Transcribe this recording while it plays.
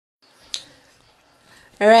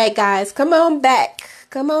All right, guys, come on back.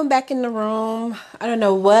 Come on back in the room. I don't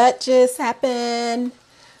know what just happened.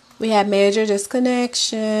 We had major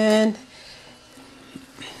disconnection.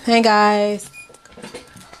 Hey, guys.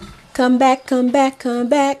 Come back, come back, come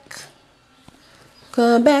back.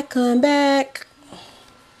 Come back, come back.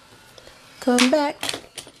 Come back.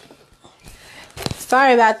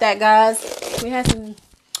 Sorry about that, guys. We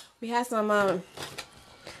had some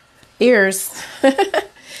ears.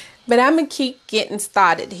 But I'm going to keep getting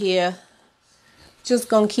started here. Just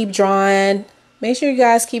going to keep drawing. Make sure you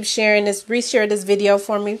guys keep sharing this. Reshare this video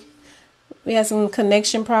for me. We had some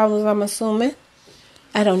connection problems, I'm assuming.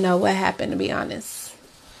 I don't know what happened, to be honest.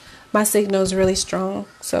 My signal is really strong.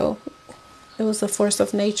 So it was a force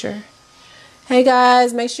of nature. Hey,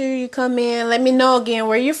 guys. Make sure you come in. Let me know again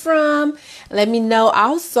where you're from. Let me know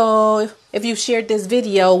also if you shared this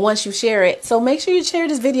video once you share it. So make sure you share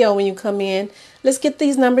this video when you come in. Let's get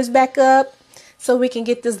these numbers back up so we can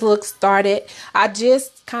get this look started. I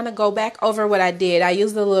just kind of go back over what I did. I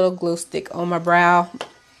used a little glue stick on my brow.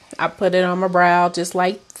 I put it on my brow just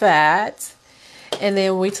like that. And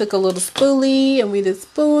then we took a little spoolie and we just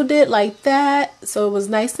spooled it like that. So it was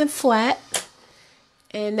nice and flat.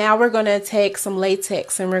 And now we're going to take some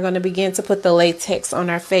latex and we're going to begin to put the latex on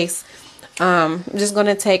our face. I'm just going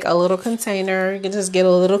to take a little container. You can just get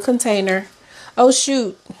a little container. Oh,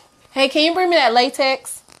 shoot. Hey, can you bring me that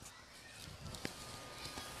latex?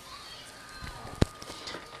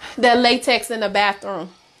 That latex in the bathroom.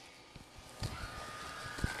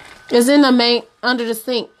 It's in the main, under the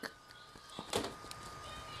sink.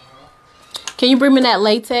 Can you bring me that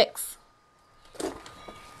latex?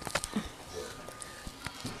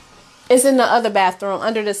 It's in the other bathroom,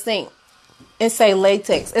 under the sink. It say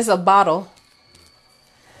latex. It's a bottle.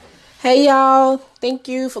 Hey, y'all. Thank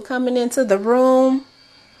you for coming into the room.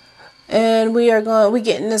 And we're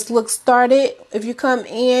getting this look started. If you come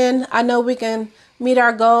in, I know we can meet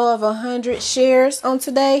our goal of 100 shares on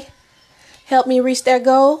today. Help me reach that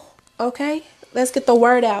goal. Okay, let's get the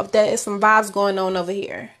word out. There is some vibes going on over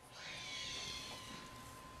here.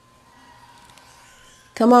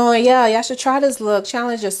 Come on, y'all should try this look.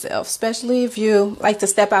 Challenge yourself, especially if you like to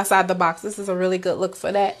step outside the box. This is a really good look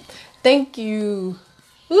for that. Thank you.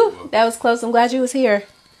 Ooh, that was close. I'm glad you was here.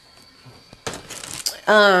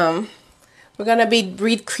 We're going to be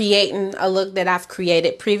recreating a look that I've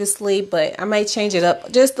created previously, but I might change it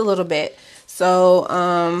up just a little bit. So,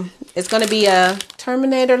 it's going to be a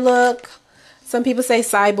Terminator look. Some people say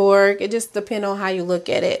cyborg. It just depends on how you look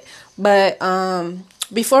at it. But,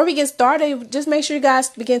 before we get started, just make sure you guys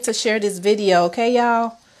begin to share this video. Okay,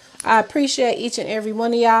 y'all? I appreciate each and every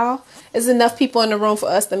one of y'all. There's enough people in the room for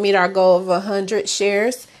us to meet our goal of 100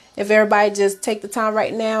 shares. If everybody just take the time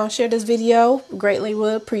right now and share this video, greatly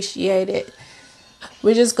would appreciate it.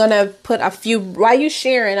 We're just going to put a few, while you're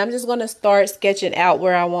sharing, I'm just going to start sketching out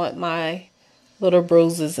where I want my little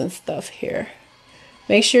bruises and stuff here.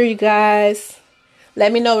 Make sure you guys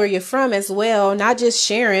let me know where you're from as well. Not just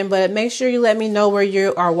sharing, but make sure you let me know where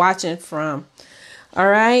you are watching from. All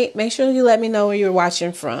right? Make sure you let me know where you're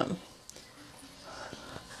watching from.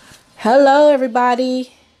 Hello,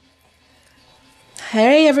 everybody.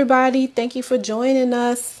 Hey, everybody. Thank you for joining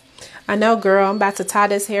us. I know, girl, I'm about to tie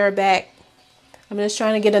this hair back. I'm just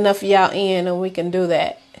trying to get enough of y'all in and we can do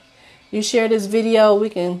that. You share this video, we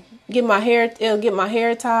can get my hair, it'll get my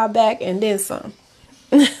hair tied back and then some.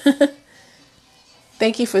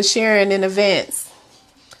 Thank you for sharing in advance.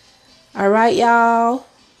 All right, y'all.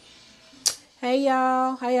 Hey,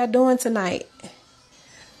 y'all. How y'all doing tonight?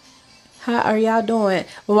 How are y'all doing?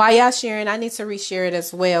 While y'all sharing, I need to reshare it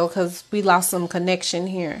as well because we lost some connection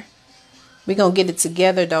here. We're going to get it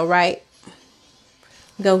together though, right?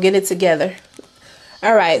 We're going to get it together.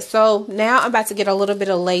 All right, so now I'm about to get a little bit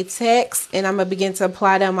of latex and I'm going to begin to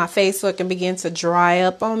apply it on my face so it can begin to dry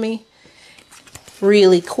up on me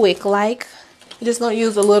really quick like. I'm just going to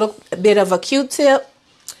use a little bit of a Q-tip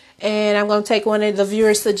and I'm going to take one of the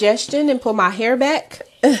viewer's suggestion and pull my hair back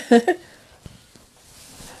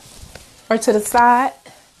or to the side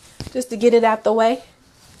just to get it out the way.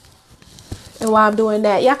 And while I'm doing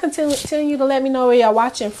that, y'all continue to let me know where y'all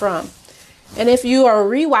watching from. And if you are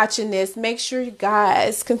rewatching this, make sure you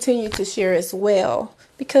guys continue to share as well.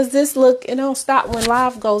 Because this look, it don't stop when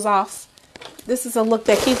live goes off. This is a look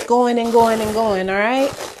that keeps going and going and going, all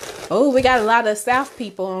right? Oh, we got a lot of South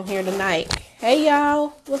people on here tonight. Hey,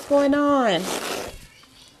 y'all. What's going on?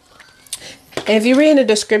 And if you read in the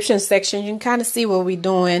description section, you can kind of see what we're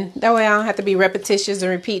doing. That way I don't have to be repetitious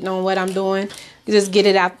and repeating on what I'm doing. You just get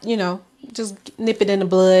it out, you know, just nip it in the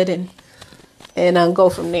blood and go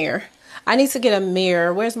from there. I need to get a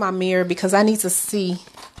mirror. Where's my mirror? Because I need to see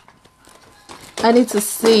I need to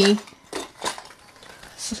see.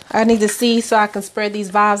 I need to see so I can spread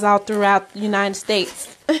these vibes out throughout the United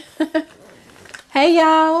States. Hey,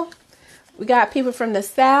 y'all. We got people from the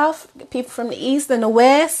South, people from the East and the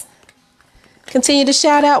West. Continue to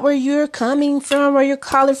shout out where you're coming from, where you're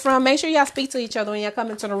calling from. Make sure y'all speak to each other when y'all come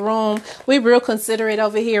into the room. We real considerate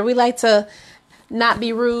over here. We like to not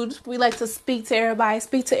be rude. We like to speak to everybody.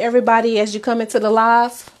 Speak to everybody as you come into the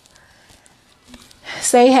live.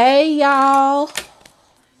 Say hey, y'all.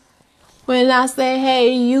 When I say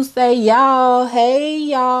hey, you say y'all. Hey,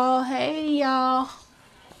 y'all. Hey, y'all.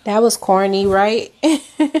 That was corny, right?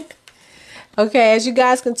 Okay, as you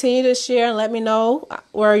guys continue to share and let me know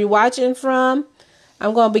where you're watching from,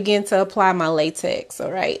 I'm going to begin to apply my latex,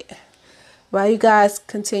 all right? While you guys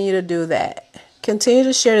continue to do that, continue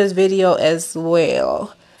to share this video as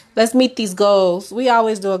well. Let's meet these goals. We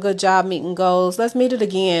always do a good job meeting goals. Let's meet it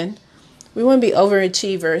again. We want to be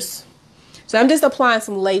overachievers. So I'm just applying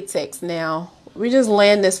some latex now. We just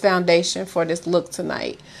laying this foundation for this look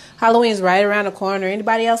tonight. Halloween's right around the corner.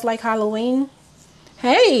 Anybody else like Halloween?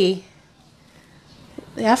 Hey.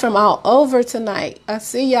 Y'all from all over tonight. I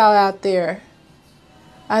see y'all out there.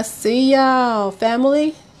 I see y'all.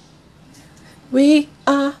 Family. We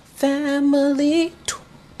are family.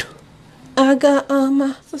 I got all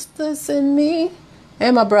my sisters and me.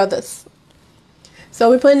 And my brothers. So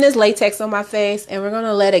we're putting this latex on my face. And we're going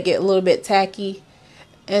to let it get a little bit tacky.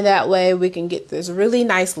 And that way we can get this really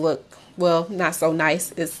nice look. Well, not so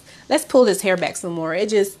nice. Let's pull this hair back some more.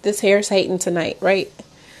 This hair's hating tonight, right?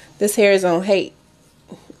 This hair is on hate.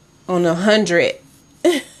 On 100.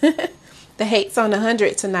 The hate's on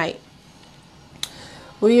 100 tonight.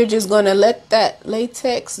 We are just going to let that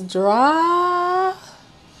latex dry.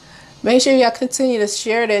 Make sure y'all continue to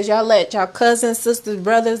share this. Y'all let y'all cousins, sisters,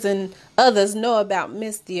 brothers, and others know about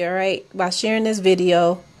Misty, all right? By sharing this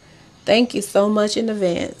video. Thank you so much in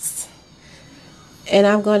advance. And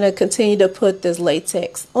I'm going to continue to put this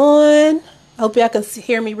latex on. I hope y'all can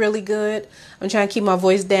hear me really good. I'm trying to keep my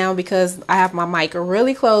voice down because I have my mic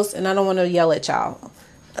really close and I don't want to yell at y'all.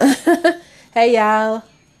 Hey, y'all.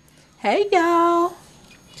 Hey, y'all.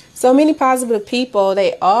 So many positive people.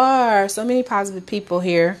 They are. So many positive people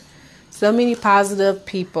here. So many positive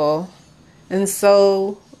people. And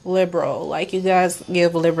so liberal. Like you guys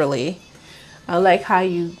give liberally. I like how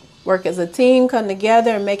you work as a team, come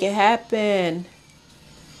together and make it happen.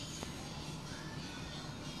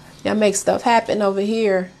 Y'all make stuff happen over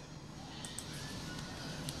here.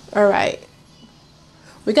 All right.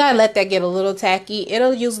 We got to let that get a little tacky.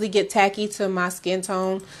 It'll usually get tacky to my skin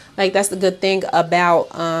tone. Like, that's the good thing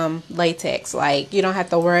about latex. Like, you don't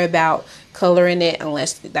have to worry about coloring it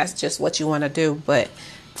unless that's just what you want to do. But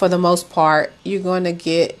for the most part, you're going to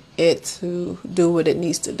get it to do what it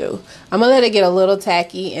needs to do. I'm going to let it get a little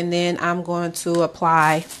tacky. And then I'm going to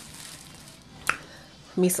apply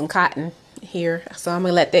me some cotton here. So I'm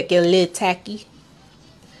going to let that get a little tacky.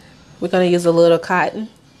 We're going to use a little cotton.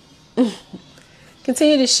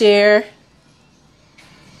 Continue to share.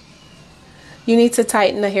 You need to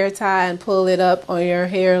tighten the hair tie and pull it up on your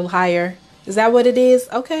hair higher. Is that what it is?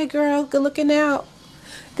 Okay, girl. Good looking out.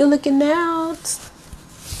 Good looking out.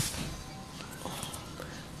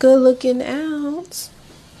 Good looking out.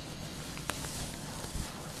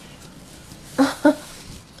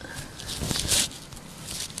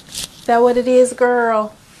 Is that what it is,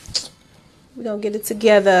 girl? We're going to get it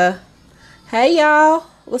together. Hey, y'all.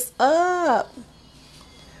 What's up?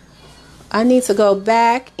 I need to go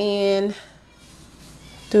back and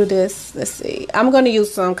do this. Let's see. I'm going to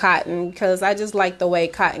use some cotton because I just like the way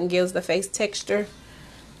cotton gives the face texture.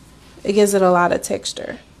 It gives it a lot of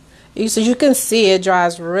texture. So you can see it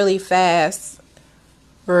dries really fast.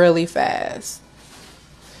 Really fast.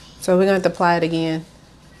 So we're going to apply it again.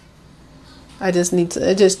 I just need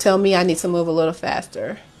to, it just tell me I need to move a little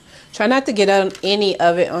faster. Try not to get any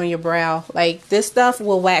of it on your brow. Like, this stuff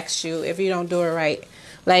will wax you if you don't do it right.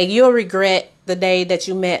 Like, you'll regret the day that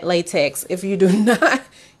you met latex if you do not.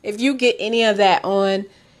 If you get any of that on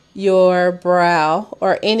your brow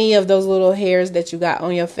or any of those little hairs that you got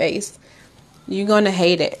on your face, you're going to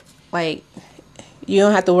hate it. Like, you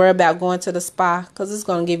don't have to worry about going to the spa because it's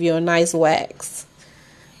going to give you a nice wax.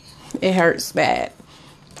 It hurts bad.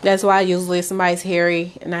 That's why usually if somebody's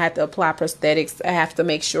hairy and I have to apply prosthetics, I have to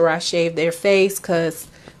make sure I shave their face because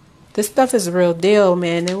this stuff is a real deal,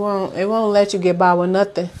 man. It won't let you get by with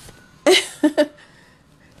nothing.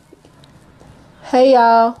 Hey,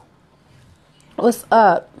 y'all. What's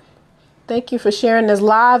up? Thank you for sharing this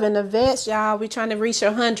live in advance, y'all. We're trying to reach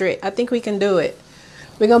 100. I think we can do it.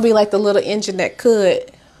 We're going to be like the little engine that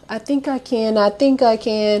could. I think I can. I think I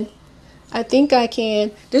can. I think I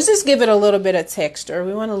can. Just give it a little bit of texture.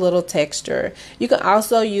 We want a little texture. You can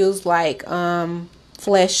also use like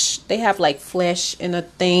flesh. They have like flesh in a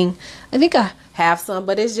thing. I think I have some,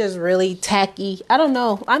 but it's just really tacky. I don't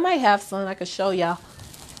know. I might have some. I can show y'all.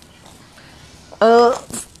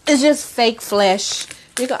 It's just fake flesh.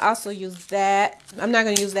 You can also use that. I'm not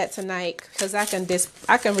gonna use that tonight because I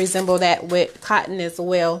can resemble that with cotton as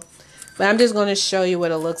well. But I'm just gonna show you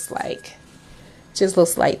what it looks like. It just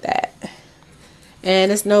looks like that.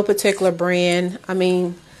 And it's no particular brand. I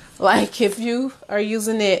mean, like if you are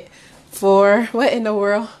using it for what in the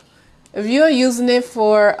world? If you're using it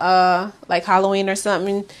for like Halloween or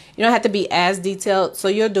something, you don't have to be as detailed. So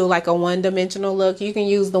you'll do like a one-dimensional look. You can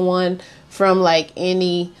use the one from like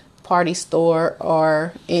any party store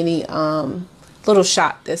or any little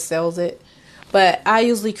shop that sells it. But I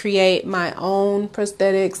usually create my own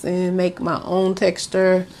prosthetics and make my own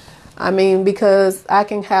texture. I mean, because I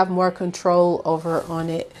can have more control over on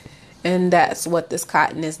it. And that's what this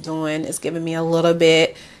cotton is doing. It's giving me a little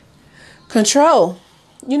bit control.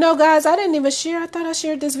 You know, guys, I didn't even share. I thought I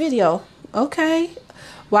shared this video. Okay.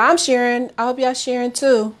 Well, I'm sharing. I hope y'all sharing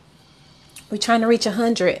too. We're trying to reach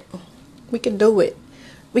 100. We can do it.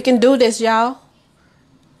 We can do this, y'all.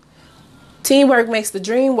 Teamwork makes the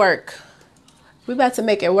dream work. We about to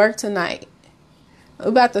make it work tonight. We're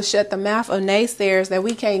about to shut the mouth of naysayers that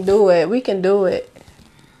we can't do it. We can do it.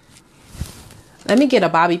 Let me get a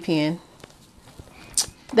bobby pin.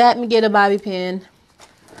 Let me get a bobby pin.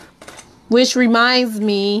 Which reminds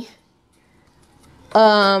me,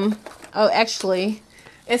 oh, actually,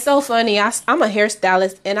 it's so funny. I'm a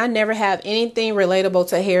hairstylist and I never have anything relatable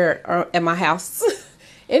to hair at my house.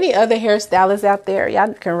 Any other hairstylists out there,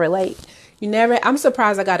 y'all can relate. I'm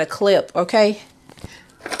surprised I got a clip, okay?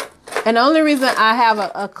 And the only reason I have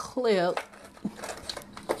a clip,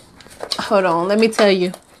 hold on, let me tell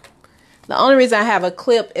you. The only reason I have a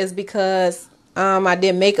clip is because I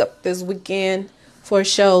did makeup this weekend for a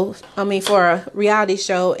show, for a reality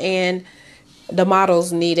show, and the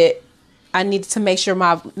models I needed to make sure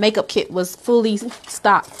my makeup kit was fully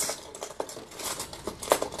stocked.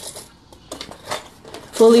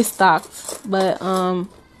 But I'm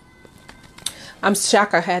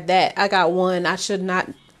shocked I had that. I got one. I should not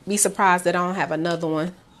be surprised that I don't have another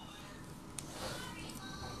one.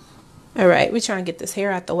 All right, we're trying to get this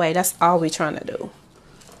hair out the way. That's all we're trying to do.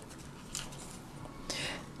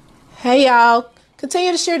 Hey, y'all.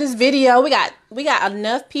 Continue to share this video. We got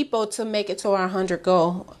enough people to make it to our 100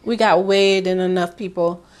 goal. We got way than enough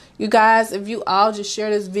people. You guys, if you all just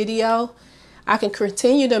share this video, I can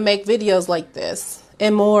continue to make videos like this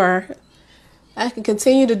and more. I can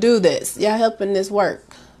continue to do this. Y'all helping this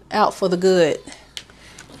work out for the good.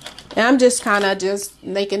 And I'm just kind of just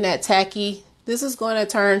making that tacky. This is going to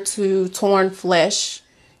turn to torn flesh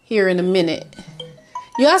here in a minute.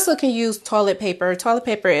 You also can use toilet paper. Toilet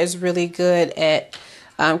paper is really good at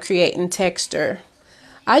creating texture.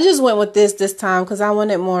 I just went with this time because I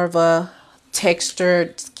wanted more of a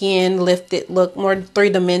textured, skin lifted look, more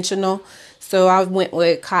three-dimensional. So I went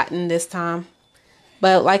with cotton this time.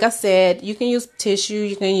 But like I said, you can use tissue.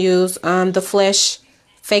 You can use the flesh,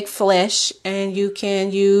 fake flesh, and you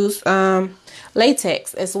can use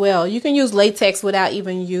latex as well. You can use latex without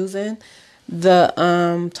even using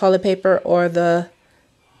the toilet paper or the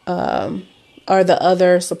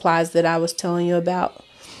other supplies that I was telling you about.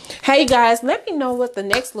 Hey guys, let me know what the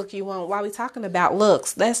next look you want while we're talking about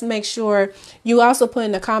looks. Let's make sure you also put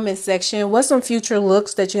in the comment section what's some future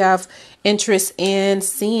looks that you have interest in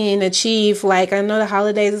seeing achieve. Like, I know the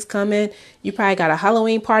holidays is coming. You probably got a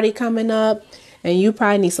Halloween party coming up and you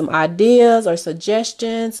probably need some ideas or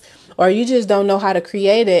suggestions, or you just don't know how to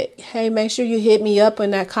create it. Hey, make sure you hit me up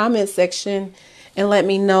in that comment section and let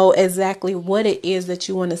me know exactly what it is that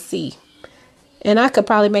you want to see. And I could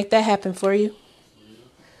probably make that happen for you.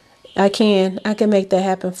 I can make that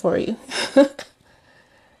happen for you.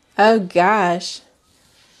 Oh gosh.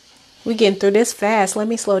 We getting through this fast. Let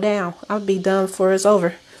me slow down. I'll be done before it's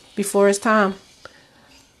over. Before it's time.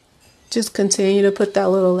 Just continue to put that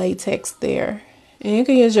little latex there. And you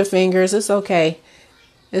can use your fingers. It's okay.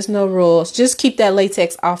 There's no rules. Just keep that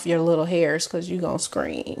latex off your little hairs because you're going to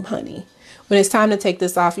scream, honey. When it's time to take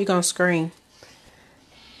this off, you're going to scream.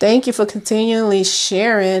 Thank you for continually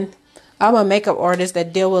sharing. I'm a makeup artist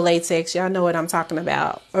that deal with latex. Y'all know what I'm talking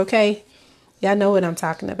about. Okay? Y'all know what I'm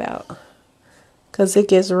talking about. Because it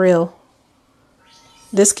gets real.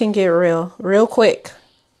 This can get real. Real quick.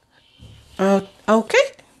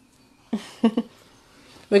 Okay.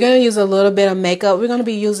 We're going to use a little bit of makeup. We're going to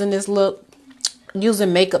be using this look.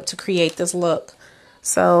 Using makeup to create this look.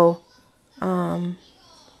 So,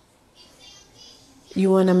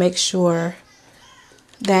 you want to make sure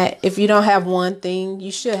that if you don't have one thing,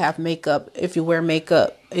 you should have makeup if you wear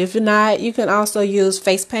makeup. If not, you can also use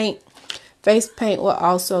face paint. Face paint will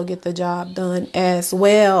also get the job done as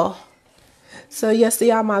well. So you'll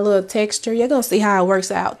see all my little texture. You're going to see how it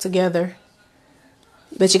works out together.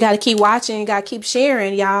 But you got to keep watching. You got to keep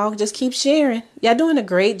sharing, y'all. Just keep sharing. Y'all doing a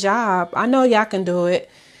great job. I know y'all can do it.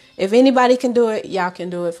 If anybody can do it, y'all can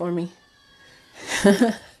do it for me.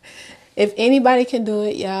 If anybody can do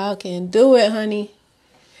it, y'all can do it, honey.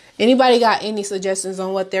 Anybody got any suggestions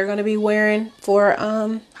on what they're going to be wearing for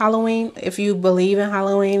Halloween? If you believe in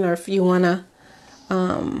Halloween, or if you want to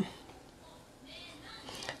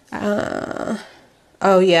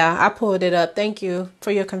oh yeah, I pulled it up. Thank you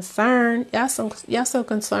for your concern. Y'all so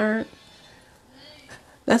concerned.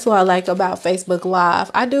 That's what I like about Facebook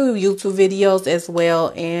Live. I do YouTube videos as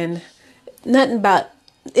well, and nothing but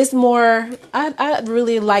it's more, I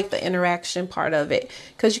really like the interaction part of it,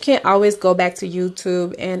 because you can't always go back to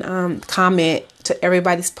YouTube and comment to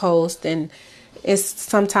everybody's post, and it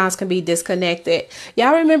sometimes can be disconnected.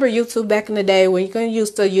 Y'all remember YouTube back in the day when you can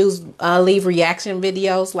used to leave reaction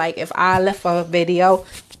videos? Like if I left a video,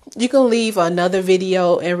 you can leave another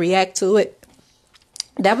video and react to it.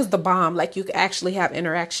 That was the bomb. Like you could actually have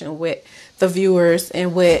interaction with the viewers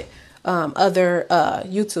and with other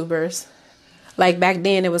YouTubers. Like back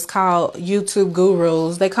then it was called YouTube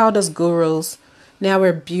gurus. They called us gurus. Now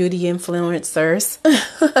we're beauty influencers,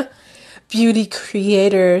 beauty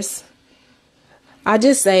creators. I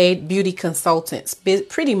just say beauty consultants.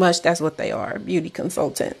 Pretty much that's what they are, beauty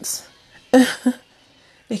consultants.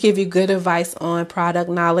 They give you good advice on product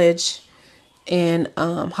knowledge and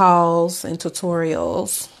hauls and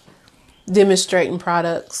tutorials, demonstrating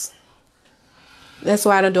products. That's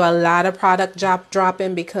why I don't do a lot of product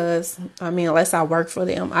dropping, because, I mean, unless I work for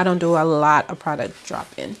them, I don't do a lot of product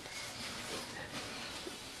dropping.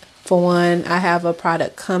 For one, I have a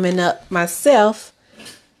product coming up myself,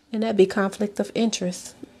 and that'd be conflict of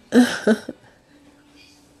interest.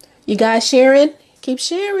 You guys sharing? Keep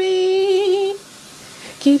sharing.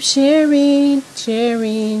 Keep sharing.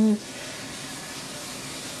 Sharing.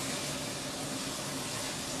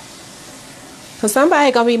 Cause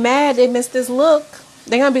somebody gonna be mad they missed this look.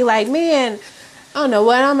 They're gonna be like, man, I don't know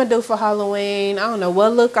what I'm gonna do for Halloween. I don't know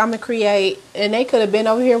what look I'm gonna create. And they could have been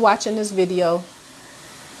over here watching this video,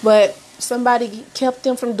 but somebody kept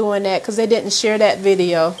them from doing that because they didn't share that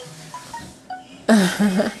video.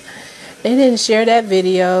 They didn't share that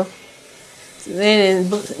video. They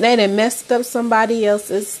didn't messed up somebody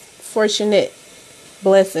else's fortunate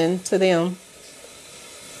blessing to them.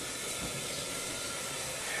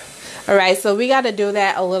 All right, so we got to do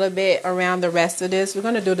that a little bit around the rest of this. We're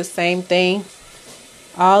going to do the same thing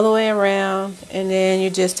all the way around, and then you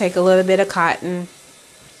just take a little bit of cotton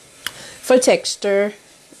for texture,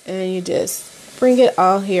 and you just bring it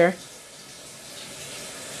all here.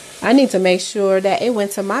 I need to make sure that it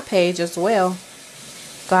went to my page as well.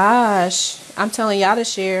 Gosh, I'm telling y'all to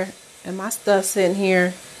share, and my stuff sitting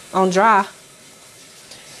here on dry.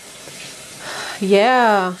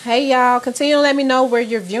 Yeah. Hey, y'all. Continue to let me know where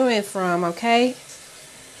you're viewing from, okay?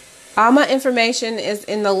 All my information is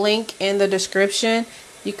in the link in the description.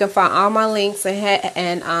 You can find all my links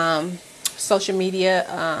and social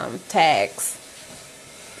media tags.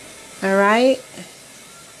 All right.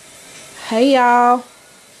 Hey, y'all.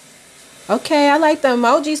 Okay, I like the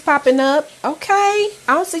emojis popping up. Okay.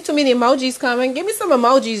 I don't see too many emojis coming. Give me some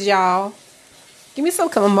emojis, y'all. Give me some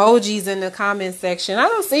emojis in the comment section. I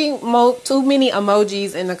don't see too many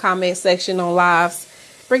emojis in the comment section on lives.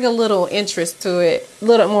 Bring a little interest to it. A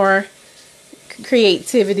little more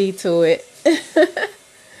creativity to it.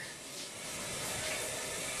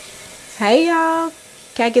 Hey, y'all.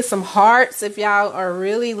 Can I get some hearts if y'all are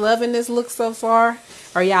really loving this look so far?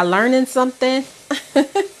 Are y'all learning something?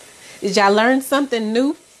 Did y'all learn something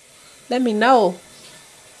new? Let me know.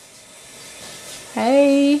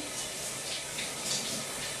 Hey.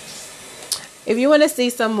 If you want to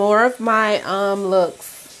see some more of my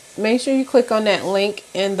looks, make sure you click on that link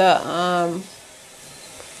in the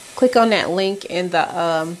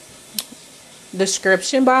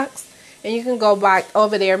description box, and you can go back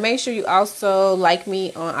over there. Make sure you also like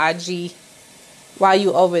me on IG while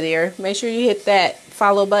you over there. Make sure you hit that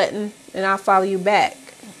follow button, and I'll follow you back.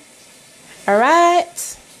 All right,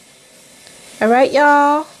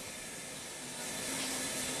 y'all.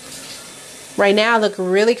 Right now I look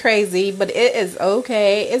really crazy, but it is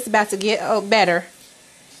okay. It's about to get better.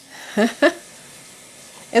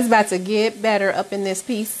 It's about to get better up in this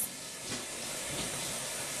piece.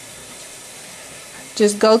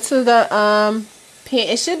 Just go to the pin.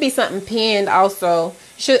 It should be something pinned also.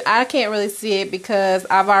 I can't really see it because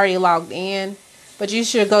I've already logged in, but you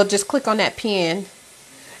should go just click on that pin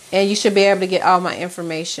and you should be able to get all my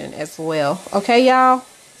information as well. Okay, y'all?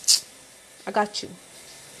 I got you.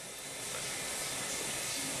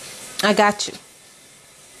 I got you.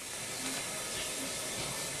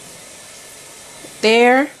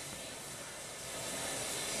 There.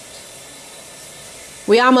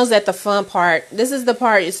 We almost at the fun part. This is the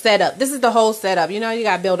part you set up. This is the whole setup. You know, you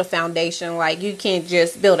got to build a foundation. Like, you can't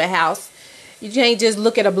just build a house. You can't just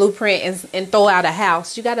look at a blueprint and throw out a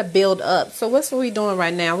house. You got to build up. So what's we doing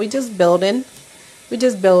right now? We just building. We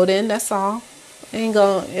just building. That's all. We're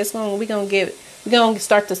gonna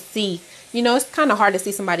start to see. You know, it's kind of hard to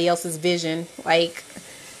see somebody else's vision. Like,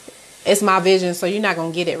 it's my vision, so you're not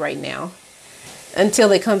gonna get it right now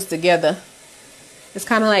until it comes together. It's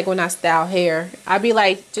kind of like when I style hair. I be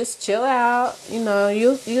like, just chill out. You know,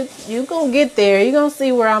 you gonna get there. You gonna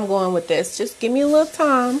see where I'm going with this. Just give me a little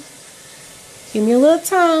time. Give me a little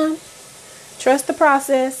time. Trust the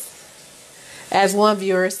process. As one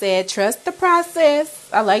viewer said, trust the process.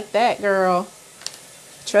 I like that, girl.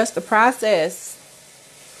 Trust the process.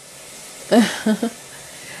 I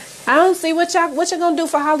don't see what y'all gonna do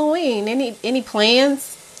for Halloween. Any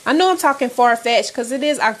plans? I know I'm talking far-fetched because it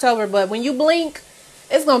is October, but when you blink,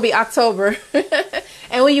 it's gonna be October.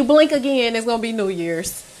 And when you blink again, it's gonna be New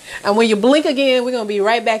Year's. And when you blink again, we're gonna be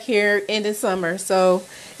right back here in the summer. So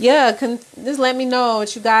yeah, just let me know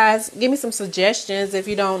what you guys, give me some suggestions if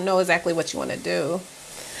you don't know exactly what you want to do.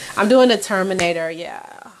 I'm doing the Terminator. Yeah,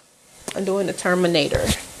 I'm doing the Terminator.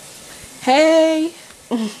 Hey.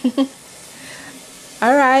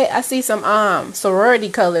 All right, I see some sorority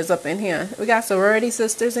colors up in here. We got sorority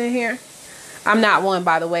sisters in here. I'm not one,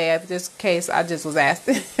 by the way, in this case I just was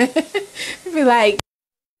asking. Be like,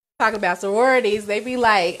 talking about sororities, they be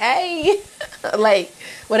like, hey, like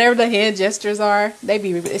whatever the hand gestures are, they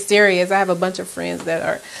be serious. I have a bunch of friends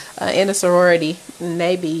that are in a sorority, and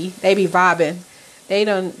they be vibing. They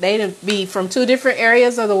don't be from two different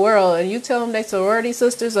areas of the world, and you tell them they sorority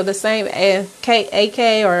sisters are the same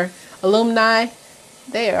AK or alumni.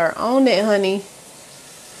 They are on it, honey.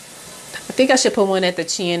 I think I should put one at the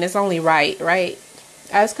chin. It's only right? I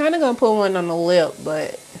was kind of going to put one on the lip,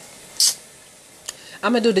 but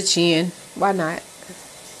I'm going to do the chin. Why not?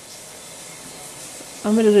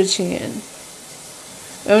 I'm going to do the chin.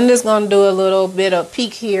 I'm just going to do a little bit of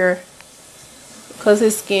peak here. Because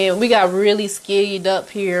his skin, we got really skilled up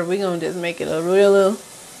here. We're going to just make it a little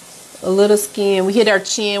skin. We hit our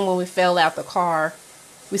chin when we fell out the car.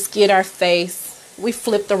 We skid our face. We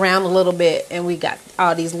flipped around a little bit and we got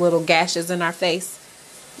all these little gashes in our face.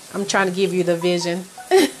 I'm trying to give you the vision.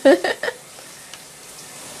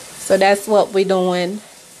 So that's what we're doing.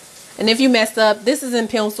 And if you mess up, this is in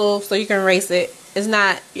pencil, so you can erase it. It's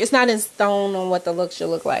not in stone on what the look should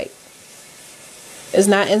look like. It's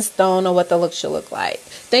not in stone on what the look should look like.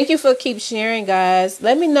 Thank you for keep sharing, guys.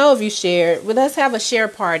 Let me know if you shared. Well, let's have a share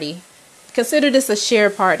party. Consider this a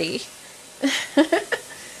share party.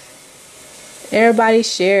 Everybody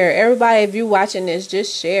share. Everybody, if you're watching this,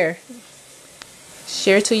 just share.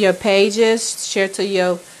 Share to your pages. Share to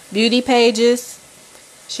your beauty pages.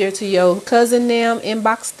 Share to your cousin them.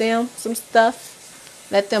 Inbox them some stuff.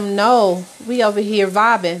 Let them know we over here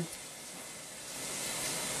vibing.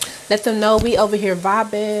 Let them know we over here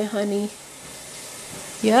vibing, honey.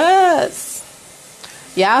 Yes.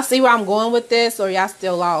 Y'all see where I'm going with this, or y'all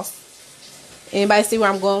still lost? Anybody see where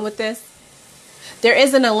I'm going with this? There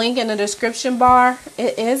isn't a link in the description bar.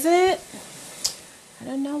 It isn't? I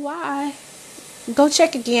don't know why. Go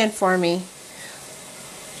check again for me.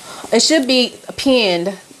 It should be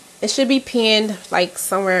pinned. It should be pinned like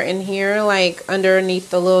somewhere in here, like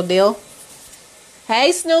underneath the little deal.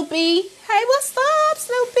 Hey, Snoopy. Hey, what's up,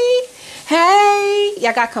 Snoopy? Hey,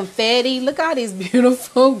 y'all got confetti. Look at all these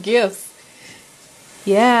beautiful gifts.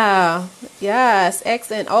 Yeah. Yes.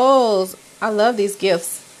 X and O's. I love these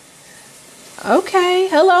gifts. Okay.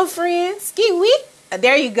 Hello, friends. Ski-wee.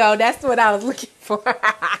 There you go. That's what I was looking for.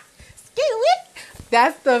 Ski-wee.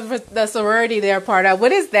 That's the sorority they're part of.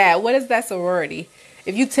 What is that? What is that sorority?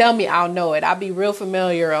 If you tell me, I'll know it. I'll be real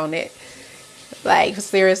familiar on it. Like,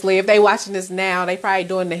 seriously, if they watching this now, they probably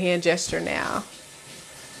doing the hand gesture now.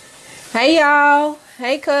 Hey, y'all.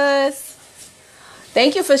 Hey, cuz.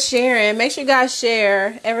 Thank you for sharing. Make sure you guys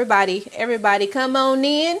share. Everybody, come on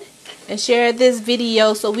in and share this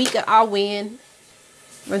video so we can all win.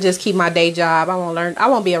 I'll just keep my day job. I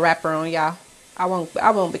won't be a rapper on y'all. I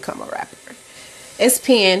won't become a rapper. It's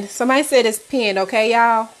pinned. Somebody said it's pinned, okay,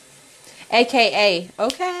 y'all? AKA.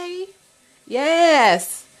 Okay.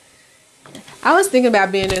 Yes. I was thinking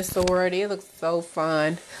about being in a sorority. It looks so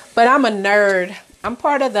fun. But I'm a nerd. I'm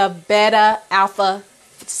part of the Beta Alpha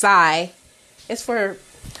Psi. It's for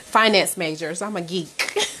finance majors. I'm a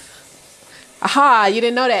geek. Aha, you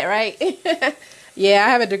didn't know that, right? Yeah, I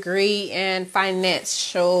have a degree in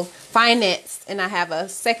finance, and I have a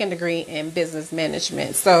second degree in business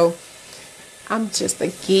management. So I'm just a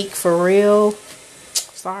geek for real.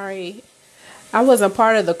 Sorry. I wasn't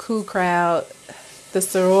part of the cool crowd, the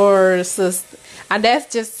sororities. And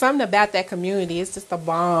that's just something about that community. It's just a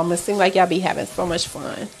bomb. It seems like y'all be having so much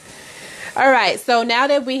fun. All right, so now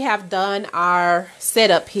that we have done our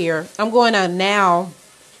setup here, I'm going to now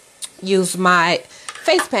use my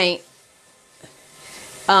face paint.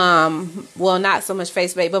 Well, not so much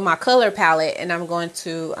face paint, but my color palette, and I'm going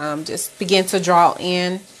to just begin to draw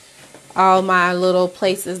in all my little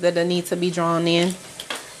places that need to be drawn in.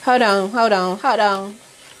 Hold on.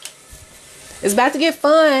 It's about to get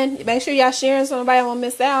fun. Make sure y'all sharing so nobody won't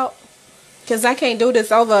miss out. Because I can't do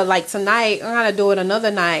this over like tonight. I'm going to do it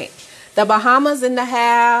another night. The Bahamas in the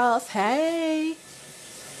house. Hey.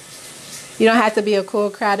 You don't have to be a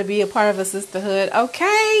cool crowd to be a part of a sisterhood.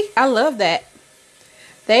 Okay. I love that.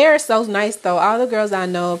 They are so nice though. All the girls I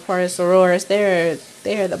know are part of sororities. They're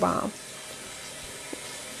the bomb.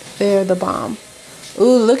 They're the bomb.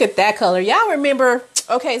 Ooh, look at that color. Y'all remember,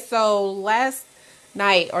 okay, so last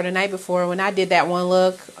night or the night before when I did that one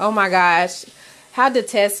look, oh my gosh, how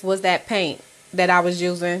detest was that paint that I was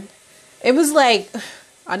using? It was like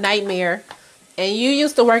a nightmare. And you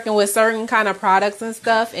used to working with certain kind of products and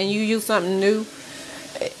stuff, and you use something new,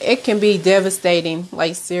 it can be devastating,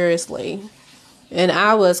 like seriously. And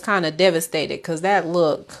I was kind of devastated because that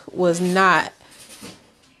look was not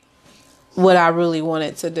what I really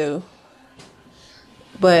wanted to do.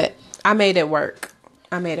 But I made it work.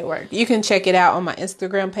 You can check it out on my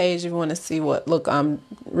Instagram page if you want to see what look I'm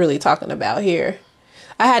really talking about here.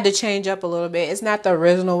 I had to change up a little bit. It's not the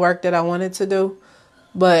original work that I wanted to do.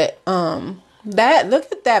 But that,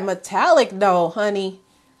 look at that metallic though, honey.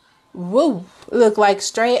 Woo. Look like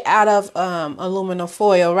straight out of aluminum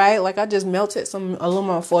foil, right? Like I just melted some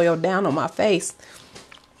aluminum foil down on my face.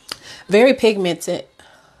 Very pigmented.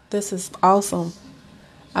 This is awesome.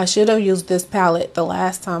 I should have used this palette the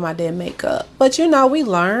last time I did makeup. But you know, we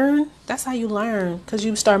learn. That's how you learn. Because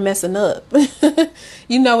you start messing up.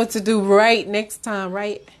 You know what to do right next time,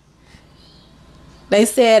 right? They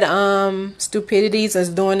said stupidities is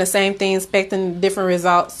doing the same thing, expecting different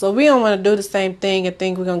results. So we don't want to do the same thing and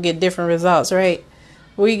think we're going to get different results, right?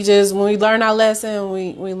 We just, when we learn our lesson,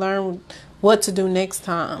 we learn what to do next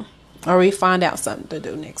time. Or we find out something to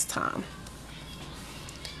do next time.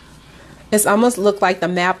 It's almost looked like the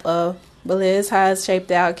map of Belize, how it's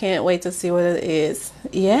shaped out. Can't wait to see what it is.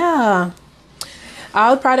 Yeah.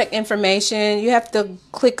 All product information. You have to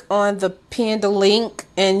click on the pinned link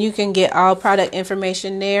and you can get all product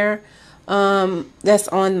information there. That's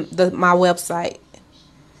on my website.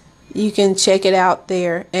 You can check it out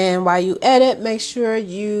there. And while you edit, make sure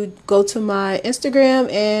you go to my Instagram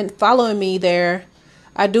and follow me there.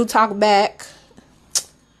 I do talk back.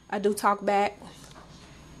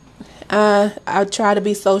 I try to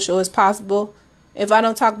be social as possible. If I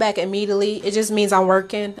don't talk back immediately, it just means I'm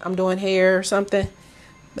working. I'm doing hair or something.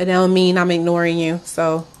 But that don't mean I'm ignoring you.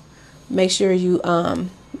 So make sure you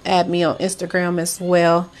add me on Instagram as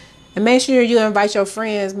well. And make sure you invite your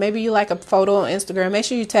friends. Maybe you like a photo on Instagram. Make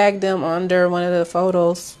sure you tag them under one of the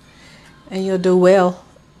photos. And you'll do well.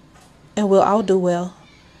 And we'll all do well.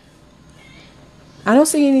 I don't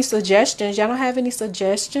see any suggestions. Y'all don't have any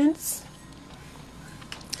suggestions?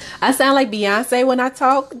 I sound like Beyonce when I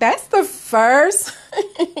talk. That's the first.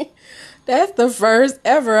 That's the first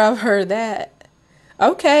ever I've heard that.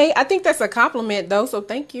 Okay. I think that's a compliment though. So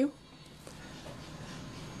thank you.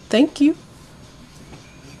 Thank you.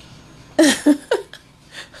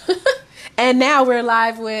 And now we're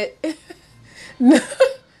live with.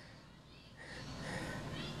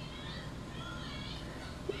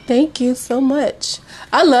 Thank you so much.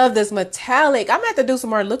 I love this metallic. I'm going to have to do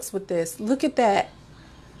some more looks with this. Look at that.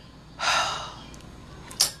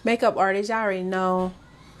 Makeup artists, y'all already know.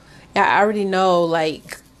 Y'all already know,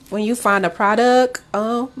 like, when you find a product,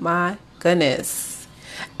 oh my goodness.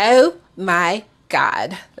 Oh my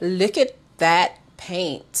God. Look at that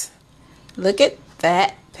paint. Look at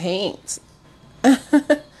that paint.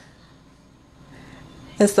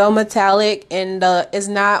 It's so metallic and it's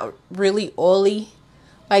not really oily.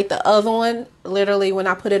 Like the other one, literally when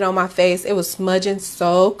I put it on my face, it was smudging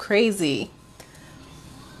so crazy.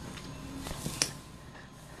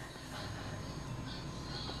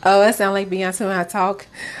 Oh, I sound like Beyonce when I talk.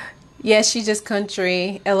 Yes, she's just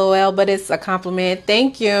country, LOL, but it's a compliment.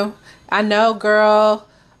 Thank you. I know, girl.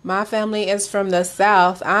 My family is from the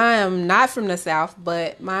South. I am not from the South,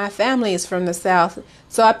 but my family is from the South.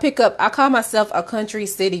 So I call myself a country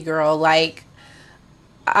city girl. Like,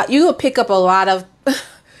 you will pick up a lot of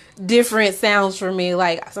different sounds for me.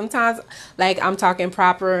 Like, sometimes, like, I'm talking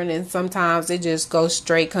proper, and then sometimes it just goes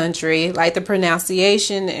straight country. Like, the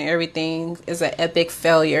pronunciation and everything is an epic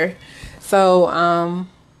failure. So,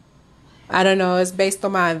 I don't know. It's based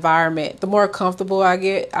on my environment. The more comfortable I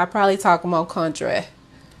get, I probably talk more country.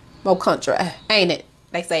 More country. Ain't it?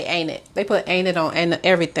 They say ain't it. They put ain't it on and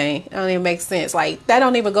everything. It don't even make sense. Like, that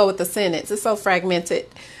don't even go with the sentence. It's so fragmented.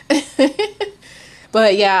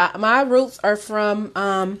 But yeah, my roots are from,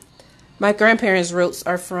 my grandparents' roots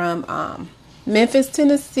are from Memphis,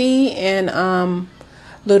 Tennessee, and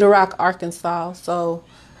Little Rock, Arkansas. So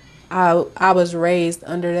I was raised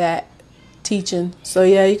under that teaching. So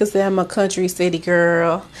yeah, you can say I'm a country city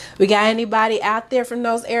girl. We got anybody out there from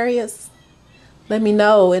those areas? Let me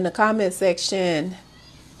know in the comment section.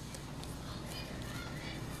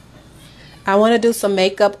 I want to do some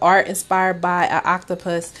makeup art inspired by an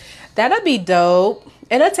octopus. That'll be dope.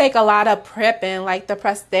 It'll take a lot of prepping, like the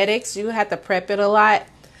prosthetics. You have to prep it a lot.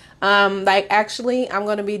 Like, actually, I'm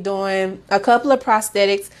going to be doing a couple of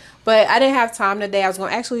prosthetics, but I didn't have time today. I was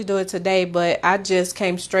going to actually do it today, but I just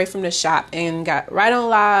came straight from the shop and got right on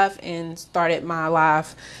live and started my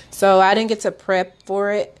live. So I didn't get to prep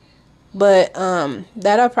for it. But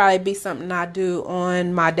that'll probably be something I do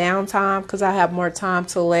on my downtime, because I have more time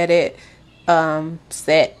to let it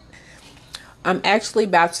set. I'm actually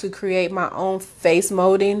about to create my own face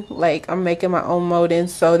molding. Like, I'm making my own molding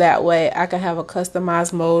so that way I can have a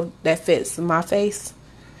customized mold that fits my face.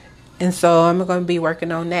 And so I'm going to be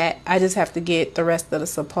working on that. I just have to get the rest of the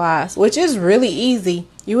supplies, which is really easy.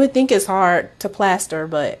 You would think it's hard to plaster,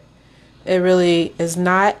 but it really is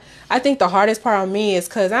not. I think the hardest part on me is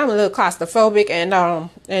because I'm a little claustrophobic, and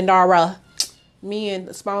me and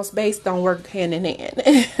the small space don't work hand in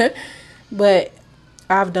hand. But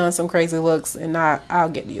I've done some crazy looks, and I'll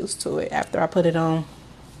get used to it after I put it on.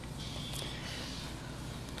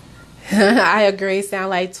 I agree. Sound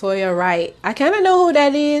like Toya Wright. I kind of know who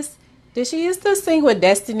that is. Did she used to sing with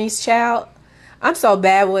Destiny's Child? I'm so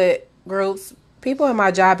bad with groups. People in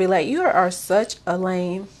my job be like, "You are such a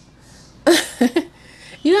lame."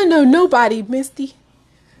 You don't know nobody, Misty.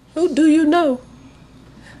 Who do you know?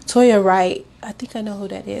 Toya Wright. I think I know who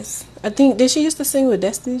that is. Did she used to sing with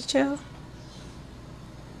Destiny's Child?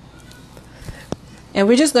 And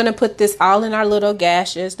we're just going to put this all in our little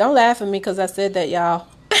gashes. Don't laugh at me because I said that, y'all.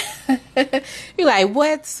 You're like,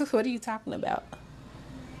 what? What are you talking about?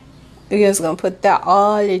 We're just going to put that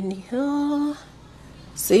all in here.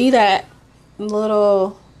 See that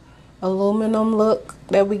little aluminum look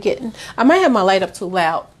that we getting? I might have my light up too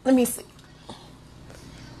loud. Let me see.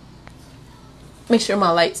 Make sure my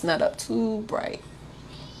light's not up too bright.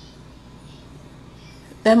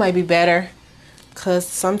 That might be better, because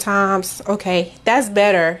sometimes, okay, that's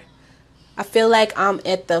better. I feel like I'm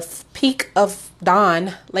at the peak of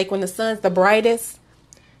dawn, like when the sun's the brightest.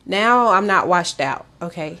 Now I'm not washed out.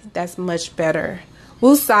 Okay, that's much better.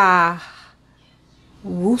 Woosah.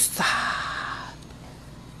 Woosah.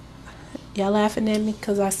 Y'all laughing at me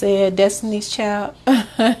because I said Destiny's Child?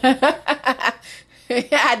 I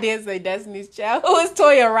did say Destiny's Child. Who is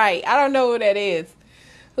Toya Wright? I don't know who that is.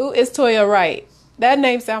 Who is Toya Wright? That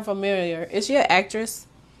name sounds familiar. Is she an actress?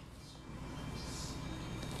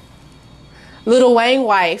 Lil Wayne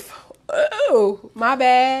wife. Oh, my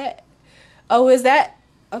bad. Oh, is that...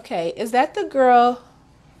 Okay, is that the girl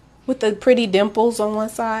with the pretty dimples on one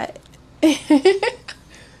side?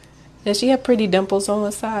 Does she have pretty dimples on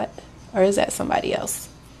one side? Or is that somebody else?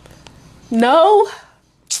 No?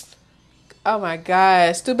 Oh my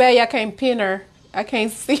gosh. Too bad y'all can't pin her. I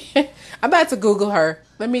can't see. I'm about to Google her.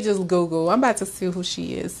 Let me just Google. I'm about to see who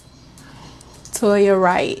she is. Toya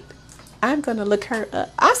Wright. I'm going to look her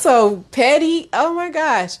up. I'm so petty. Oh my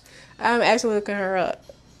gosh. I'm actually looking her up.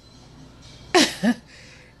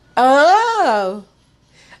 Oh.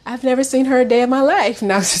 I've never seen her a day in my life.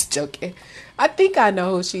 No, I'm just joking. I think I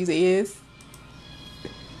know who she is.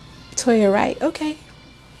 Toya Wright. Okay.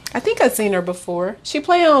 I think I've seen her before. She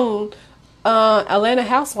play on Atlanta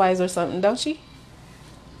Housewives or something, don't she?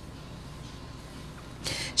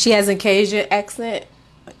 She has a Cajun accent.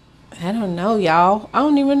 I don't know, y'all. I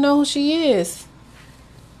don't even know who she is.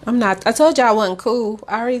 I'm not. I told y'all I wasn't cool.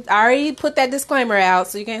 I already put that disclaimer out,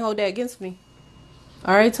 so you can't hold that against me.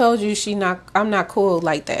 I already told you I'm not cool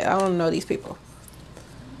like that. I don't know these people.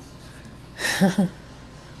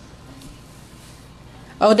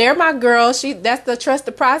 Oh, there my girl. That's the Trust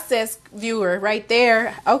the Process viewer right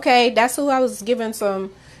there. Okay, that's who I was giving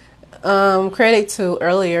some credit to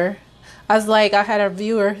earlier. I was like, I had a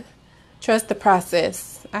viewer, trust the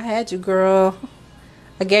process. I had you, girl.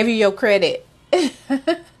 I gave you your credit. I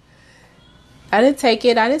didn't take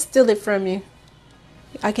it. I didn't steal it from you.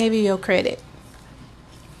 I gave you your credit.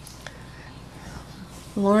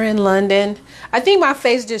 Lauren London. I think my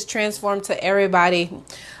face just transformed to everybody.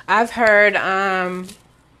 I've heard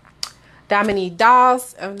Dominique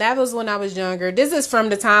Dawes. That was when I was younger. This is from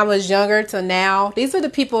the time I was younger to now. These are the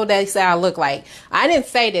people that say I look like. I didn't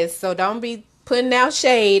say this, so don't be putting out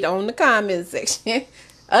shade on the comment section.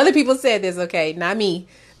 Other people said this, okay, not me.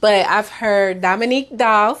 But I've heard Dominique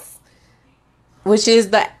Dawes, which is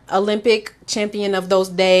the Olympic champion of those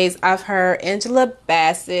days. I've heard Angela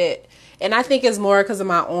Bassett. And I think it's more because of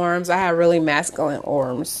my arms. I have really masculine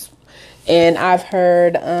arms. And I've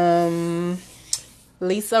heard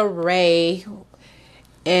Lisa Ray.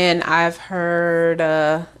 And I've heard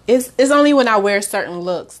it's only when I wear certain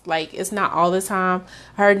looks. Like, it's not all the time.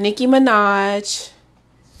 I heard Nicki Minaj,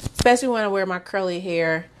 especially when I wear my curly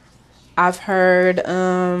hair. I've heard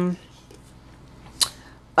Wanda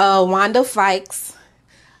Fikes.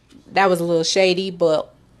 That was a little shady,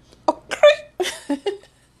 but okay.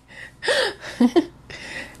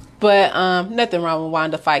 But nothing wrong with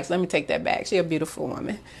Wanda Fikes. Let me take that back. She's a beautiful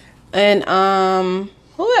woman. And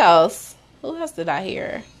who else? Who else did I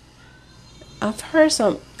hear? I've heard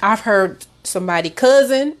somebody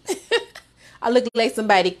cousin. I look like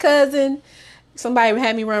somebody cousin. Somebody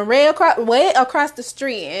had me run way across the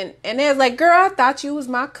street, and they was like, "Girl, I thought you was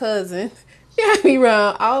my cousin." You had me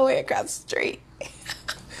run all the way across the street.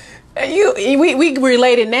 We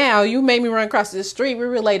related now. You made me run across the street. We're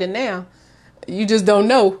related now. You just don't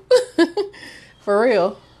know. For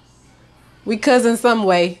real. We cousins some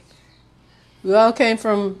way. We all came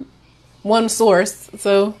from one source,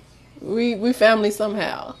 so we family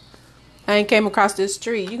somehow. I ain't came across this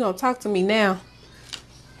street. You gonna talk to me now?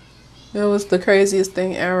 It was the craziest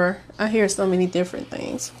thing ever. I hear so many different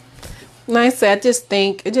things. Like I said, I just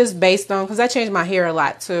think it just based on, because I changed my hair a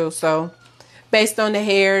lot too. So based on the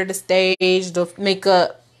hair, the stage, the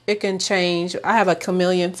makeup, it can change. I have a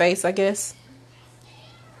chameleon face, I guess.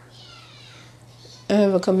 I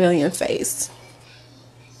have a chameleon face.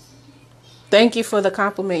 Thank you for the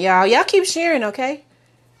compliment, y'all. Y'all keep sharing, okay?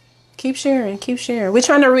 Keep sharing. Keep sharing. We're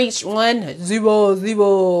trying to reach 100.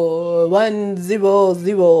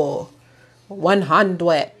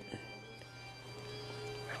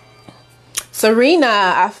 Serena,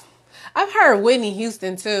 I've heard Whitney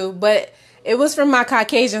Houston too, but it was from my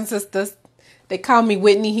Caucasian sisters. They call me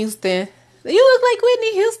Whitney Houston. You look like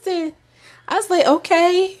Whitney Houston. I was like,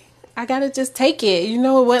 okay, I gotta just take it. You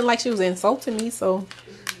know, it wasn't like she was insulting me, so.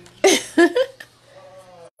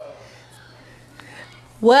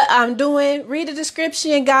 What I'm doing, read the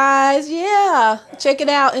description, guys. Yeah, check it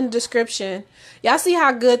out in the description. Y'all see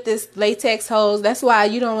how good this latex holds? That's why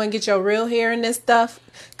you don't want to get your real hair in this stuff,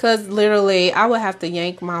 because literally I would have to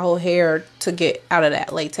yank my whole hair to get out of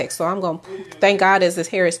that latex. So I'm going to thank God it's this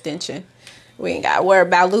hair extension. We ain't got to worry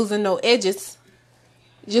about losing no edges.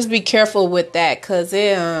 Just be careful with that, because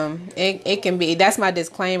it can be. That's my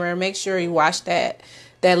disclaimer. Make sure you wash that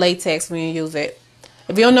latex when you use it.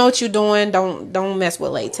 If you don't know what you're doing, don't mess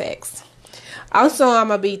with latex. Also, I'm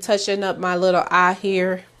going to be touching up my little eye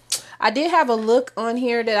here. I did have a look on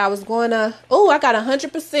here that I was going to... Oh, I got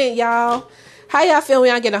 100%, y'all. How y'all feel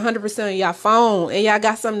when y'all get 100% on y'all phone and y'all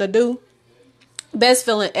got something to do? Best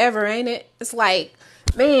feeling ever, ain't it? It's like,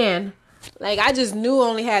 man, like I just knew I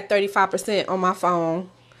only had 35% on my phone.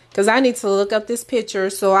 Because I need to look up this picture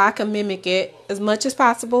so I can mimic it as much as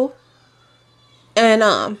possible.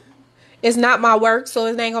 And, it's not my work, so it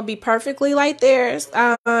ain't going to be perfectly like theirs.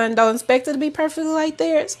 Don't expect it to be perfectly like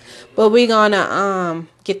theirs. But we're going to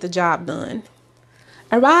get the job done.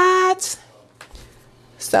 All right.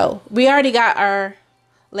 So, we already got our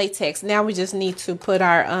latex. Now we just need to put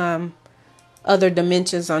our other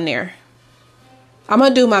dimensions on there. I'm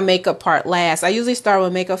going to do my makeup part last. I usually start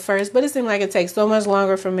with makeup first, but it seems like it takes so much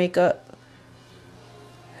longer for makeup.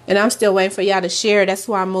 And I'm still waiting for y'all to share. That's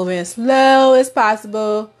why I'm moving as slow as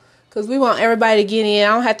possible. Because we want everybody to get in.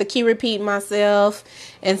 I don't have to keep repeating myself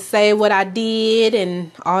and say what I did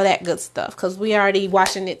and all that good stuff. Because we already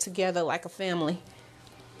watching it together like a family.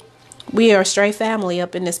 We are a straight family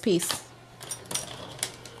up in this piece.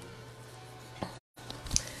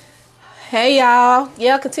 Hey, y'all.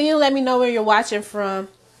 Yeah, continue to let me know where you're watching from.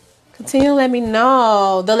 Continue to let me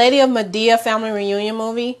know. The Lady of Medea family reunion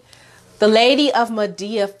movie. The Lady of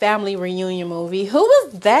Medea family reunion movie. Who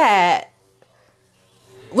was that?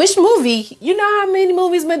 Which movie? You know how many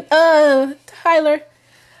movies, Tyler?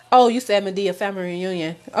 Oh, you said Medea family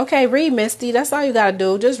reunion. Okay, read, Misty. That's all you gotta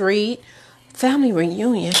do. Just read. Family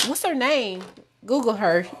reunion. What's her name? Google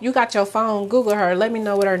her. You got your phone. Google her. Let me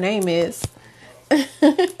know what her name is.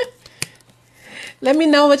 Let me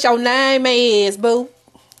know what your name is, boo.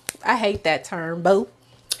 I hate that term, boo.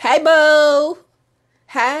 Hey, boo.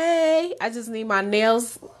 Hey. I just need my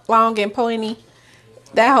nails long and pointy.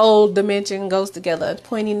 That whole dimension goes together.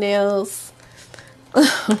 Pointy nails.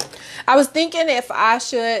 I was thinking if I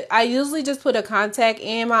usually just put a contact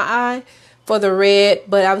in my eye for the red,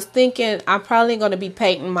 but I was thinking I'm probably going to be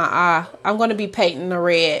painting my eye. I'm going to be painting the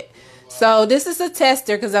red. So this is a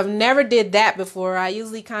tester because I've never did that before. I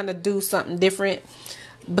usually kind of do something different.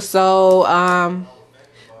 So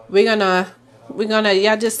we're gonna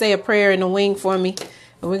y'all just say a prayer in the wing for me,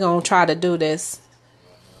 and we're gonna try to do this.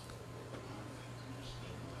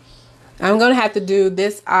 I'm gonna have to do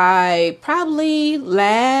this eye probably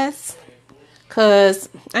last, cause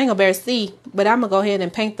I ain't gonna better see, but I'm gonna go ahead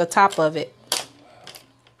and paint the top of it.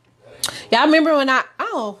 Y'all remember when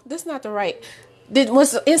this is not the right. In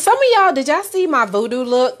some of y'all, did y'all see my voodoo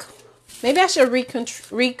look? Maybe I should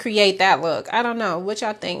recreate that look. I don't know. What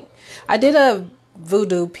y'all think? I did a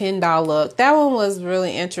voodoo pin doll look. That one was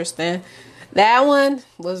really interesting. That one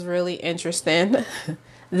was really interesting.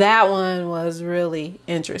 That one was really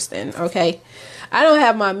interesting. Okay. I don't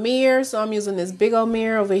have my mirror, so I'm using this big old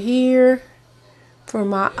mirror over here for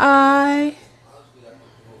my eye.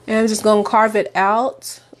 And I'm just going to carve it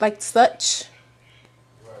out like such.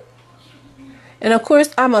 And of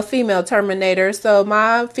course, I'm a female Terminator, so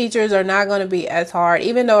my features are not going to be as hard.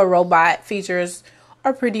 Even though a robot features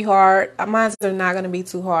are pretty hard, mine are not going to be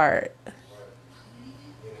too hard.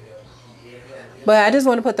 But I just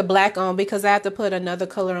want to put the black on because I have to put another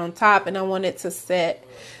color on top, and I want it to set.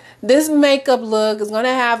 This makeup look is going to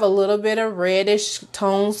have a little bit of reddish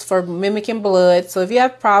tones for mimicking blood. So if you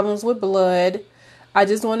have problems with blood, I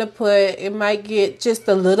just want to put, it might get just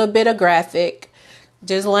a little bit of graphic.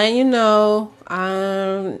 Just letting you know,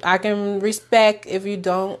 I can respect if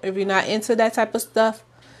you're not into that type of stuff.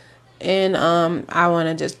 And I want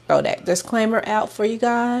to just throw that disclaimer out for you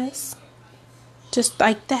guys. Just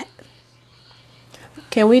like that.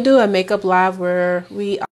 Can we do a makeup live where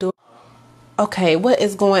we do? Okay, what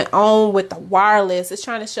is going on with the wireless? It's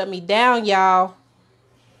trying to shut me down, y'all.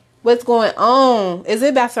 What's going on? Is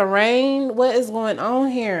it about to rain? What is going on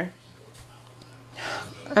here?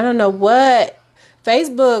 I don't know what.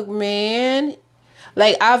 Facebook, man.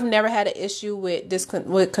 Like, I've never had an issue with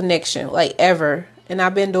with connection, like, ever. And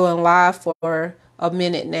I've been doing live for a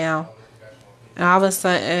minute now. And all of a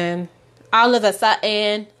sudden,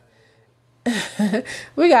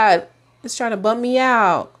 it's trying to bump me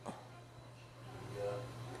out.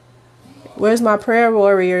 Where's my prayer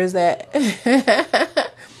warriors at?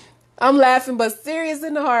 I'm laughing, but serious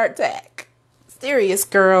in the heart attack. Serious,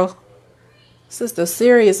 girl. Sister,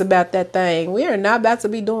 serious about that thing. We are not about to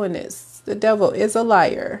be doing this. The devil is a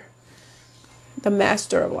liar. The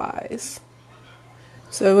master of lies.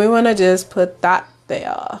 So we want to just put that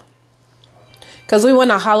there. Because we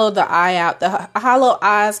want to hollow the eye out. The hollow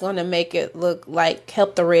eye is going to make it look like,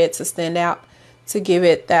 help the red to stand out. To give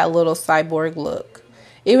it that little cyborg look.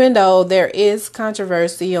 Even though there is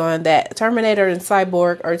controversy on that. Terminator and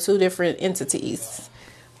cyborg are two different entities.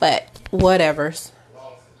 But whatevers.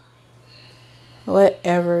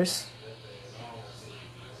 Whatevers.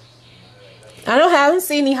 I haven't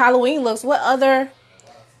seen any Halloween looks. What other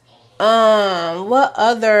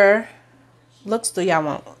looks do y'all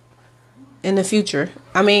want in the future?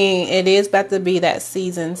 I mean, it is about to be that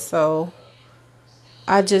season, so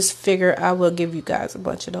I just figure I will give you guys a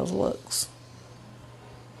bunch of those looks.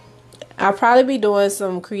 I'll probably be doing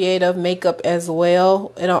some creative makeup as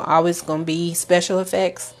well. It don't always gonna be special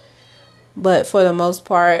effects. But for the most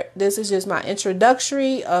part, this is just my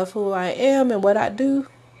introductory of who I am and what I do.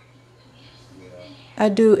 I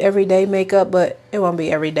do everyday makeup, but it won't be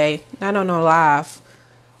every day. Not on no live.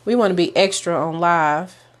 We want to be extra on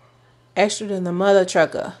live. Extra than the mother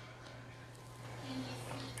trucker.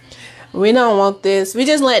 We don't want this. We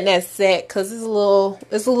just letting that set because it's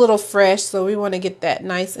a little fresh. So we want to get that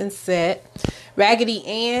nice and set. Raggedy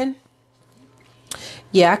Ann.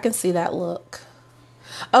 Yeah, I can see that look.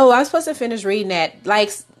 Oh, I was supposed to finish reading that.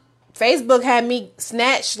 Like, Facebook had me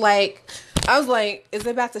snatched. Like, I was like, is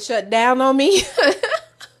it about to shut down on me?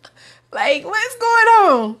 Like, what's going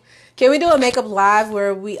on? Can we do a makeup live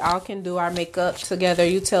where we all can do our makeup together?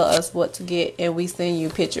 You tell us what to get and we send you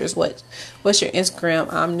pictures. What's your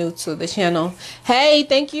Instagram? I'm new to the channel. Hey,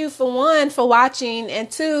 thank you for one, for watching.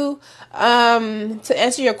 And two, to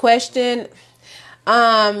answer your question,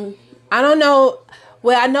 I don't know.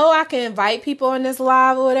 Well, I know I can invite people on this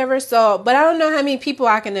live or whatever. So, but I don't know how many people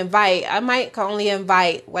I can invite. I might only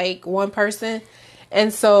invite like one person.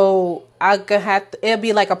 And so I could have to, it'll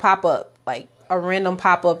be like a pop-up, like a random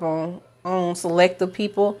pop-up on selective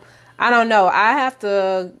people. I don't know. I have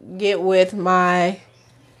to get with my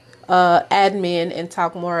admin and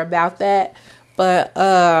talk more about that. But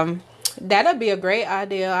that'll be a great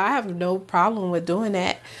idea. I have no problem with doing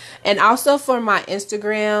that. And also for my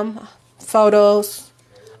Instagram photos,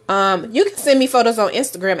 you can send me photos on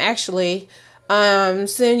Instagram actually.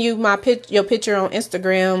 Send you your picture on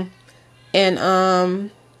Instagram,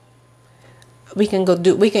 and we can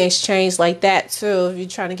exchange like that too if you're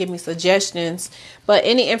trying to give me suggestions. But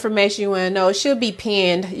any information you want to know, it should be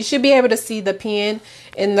pinned. You should be able to see the pin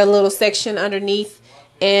in the little section underneath,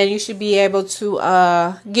 and you should be able to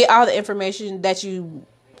get all the information that you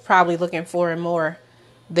probably looking for and more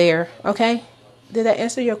there. Okay, did that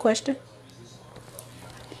answer your question?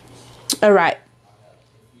 All right.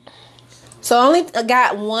 So I only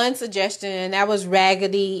got one suggestion, and that was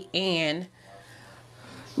Raggedy Ann.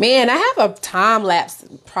 Man, I have a time lapse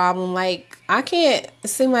problem. Like, I can't, it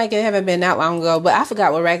seemed like it haven't been that long ago, but I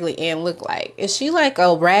forgot what Raggedy Ann looked like. Is she like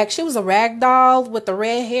a rag? She was a rag doll with the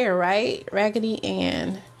red hair, right? Raggedy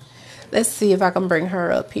Ann. Let's see if I can bring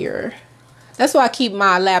her up here. That's why I keep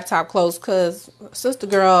my laptop close, because sister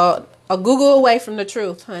girl, a Google away from the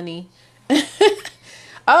truth, honey.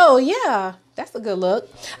 Oh, yeah. That's a good look.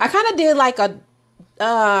 I kind of did like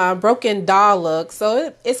a broken doll look.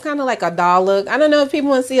 So it's kind of like a doll look. I don't know if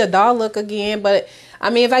people want to see a doll look again. But,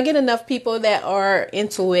 I mean, if I get enough people that are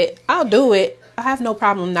into it, I'll do it. I have no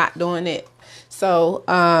problem not doing it. So,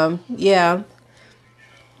 yeah.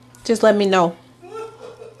 Just let me know.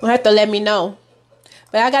 You'll have to let me know.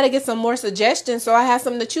 But I got to get some more suggestions so I have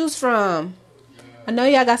something to choose from. I know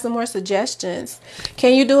y'all got some more suggestions.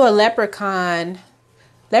 Can you do a leprechaun?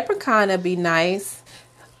 Leprechaun would be nice.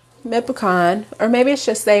 Leprechaun. Or maybe I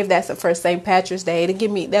should save that for St. Patrick's Day.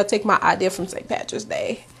 They'll take my idea from St. Patrick's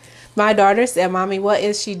Day. My daughter said, Mommy, what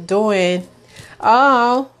is she doing?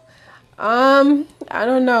 Oh, I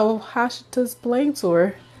don't know how to explain to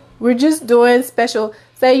her. We're just doing special.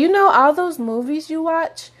 Say, you know all those movies you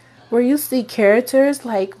watch where you see characters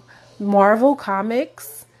like Marvel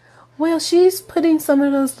Comics? Well, she's putting some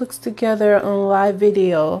of those looks together on live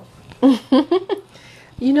video.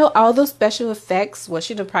 You know, all those special effects. Well,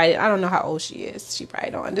 I don't know how old she is. She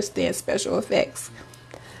probably don't understand special effects.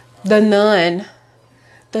 The Nun.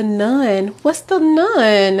 The Nun. What's The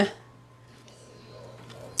Nun?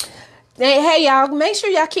 Hey, y'all, make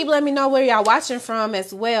sure y'all keep letting me know where y'all watching from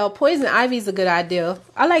as well. Poison Ivy's a good idea.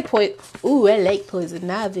 I like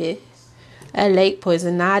Poison Ivy. I like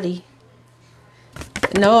Poison Ivy.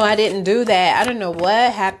 No, I didn't do that. I don't know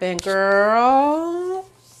what happened, girl.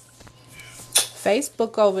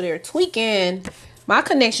 Facebook over there tweaking. My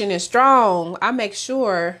connection is strong. I make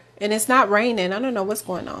sure. And it's not raining. I don't know what's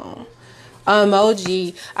going on.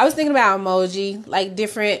 Emoji. I was thinking about emoji. Like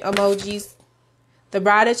different emojis. The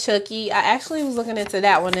Bride of Chucky. I actually was looking into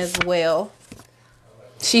that one as well.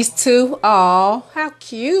 She's 2. Aw, how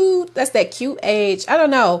cute. That's that cute age. I don't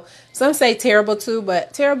know. Some say terrible 2,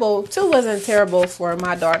 but terrible 2 wasn't terrible for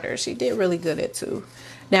my daughter. She did really good at 2.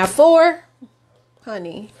 Now 4,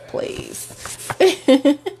 honey, please.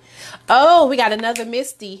 Oh, we got another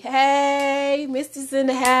Misty. Hey, Misty's in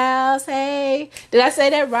the house. Hey, did I say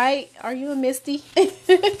that right? Are you a Misty?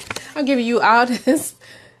 I'm giving you all this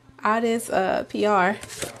PR.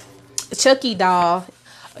 Chucky doll.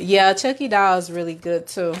 Yeah, Chucky doll is really good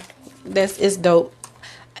too. It's dope.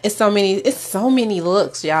 It's so many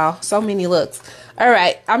looks, y'all. So many looks. All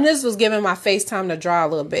right, I'm just was giving my face time to dry a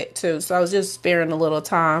little bit too, so I was just sparing a little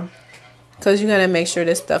time. Because you got to make sure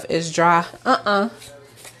this stuff is dry.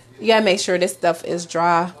 You got to make sure this stuff is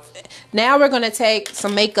dry. Now we're going to take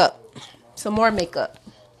some makeup. Some more makeup.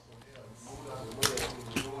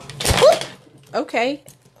 Woo! Okay.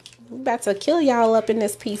 I'm about to kill y'all up in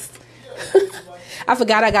this piece. I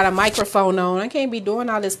forgot I got a microphone on. I can't be doing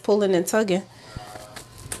all this pulling and tugging.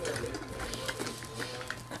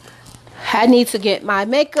 I need to get my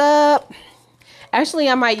makeup. Actually,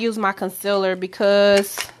 I might use my concealer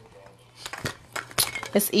because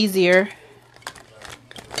it's easier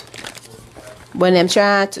when I'm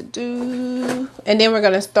trying to do. And then we're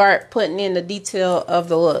going to start putting in the detail of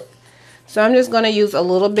the look. So I'm just going to use a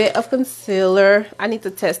little bit of concealer. I need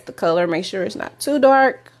to test the color. Make sure it's not too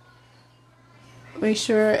dark. Make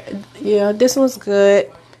sure, yeah, this one's good.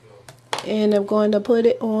 And I'm going to put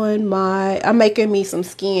it on I'm making me some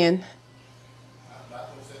skin.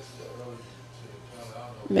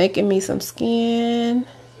 Making me some skin.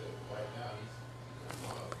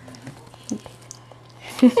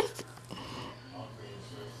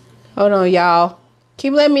 Hold on, y'all.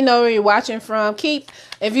 Keep letting me know where you're watching from.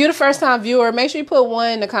 If you're the first time viewer, make sure you put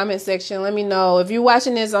 1 in the comment section. Let me know. If you're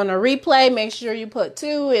watching this on a replay, make sure you put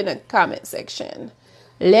 2 in the comment section.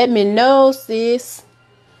 Let me know, sis.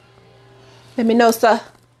 Let me know, sir.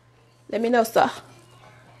 Let me know, sir.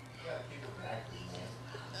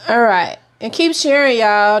 All right. And keep sharing,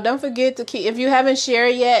 y'all. Don't forget to if you haven't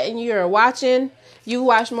shared yet and you're watching, you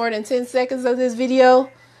watch more than 10 seconds of this video,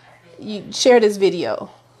 you share this video.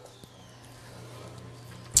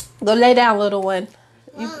 Go lay down, little one.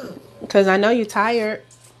 Because I know you're tired.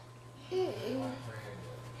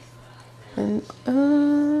 And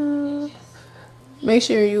make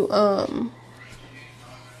sure you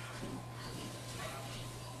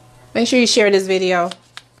share this video.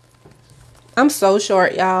 I'm so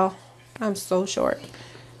short, y'all. I'm so short.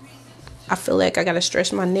 I feel like I gotta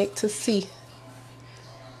stretch my neck to see.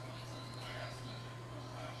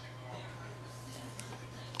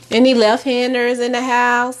 Any left-handers in the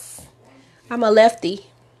house? I'm a lefty.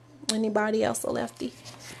 Anybody else a lefty?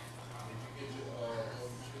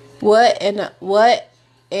 What about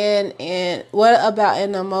an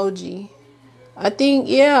emoji? I think,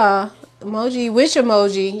 yeah. Emoji. Which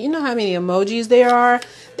emoji? You know how many emojis there are?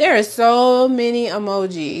 There are so many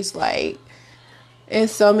emojis. Like, and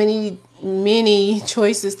so many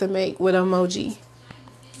choices to make with emoji.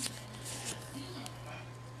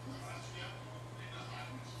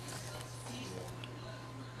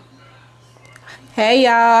 Hey,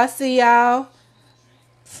 y'all. I see y'all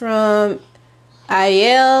from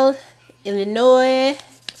IL, Illinois.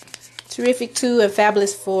 Terrific 2 and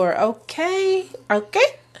Fabulous 4. Okay.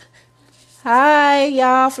 Hi,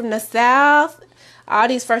 y'all from the South. All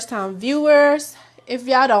these first-time viewers. If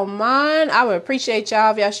y'all don't mind, I would appreciate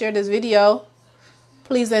y'all if y'all share this video.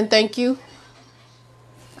 Please and thank you.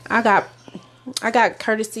 I got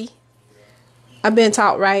courtesy. I've been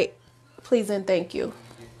taught right. Please and thank you.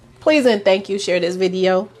 Please and thank you. Share this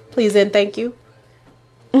video. Please and thank you.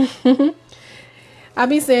 I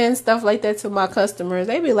be saying stuff like that to my customers.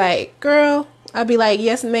 They be like, girl. I be like,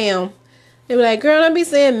 yes, ma'am. They be like, girl, I be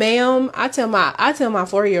saying ma'am. I tell my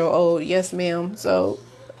 4-year-old yes, ma'am. So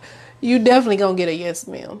you definitely gonna get a yes,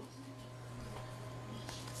 ma'am.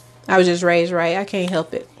 I was just raised right. I can't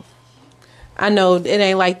help it. I know it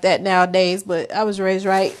ain't like that nowadays, but I was raised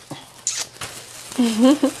right.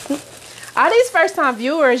 All these first-time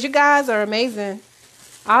viewers, you guys are amazing.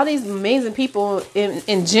 All these amazing people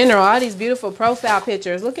in general. All these beautiful profile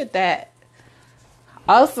pictures. Look at that.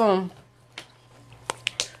 Awesome.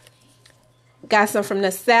 Got some from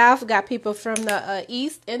the South. Got people from the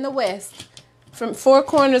East and the West. From 4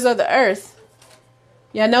 corners of the earth.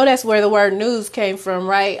 Y'all know that's where the word news came from,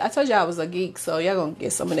 right? I told y'all I was a geek, so y'all gonna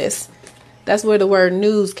get some of this. That's where the word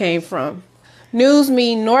news came from. News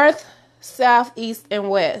mean north, south, east, and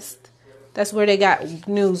west. That's where they got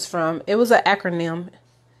news from. It was an acronym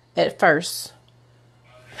at first.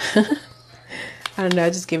 I don't know,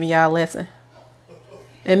 just giving y'all a lesson.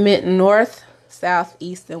 It meant north, south,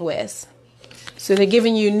 east, and west. So they're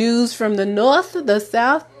giving you news from the north, the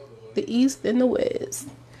south, the east, and the west.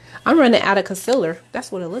 I'm running out of concealer.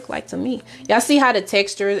 That's what it looked like to me. Y'all see how the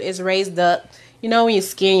texture is raised up? You know when you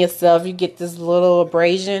skin yourself, you get this little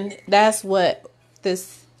abrasion. That's what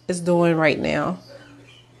this is doing right now.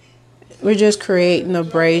 We're just creating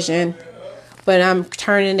abrasion, but I'm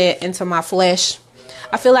turning it into my flesh.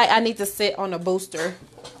 I feel like I need to sit on a booster.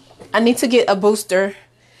 I need to get a booster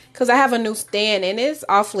because I have a new stand and it's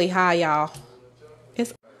awfully high, y'all.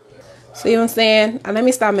 See what I'm saying? Let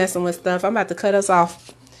me stop messing with stuff. I'm about to cut us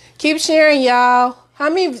off. Keep sharing, y'all. How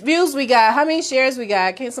many views we got? How many shares we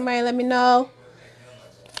got? Can somebody let me know?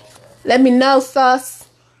 Let me know, sus.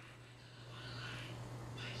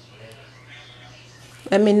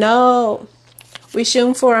 Let me know. We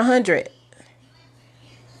shooting for 100.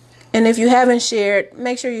 And if you haven't shared,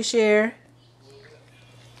 make sure you share.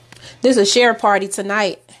 There's a share party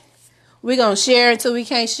tonight. We're going to share until we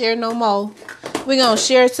can't share no more. We're going to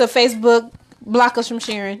share till Facebook block us from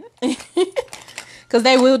sharing. Because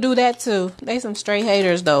they will do that too. They some straight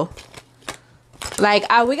haters though. Like,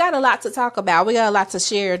 we got a lot to talk about. We got a lot to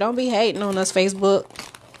share. Don't be hating on us, Facebook.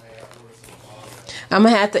 I'm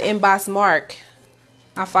going to have to inbox Mark.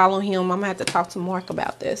 I follow him. I'm going to have to talk to Mark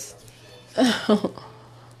about this.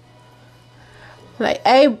 Like,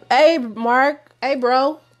 hey, Mark. Hey,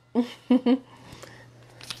 bro.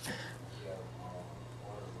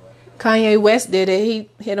 Kanye West did it. He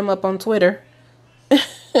hit him up on Twitter.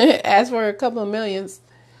 Asked for a couple of millions.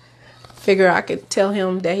 Figure I could tell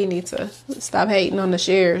him that he needs to stop hating on the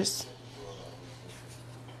shares.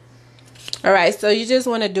 All right, so you just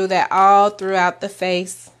want to do that all throughout the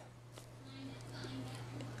face.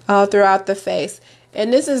 All throughout the face.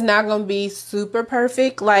 And this is not going to be super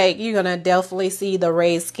perfect. Like, you're going to definitely see the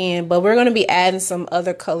raised skin. But we're going to be adding some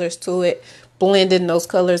other colors to it. Blending those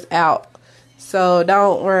colors out. So,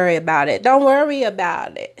 don't worry about it. Don't worry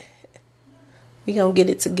about it. We're going to get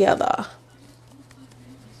it together.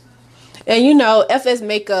 And, you know, FS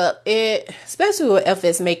makeup, especially with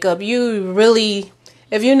FS makeup, you really,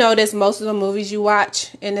 if you notice most of the movies you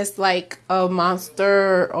watch, and it's like a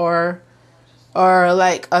monster or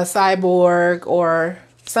like a cyborg or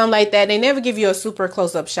something like that, they never give you a super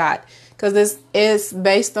close-up shot because it's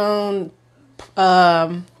based on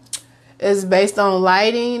lighting,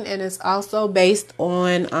 and it's also based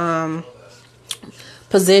on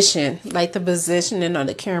position, like the positioning of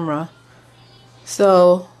the camera.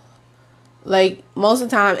 So like most of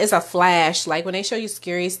the time it's a flash. Like when they show you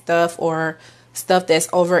scary stuff or stuff that's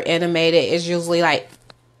over animated, it's usually like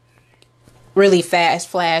really fast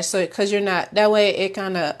flash, so because you're not that way, it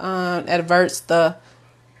kind of adverts the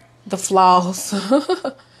flaws.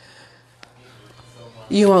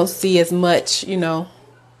 You won't see as much, you know,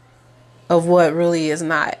 of what really is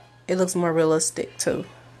not. It looks more realistic too.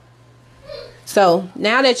 So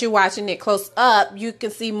now that you're watching it close up, you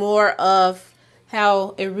can see more of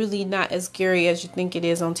how it really not as scary as you think it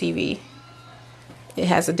is on TV. It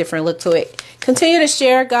has a different look to it. Continue to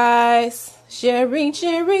share, guys. Sharing.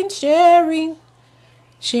 I'm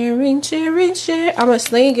gonna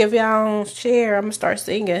sing if y'all don't share. I'm gonna start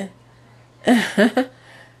singing. I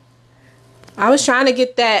was trying to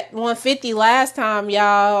get that 150 last time,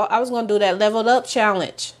 y'all. I was gonna do that leveled up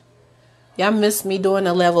challenge. Y'all missed me doing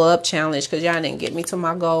the level up challenge because y'all didn't get me to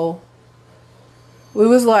my goal. We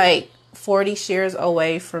was like 40 shares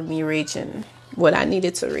away from me reaching what I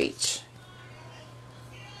needed to reach.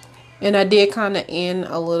 And I did kind of end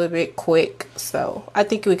a little bit quick. So I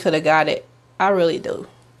think we could have got it. I really do.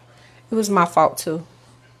 It was my fault too.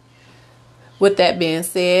 With that being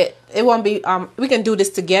said, it won't be, we can do this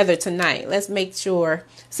together tonight. Let's make sure.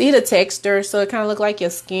 See the texture? So it kind of look like your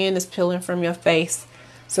skin is peeling from your face.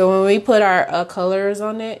 So when we put our colors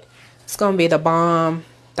on it, it's going to be the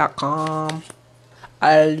bomb.com.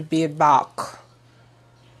 I'll be back.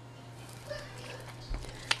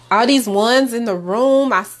 All these ones in the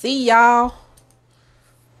room. I see y'all.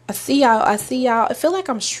 I see y'all. I feel like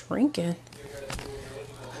I'm shrinking.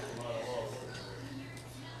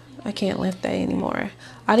 I can't lift that anymore.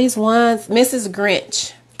 All these ones. Mrs.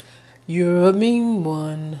 Grinch. You're a mean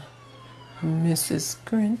one. Mrs.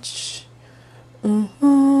 Grinch.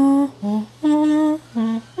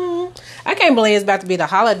 I can't believe it's about to be the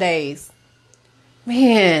holidays.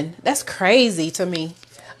 Man, that's crazy to me.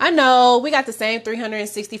 I know we got the same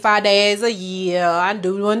 365 days a year. I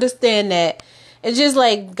do understand that. It's just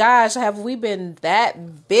like, gosh, have we been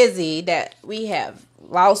that busy that we have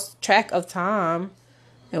lost track of time?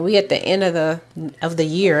 And we at the end of the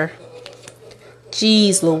year.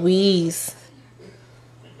 Jeez Louise.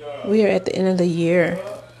 We are at the end of the year.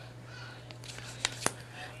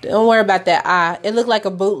 Don't worry about that eye. It looked like a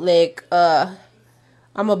bootleg. I'm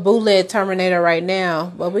a bootleg Terminator right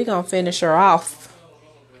now. But we're going to finish her off.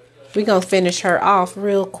 We're going to finish her off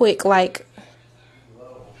real quick. Like,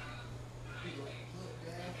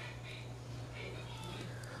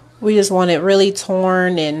 we just want it really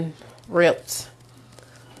torn and ripped.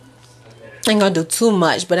 I ain't going to do too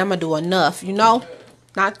much, but I'm going to do enough, you know?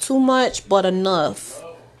 Not too much, but enough.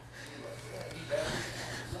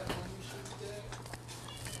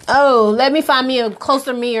 Oh, let me find me a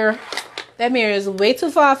closer mirror. That mirror is way too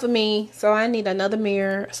far for me, so I need another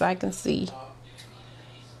mirror so I can see.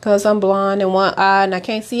 Because I'm blind in one eye and I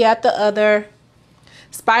can't see out the other.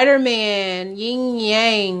 Spider-Man, yin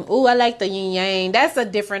yang. Ooh, I like the yin yang. That's a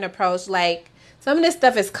different approach. Like, some of this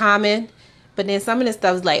stuff is common, but then some of this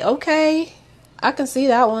stuff is like, okay, I can see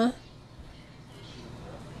that one.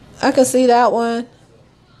 I can see that one.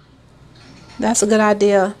 That's a good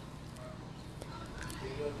idea.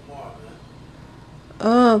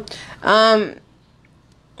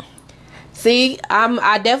 See,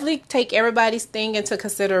 I definitely take everybody's thing into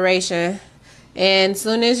consideration. And as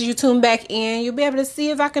soon as you tune back in, you'll be able to see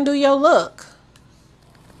if I can do your look.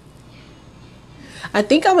 I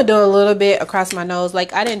think I'm going to do a little bit across my nose.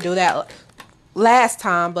 Like, I didn't do that last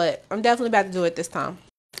time, but I'm definitely about to do it this time.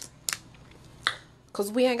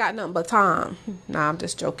 Because we ain't got nothing but time. Nah, I'm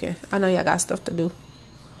just joking. I know y'all got stuff to do.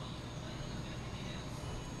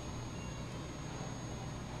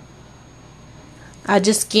 I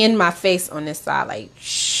just skinned my face on this side, like,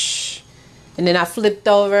 shh. And then I flipped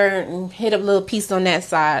over and hit a little piece on that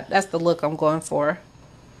side. That's the look I'm going for.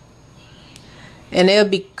 And it'll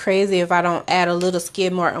be crazy if I don't add a little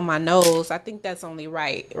skid mark on my nose. I think that's only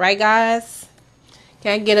right. Right, guys?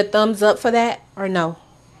 Can I get a thumbs up for that? Or no?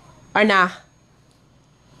 Or nah?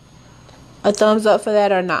 A thumbs up for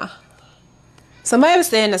that or nah? Somebody was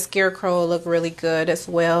saying a scarecrow look really good as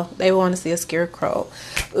well. They want to see a scarecrow.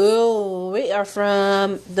 Ooh, we are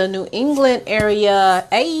from the New England area.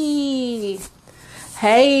 Hey.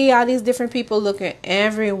 Hey, all these different people looking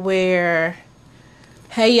everywhere.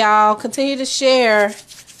 Hey, y'all, continue to share.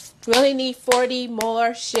 We only need 40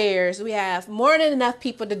 more shares. We have more than enough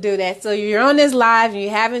people to do that. So if you're on this live and you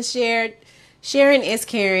haven't shared, sharing is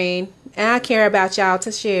caring. And I care about y'all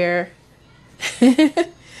to share.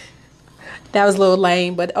 That was a little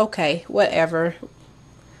lame, but okay, whatever.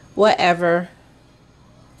 Whatever.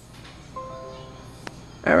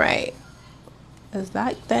 All right. Is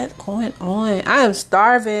like that going on? I am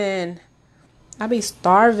starving. I be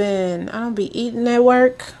starving. I don't be eating at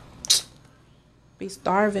work. Be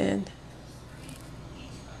starving.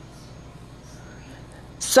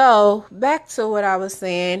 So back to what I was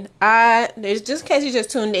saying. There's just in case you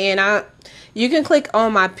just tuned in. You can click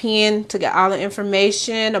on my pin to get all the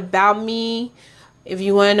information about me. If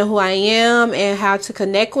you want to know who I am and how to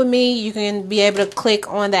connect with me, you can be able to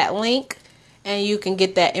click on that link and you can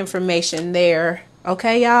get that information there.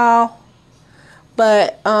 Okay, y'all?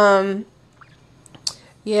 But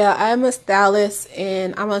yeah, I'm a stylist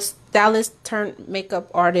and I'm a stylist turned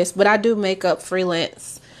makeup artist, but I do makeup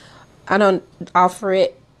freelance. I don't offer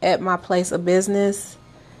it at my place of business.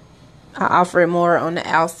 I offer it more on the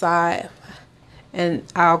outside. And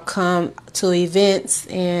I'll come to events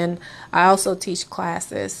and I also teach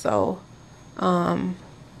classes. So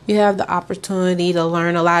you have the opportunity to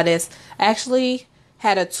learn a lot of this. I actually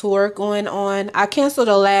had a tour going on. I canceled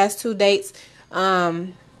the last 2 dates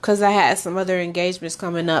because I had some other engagements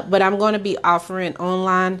coming up. But I'm going to be offering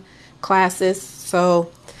online classes.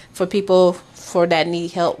 So for people that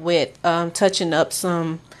need help with touching up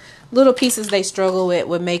some little pieces they struggle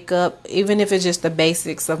with makeup, even if it's just the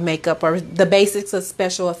basics of makeup or the basics of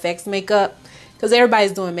special effects makeup, because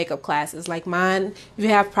everybody's doing makeup classes like mine.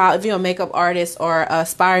 If you're a makeup artist or a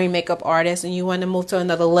aspiring makeup artist and you want to move to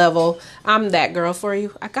another level, I'm that girl for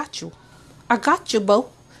you. I got you, boo.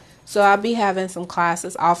 So I'll be having some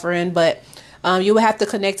classes offering, but you will have to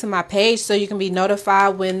connect to my page so you can be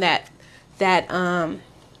notified when that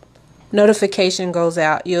notification goes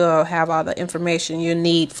out. You'll have all the information you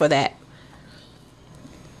need for that.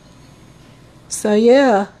 So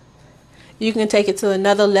yeah, you can take it to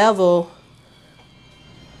another level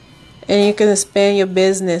and you can expand your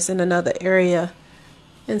business in another area.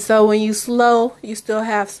 And so when you slow, you still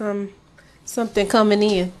have something coming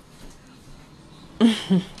in.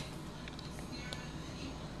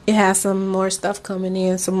 It has some more stuff coming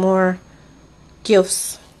in, some more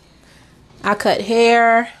gifts. I cut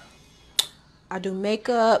hair. I do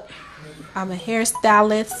makeup. I'm a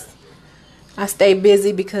hairstylist. I stay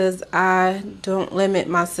busy because I don't limit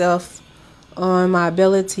myself on my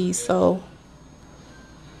ability. So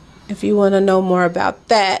if you want to know more about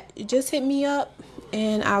that, you just hit me up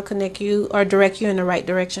and I'll connect you or direct you in the right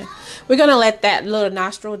direction. We're going to let that little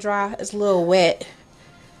nostril dry. It's a little wet.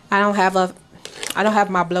 I don't have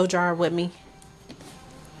my blow dryer with me.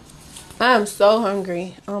 I'm so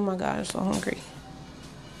hungry. Oh my God, I'm so hungry.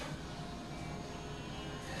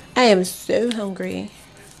 I am so hungry.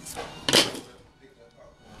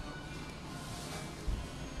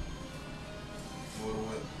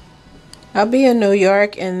 I'll be in New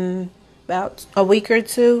York in about a week or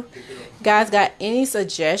two. Guys, got any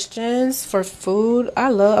suggestions for food?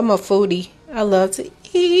 I'm a foodie. I love to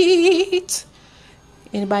eat.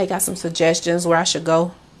 Anybody got some suggestions where I should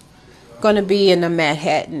go? Gonna be in the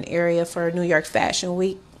Manhattan area for New York Fashion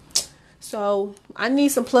Week. So I need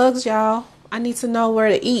some plugs, y'all. I need to know where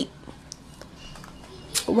to eat.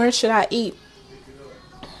 Where should I eat?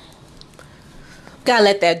 Gotta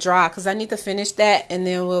let that dry because I need to finish that and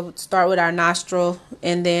then we'll start with our nostril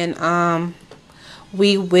and then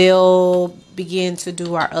we will begin to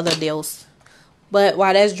do our other deals. But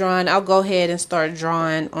while that's drawing, I'll go ahead and start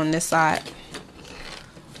drawing on this side.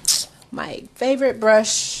 My favorite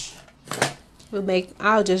brush.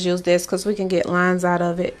 I'll just use this because we can get lines out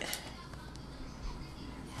of it.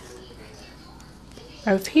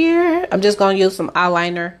 Right here, I'm just going to use some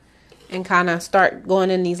eyeliner and kind of start going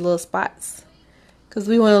in these little spots. Because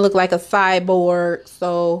we want to look like a cyborg.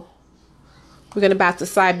 So we're going to about to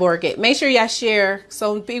cyborg it. Make sure y'all share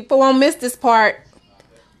so people won't miss this part.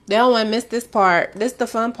 They don't want to miss this part. This is the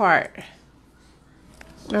fun part.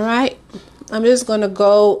 Alright. I'm just going to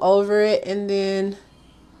go over it and then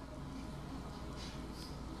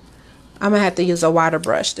I'm going to have to use a water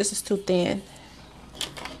brush. This is too thin.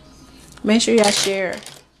 Make sure y'all share.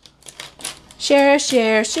 Share,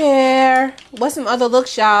 share, share. What's some other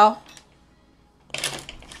looks, y'all?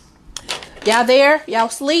 Y'all there? Y'all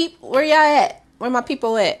sleep? Where y'all at? Where my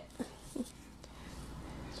people at?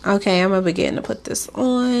 Okay, I'm gonna begin to put this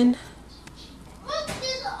on. Look,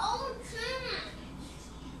 there's an old trash.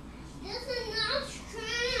 There's a nice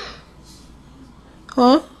trash.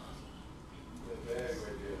 Huh? That bag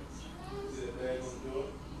right there. See that bag on the door?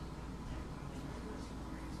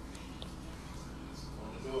 On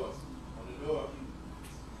the door. On the door.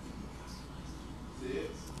 See it?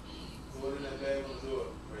 Throw it in that bag on the door.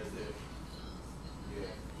 Right there.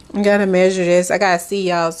 Yeah. I gotta measure this. I gotta see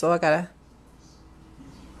y'all, so I gotta.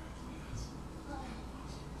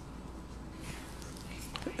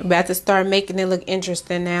 About to start making it look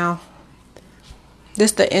interesting now.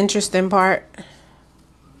 This the interesting part.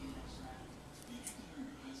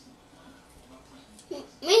 Let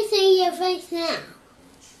me see your face now.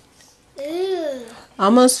 Ew.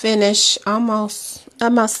 Almost finished. Almost.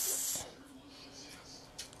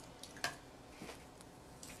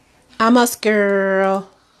 Almost, girl.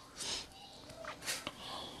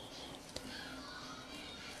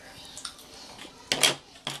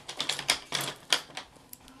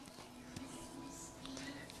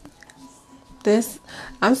 This,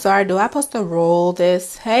 I'm sorry, do I supposed to roll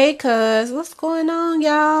this? Hey, cuz, what's going on,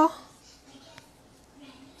 y'all?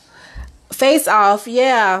 Face Off,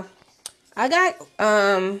 yeah. I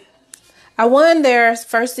won their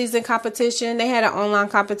first season competition. They had an online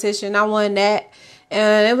competition. I won that.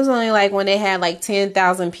 And it was only like when they had like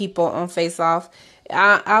 10,000 people on Face Off.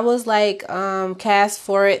 I was like cast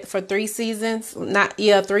for it for 3 seasons.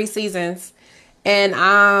 3 seasons. And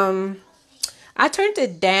I turned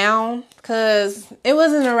it down because it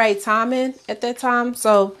wasn't the right timing at that time.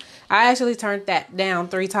 So I actually turned that down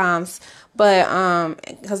 3 times. But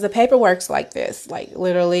because the paperwork's like this, like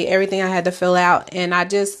literally everything I had to fill out, and I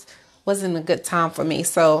just wasn't a good time for me.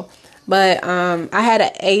 So, but I had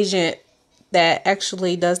an agent that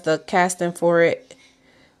actually does the casting for it.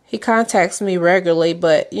 He contacts me regularly,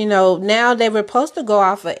 but you know, now they were supposed to go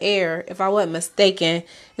off of air, if I wasn't mistaken.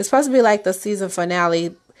 It's supposed to be like the season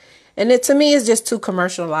finale. And it, to me, is just too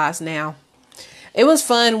commercialized now. It was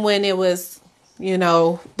fun when it was, you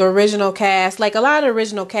know, the original cast. Like a lot of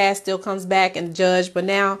original cast still comes back and judge, but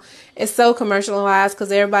now it's so commercialized because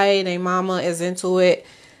everybody and their mama is into it.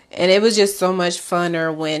 And it was just so much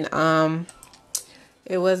funner when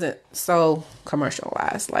it wasn't so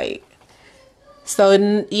commercialized. Like, so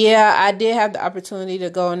yeah, I did have the opportunity to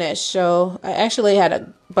go on that show. I actually had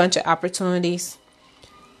a bunch of opportunities.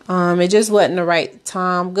 It just wasn't the right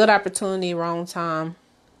time. Good opportunity, wrong time.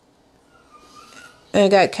 And I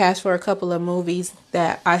got cast for a couple of movies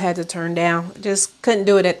that I had to turn down. Just couldn't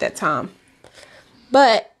do it at that time.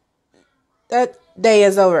 But that day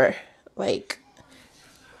is over. Like,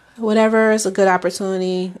 whatever is a good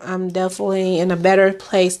opportunity, I'm definitely in a better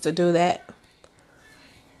place to do that.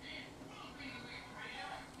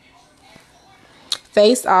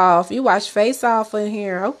 Face Off. You watch Face Off in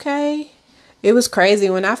here. Okay. It was crazy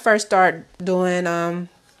when I first started doing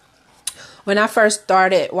when I first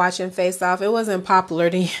started watching Face Off. It wasn't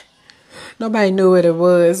popular then. Nobody knew what it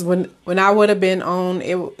was. When I would have been on,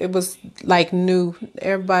 it was like new.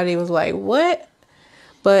 Everybody was like, "What?"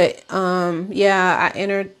 But yeah, I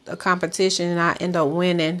entered a competition and I ended up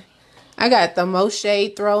winning. I got the most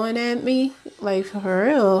shade thrown at me, like for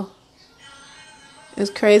real.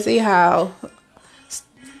 It's crazy how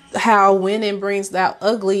winning brings that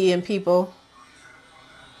ugly in people.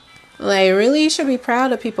 Like, really, you should be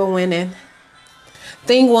proud of people winning.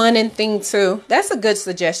 Thing 1 and thing 2. That's a good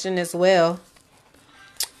suggestion as well.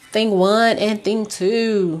 Thing 1 and thing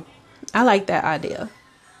 2. I like that idea.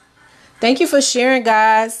 Thank you for sharing,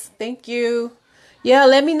 guys. Thank you. Yeah,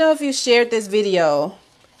 let me know if you shared this video.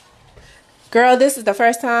 Girl, this is the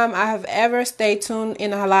first time I have ever stayed tuned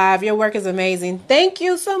in a live. Your work is amazing. Thank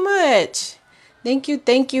you so much. Thank you,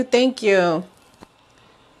 thank you, thank you.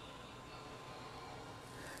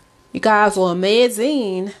 You guys were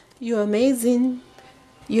amazing. You're amazing.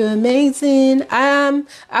 You're amazing. I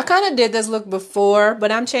kind of did this look before, but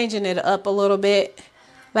I'm changing it up a little bit.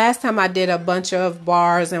 Last time I did a bunch of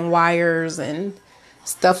bars and wires and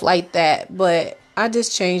stuff like that, but I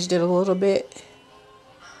just changed it a little bit.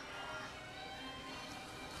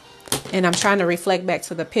 And I'm trying to reflect back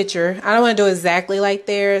to the picture. I don't want to do exactly like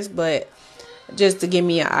theirs, but just to give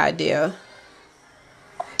me an idea.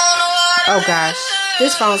 Oh gosh,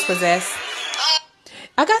 this phone's possessed.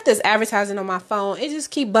 I got this advertising on my phone. It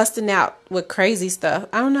just keep busting out with crazy stuff.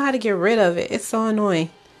 I don't know how to get rid of it. It's so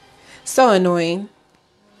annoying. So annoying.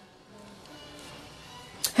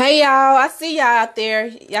 Hey y'all, I see y'all out there.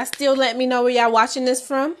 Y'all still let me know where y'all watching this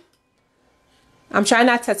from. I'm trying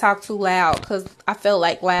not to talk too loud because I felt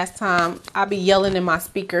like last time I'll be yelling in my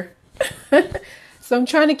speaker. So I'm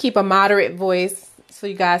trying to keep a moderate voice so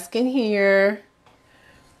you guys can hear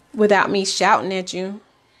without me shouting at you.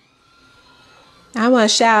 I want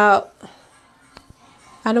to shout.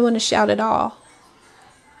 I don't want to shout at all.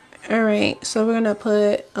 Alright, so we're going to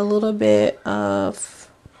put a little bit of,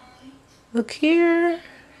 look here.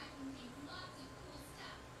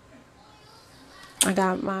 I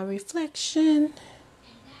got my reflection.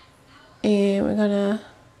 And we're going to,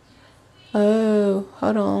 oh,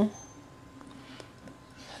 hold on.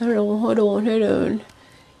 Hold on.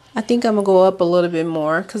 I think I'm going to go up a little bit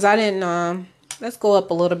more because I didn't, let's go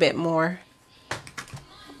up a little bit more.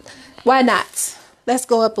 Why not? Let's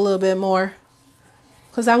go up a little bit more.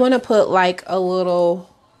 Because I want to put like a little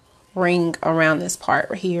ring around this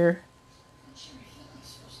part right here.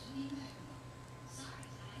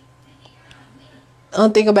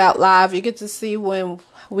 One thing about live, you get to see when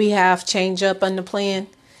we have change up on the plan.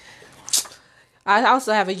 I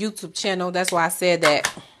also have a YouTube channel. That's why I said that.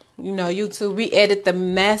 You know, YouTube, we edit the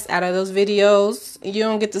mess out of those videos. You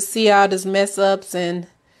don't get to see all this mess ups and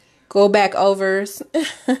go back overs.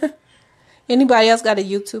 Anybody else got a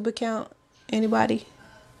YouTube account? Anybody?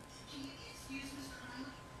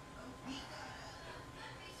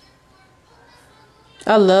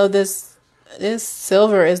 I love this. This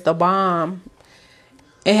silver is the bomb.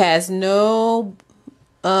 It has no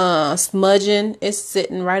smudging. It's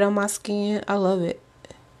sitting right on my skin. I love it.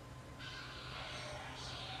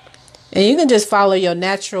 And you can just follow your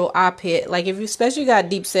natural eye pit. Like if you especially got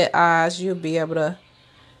deep set eyes, you'll be able to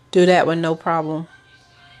do that with no problem.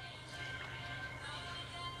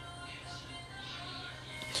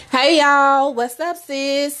 Hey y'all, what's up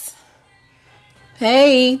sis?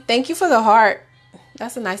 Hey, thank you for the heart.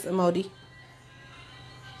 That's a nice emoji.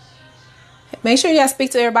 Make sure y'all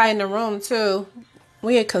speak to everybody in the room too.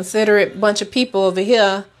 We a considerate bunch of people over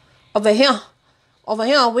here. Over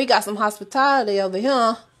here, we got some hospitality over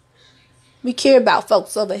here. We care about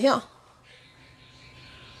folks over here.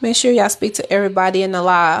 Make sure y'all speak to everybody in the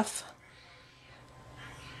live.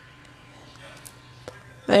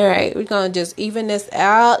 Alright, we're going to just even this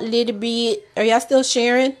out a little bit. Are y'all still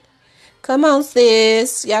sharing? Come on,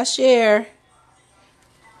 sis. Y'all share.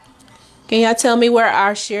 Can y'all tell me where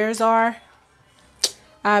our shares are?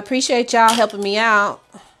 I appreciate y'all helping me out.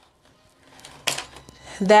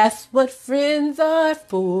 That's what friends are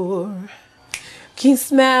for. Keep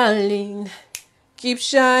smiling. Keep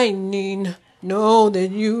shining. Know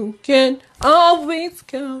that you can always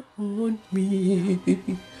count on me.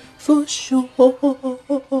 For sure.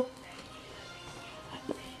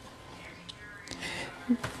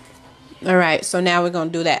 Alright, so now we're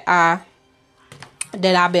going to do that eye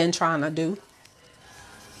that I've been trying to do.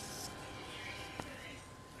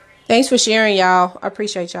 Thanks for sharing, y'all. I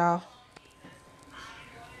appreciate y'all.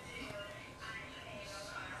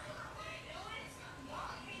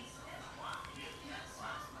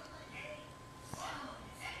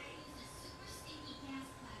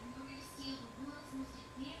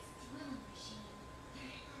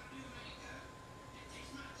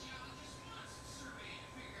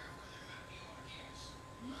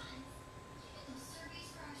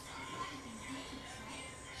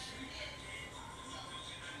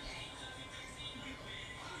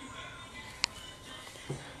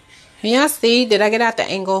 Y'all see? Did I get out the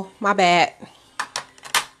angle? My bad.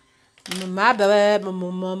 My bad.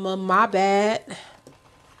 My bad.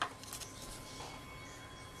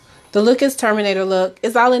 The look is Terminator look.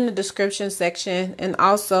 It's all in the description section. And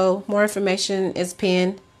also, more information is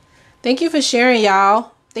pinned. Thank you for sharing,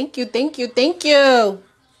 y'all. Thank you.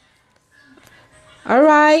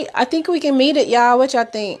 Alright. I think we can meet it, y'all. What y'all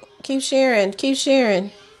think? Keep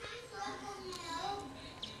sharing.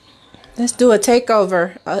 Let's do a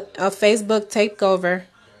takeover. A Facebook takeover.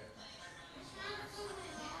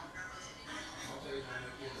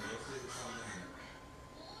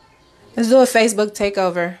 Let's do a Facebook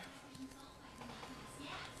takeover.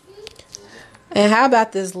 And how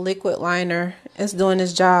about this liquid liner? It's doing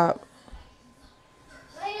its job.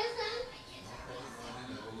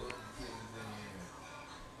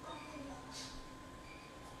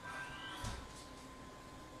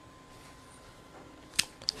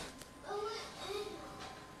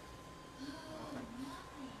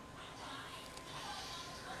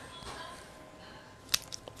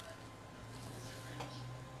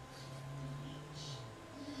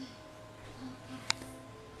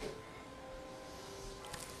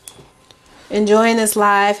 Enjoying this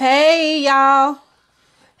live. Hey y'all.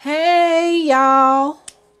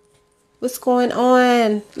 What's going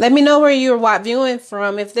on? Let me know where you're viewing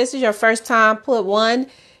from. If this is your first time, put 1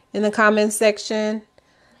 in the comment section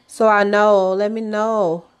so I know. Let me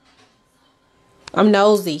know. I'm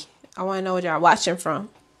nosy. I want to know where y'all watching from.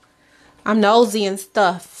 I'm nosy and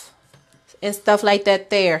stuff like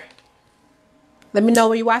that there. Let me know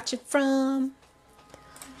where you're watching from.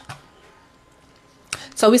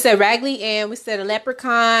 So we said Raggedy Ann. We said a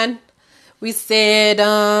leprechaun. We said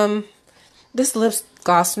this lipstick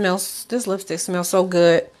smells so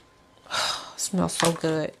good. Smells so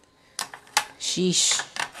good. Sheesh.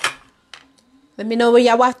 Let me know where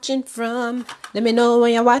y'all watching from. Let me know where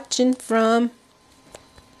y'all watching from.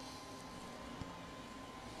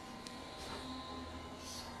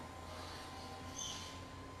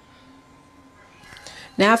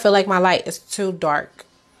 Now I feel like my light is too dark.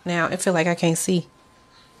 Now I feel like I can't see.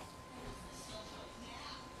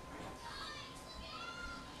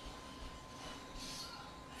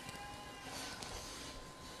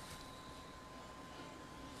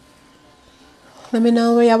 Let me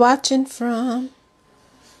know where y'all watching from.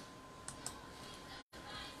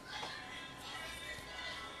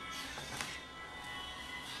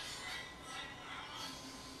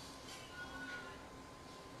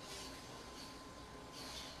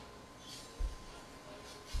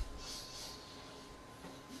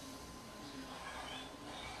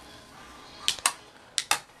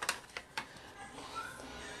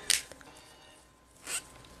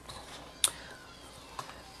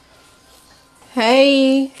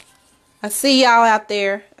 Hey, I see y'all out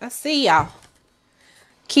there. I see y'all.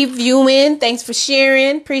 Keep viewing. Thanks for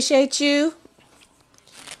sharing. Appreciate you.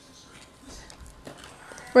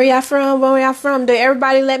 Where y'all from? Where y'all from? Did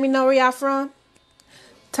everybody let me know where y'all from?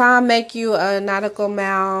 Tom make you a nautical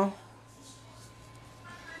mal.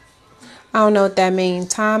 I don't know what that means.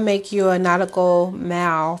 Tom make you a nautical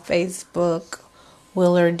mal. Facebook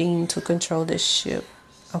Willard deemed to control this ship.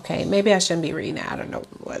 Okay, maybe I shouldn't be reading that. I don't know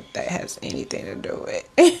what that has anything to do with.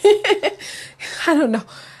 I don't know.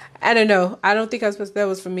 I don't think that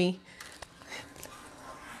was for me.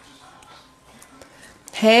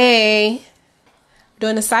 Hey,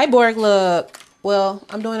 doing a cyborg look. Well,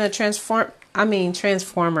 I'm doing a transformer.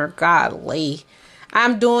 Golly,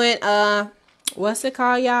 I'm doing what's it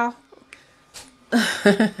called, y'all?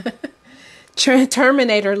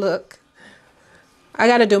 Terminator look. I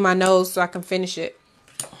gotta do my nose so I can finish it.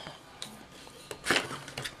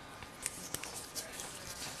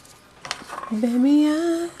 Baby,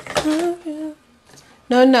 I love you.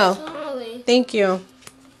 No. Sorry. Thank you.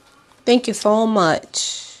 Thank you so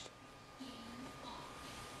much.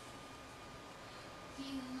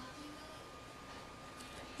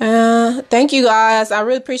 Thank you guys. I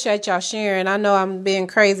really appreciate y'all sharing. I know I'm being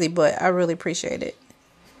crazy, but I really appreciate it.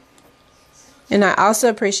 And I also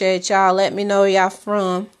appreciate y'all letting me know where y'all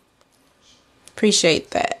from.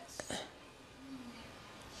 Appreciate that.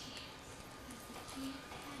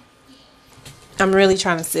 I'm really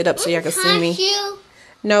trying to sit up so y'all can see me. You?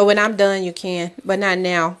 No, when I'm done you can, but not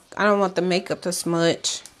now. I don't want the makeup to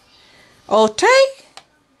smudge. Okay.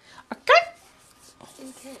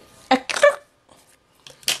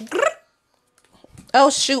 Oh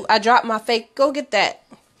shoot, I dropped my fake. Go get that.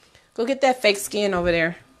 Go get that fake skin over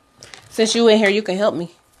there. Since you in here, you can help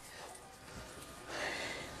me.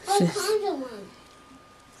 What kind of one?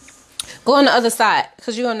 Go on the other side,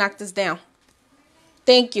 because you're going to knock this down.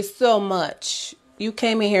 Thank you so much. You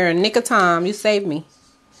came in here in nick of time. You saved me.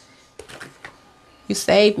 You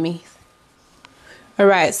saved me.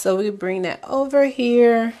 Alright, so we bring that over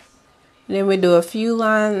here. And then we do a few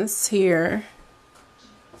lines here.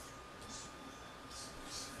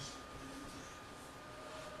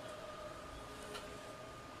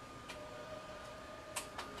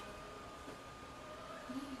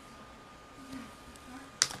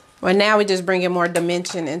 Well, now we just bring in more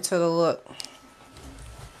dimension into the look.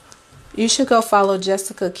 You should go follow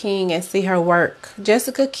Jessica King and see her work.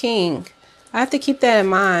 Jessica King. I have to keep that in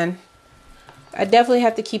mind. I definitely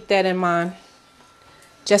have to keep that in mind.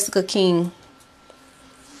 Jessica King.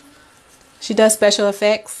 She does special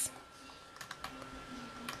effects.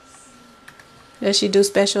 Does she do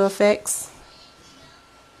special effects?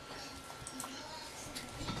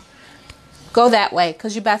 Go that way,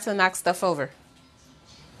 because you're about to knock stuff over.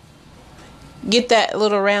 Get that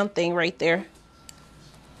little round thing right there.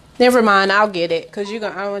 Never mind, I'll get it, because I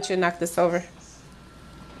don't want you to knock this over.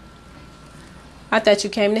 I thought you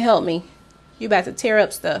came to help me. You about to tear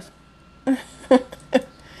up stuff.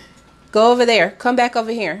 Go over there. Come back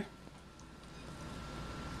over here.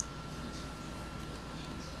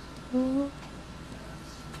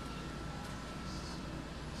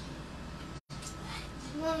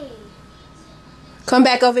 Come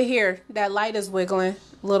back over here. That light is wiggling,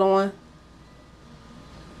 little one.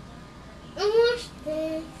 I watched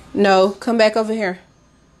this. No, come back over here.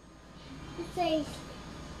 It's like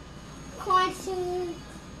cartoons,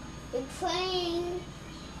 the train,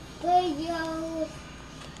 videos,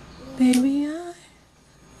 Baby, I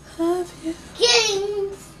love you.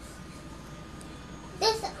 games.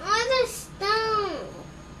 This other stone.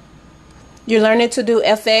 You're learning to do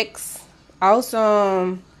FX.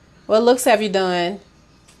 Awesome. What looks have you done?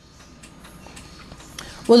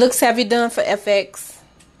 What looks have you done for FX?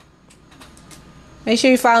 Make sure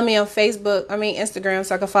you follow me on Instagram,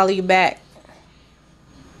 so I can follow you back.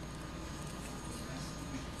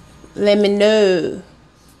 Let me know.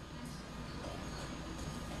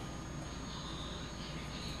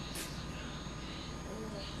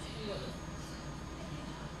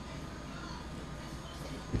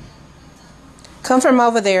 Come from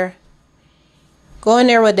over there. Go in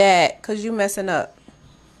there with Dad, because you messing up.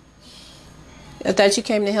 I thought you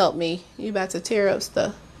came to help me. You about to tear up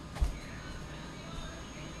stuff.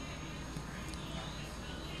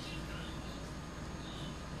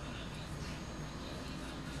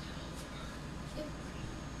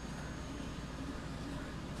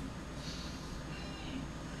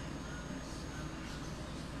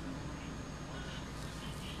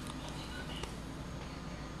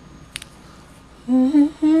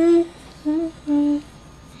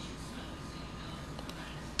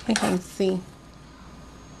 I can't see.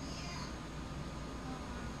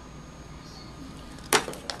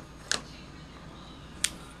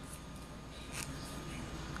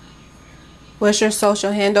 What's your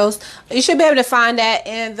social handles? You should be able to find that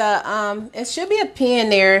in the it should be a pin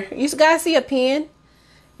there. You guys see a pin?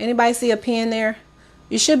 Anybody see a pin there?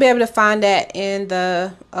 You should be able to find that in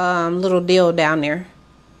the little deal down there.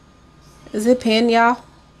 Is it pin, y'all?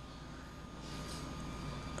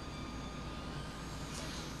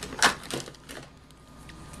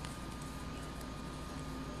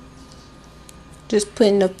 Just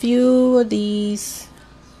putting a few of these.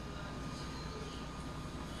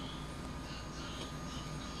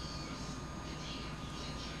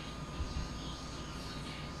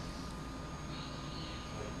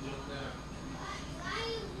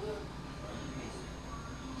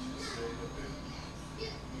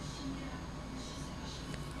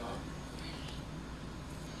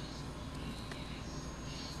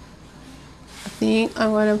 I think I'm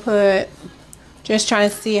going to put, just trying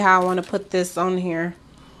to see how I want to put this on here.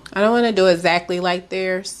 I don't want to do exactly like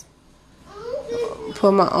theirs.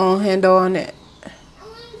 Put my own handle on it.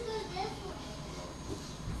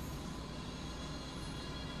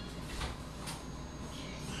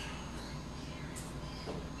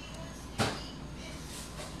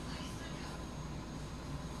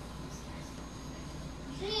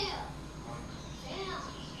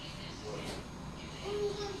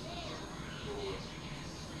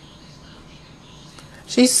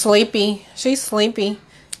 She's sleepy. She's sleepy.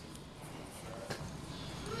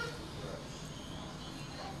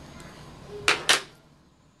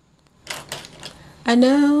 I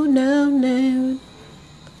know, no.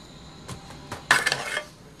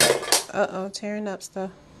 Uh-oh, tearing up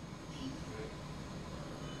stuff.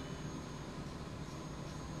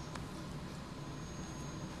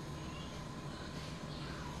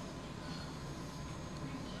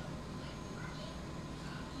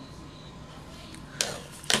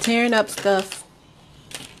 Tearing up stuff.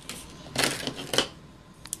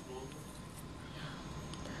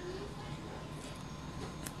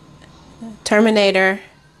 Terminator.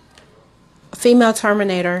 Female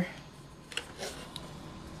Terminator.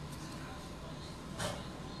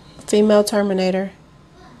 Female Terminator.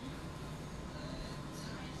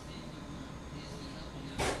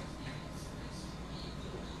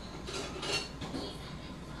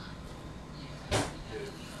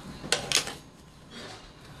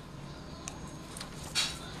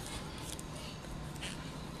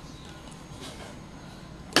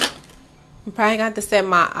 I'm probably going to have to set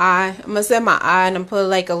my eye. I'm going to set my eye and I'm put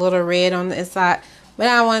like a little red on the inside. But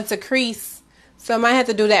I want it to crease. So I might have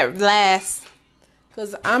to do that last.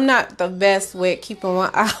 Because I'm not the best with keeping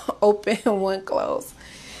one eye open and one closed.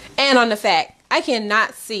 And on the fact, I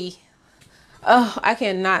cannot see. Oh, I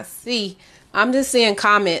cannot see. I'm just seeing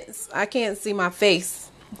comments. I can't see my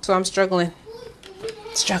face. So I'm struggling.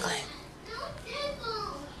 Struggling.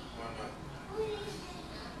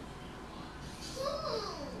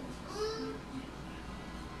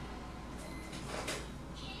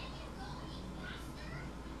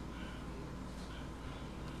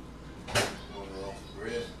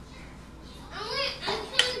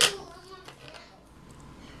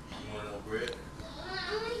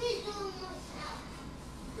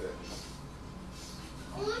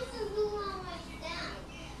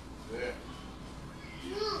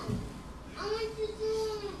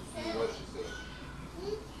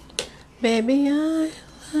 Baby, I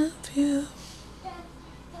love you. Where is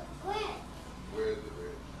the bread? Where is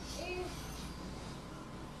it?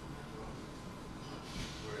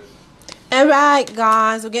 Alright,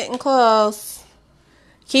 guys, we're getting close.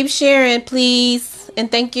 Keep sharing, please.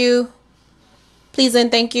 And thank you. Please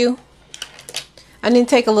and thank you. I need to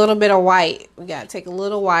take a little bit of white. We gotta take a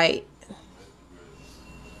little white.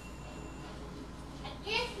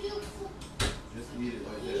 Just eat it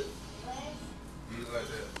like that. Eat it like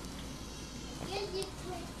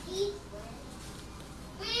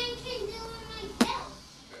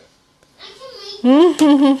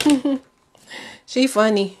that. She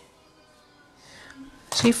funny.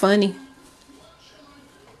 She funny.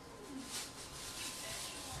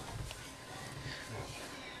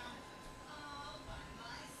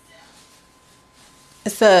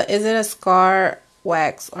 Is it a scar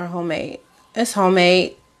wax or homemade? It's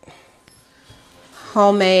homemade.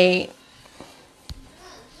 Homemade.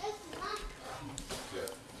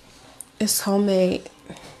 It's homemade.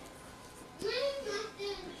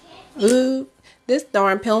 Ooh, this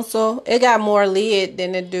darn pencil, it got more lid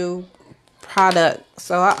than it do product.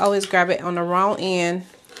 So I always grab it on the wrong end.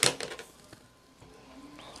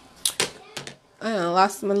 I done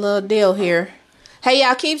lost my little deal here. Hey,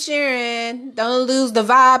 y'all, keep sharing. Don't lose the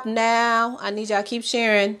vibe now. I need y'all keep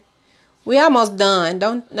sharing. We almost done.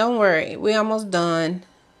 Don't worry. We almost done.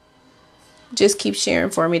 Just keep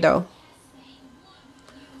sharing for me though.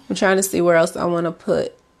 I'm trying to see where else I want to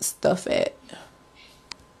put stuff at.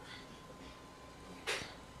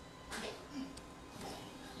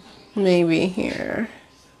 Maybe here.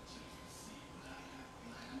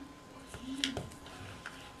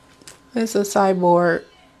 It's a sideboard.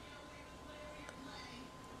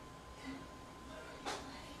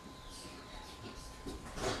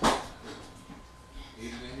 Eat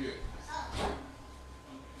it in here.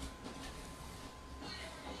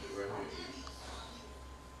 Right here.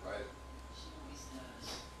 Right.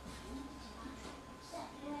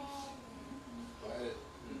 Right.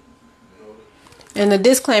 And the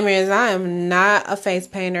disclaimer is I am not a face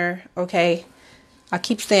painter, okay? I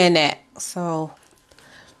keep saying that. So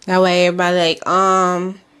that way everybody like,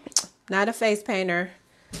 not a face painter.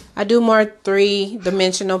 I do more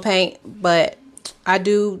 3-dimensional paint, but I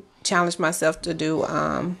do challenge myself to do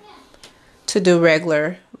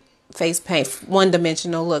regular face paint,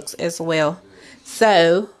 1-dimensional looks as well.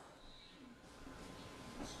 So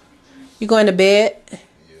you going to bed? Yeah.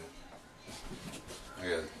 I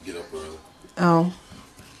gotta get up early. Oh.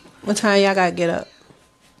 What time y'all gotta get up?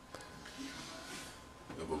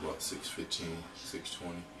 Up about 6:15,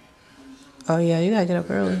 6:20. Oh yeah, you gotta get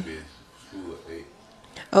up early. Gotta be at school at 8.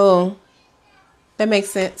 Oh, that makes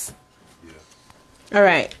sense. Yeah. All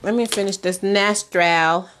right, let me finish this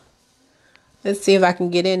nostril. Let's see if I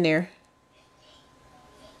can get in there.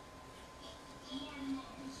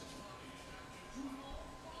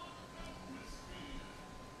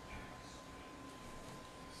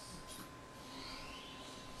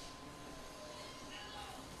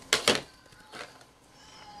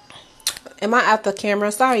 Am I out the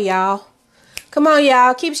camera? Sorry, y'all. Come on,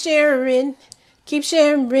 y'all. Keep sharing. Keep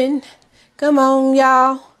sharing. Come on,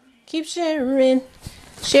 y'all. Keep sharing.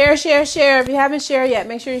 Share, share, share. If you haven't shared yet,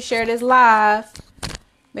 make sure you share this live.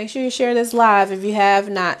 Make sure you share this live if you have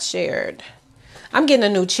not shared. I'm getting a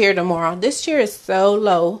new chair tomorrow. This chair is so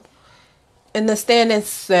low. And the stand is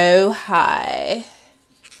so high.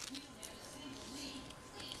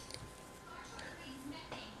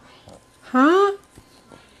 Huh?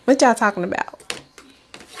 What y'all talking about?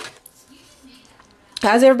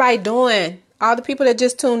 How's everybody doing? All the people that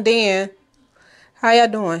just tuned in. How y'all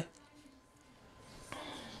doing?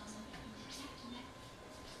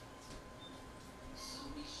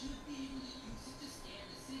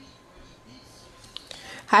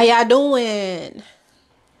 How y'all doing?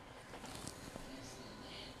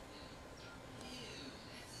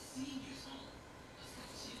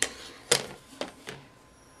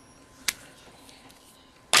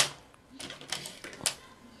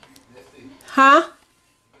 Huh?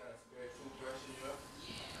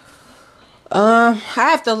 I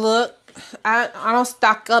have to look. I don't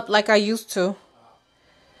stock up like I used to.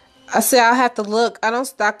 I said I have to look. I don't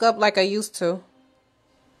stock up like I used to.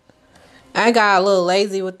 I got a little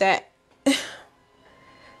lazy with that.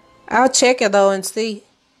 I'll check it though and see.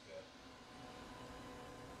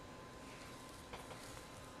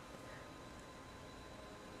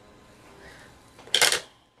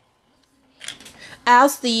 I'll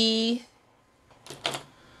see.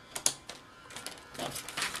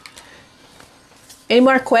 Any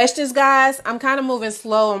more questions, guys? I'm kind of moving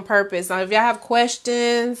slow on purpose. If y'all have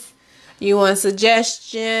questions, you want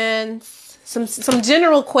suggestions, some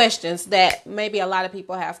general questions that maybe a lot of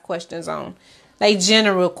people have questions on. Like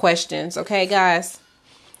general questions, okay, guys?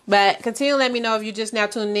 But continue to let me know if you just now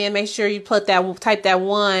tuning in. Make sure you type that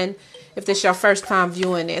 1 if this is your first time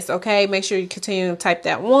viewing this, okay? Make sure you continue to type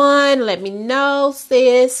that 1. Let me know,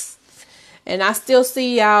 sis. And I still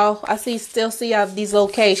see y'all. Still see y'all these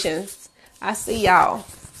locations. I see y'all.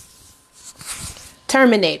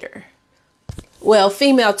 Terminator. Well,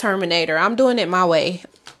 female Terminator. I'm doing it my way.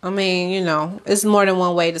 I mean, you know, it's more than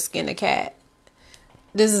one way to skin a cat.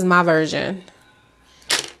 This is my version.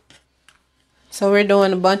 So we're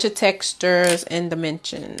doing a bunch of textures and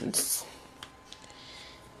dimensions.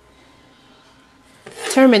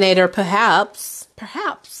 Terminator, perhaps.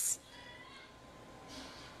 Perhaps.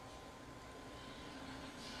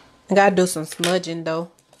 I gotta do some smudging though.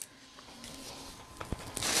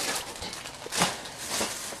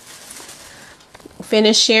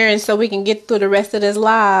 Finish sharing so we can get through the rest of this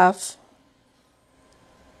live.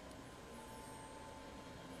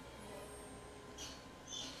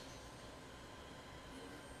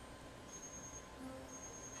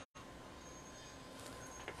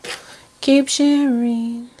 Keep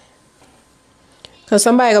sharing. Because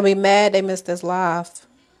somebody gonna be mad they missed this live.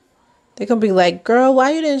 They're gonna be like, girl,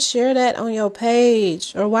 why you didn't share that on your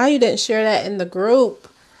page? Or why you didn't share that in the group?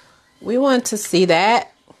 We want to see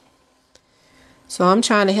that. So I'm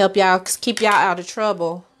trying to help y'all, keep y'all out of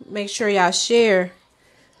trouble. Make sure y'all share.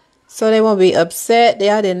 So they won't be upset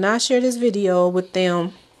that I did not share this video with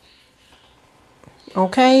them.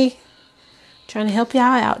 Okay? Trying to help y'all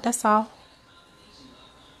out, that's all.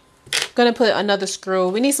 Gonna put another screw.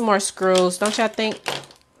 We need some more screws, don't y'all think?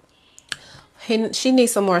 She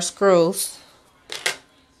needs some more screws.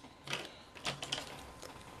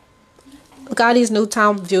 Look at all these new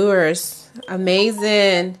time viewers.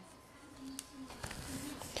 Amazing.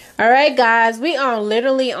 Alright guys, we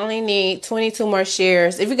literally only need 22 more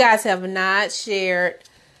shares. If you guys have not shared,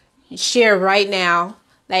 share right now.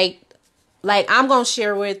 Like I'm gonna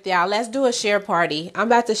share with y'all. Let's do a share party. I'm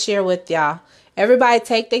about to share with y'all. Everybody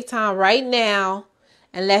take their time right now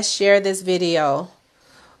and let's share this video.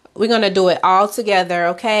 We're going to do it all together,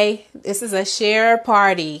 okay? This is a share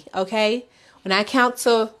party, okay? When I count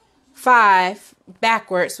to 5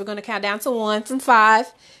 backwards, we're going to count down to 1 from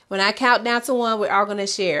 5. When I count down to 1, we're all going to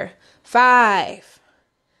share. 5,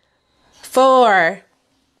 4.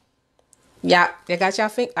 Yeah, you got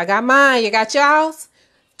y'all. I got mine. You got y'all's.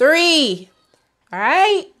 3. All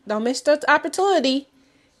right? Don't miss the opportunity.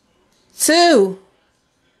 2,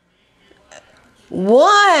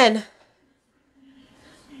 1.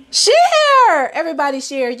 Share. Everybody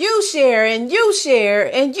share. You share and you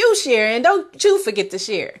share and you share. And don't you forget to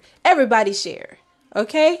share. Everybody share.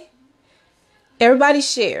 Okay? Everybody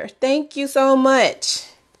share. Thank you so much.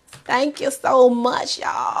 Thank you so much,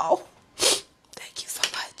 y'all. Thank you so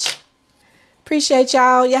much. Appreciate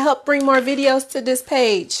y'all. Y'all help bring more videos to this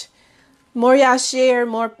page. More y'all share,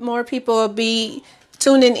 more people will be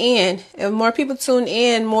tuning in. If more people tune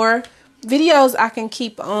in, more videos I can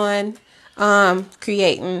keep on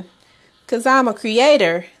creating. Because I'm a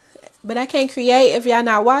creator. But I can't create if y'all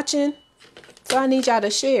not watching. So I need y'all to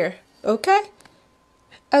share. Okay?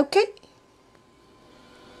 Okay.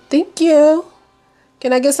 Thank you.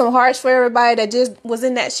 Can I get some hearts for everybody that just was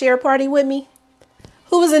in that share party with me?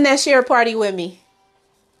 Who was in that share party with me?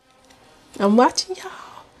 I'm watching y'all.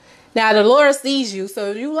 Now the Lord sees you.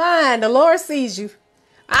 So if you lying, the Lord sees you.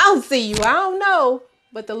 I don't see you. I don't know.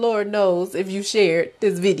 But the Lord knows if you shared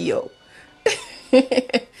this video.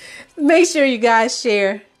 Make sure you guys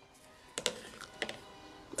share.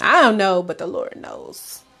 I don't know, but the Lord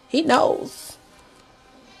knows. He knows.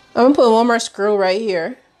 I'm going to put one more screw right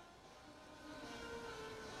here.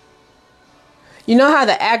 You know how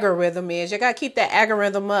the algorithm is. You got to keep that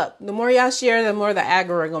algorithm up. The more y'all share, the more the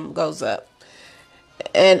algorithm goes up.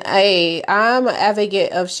 And I'm an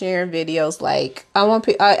advocate of sharing videos. Like I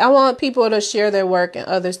want people to share their work and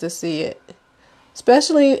others to see it,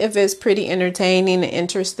 especially if it's pretty entertaining and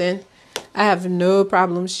interesting. I have no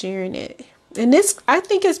problem sharing it. And this, I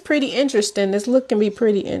think, it's pretty interesting. This look can be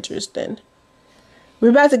pretty interesting. We're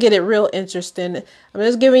about to get it real interesting. I'm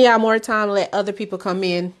just giving y'all more time to let other people come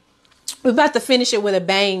in. We're about to finish it with a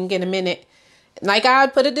bang in a minute. Like I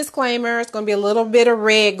put a disclaimer, it's going to be a little bit of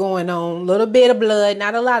red going on. A little bit of blood,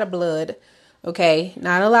 not a lot of blood. Okay,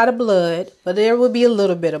 not a lot of blood, but there will be a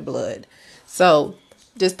little bit of blood. So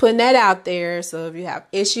just putting that out there. So if you have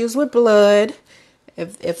issues with blood,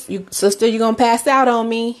 if you, sister, you're going to pass out on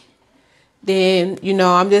me, then, you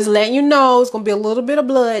know, I'm just letting you know it's going to be a little bit of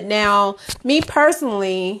blood. Now, me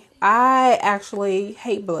personally, I actually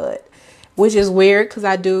hate blood, which is weird because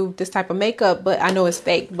I do this type of makeup, but I know it's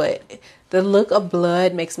fake. But The look of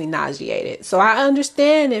blood makes me nauseated. So I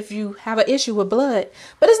understand if you have an issue with blood,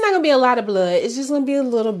 but it's not going to be a lot of blood. It's just going to be a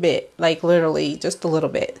little bit, like literally just a little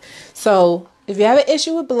bit. So if you have an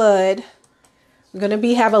issue with blood, you're going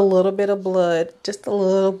to have a little bit of blood, just a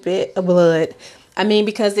little bit of blood. I mean,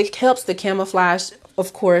 because it helps to camouflage,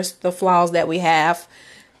 of course, the flaws that we have,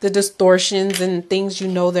 the distortions and things you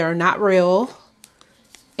know that are not real.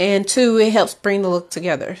 And two, it helps bring the look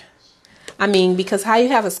together. I mean, because how you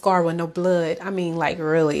have a scar with no blood? I mean, like,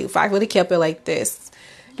 really, if I would have kept it like this,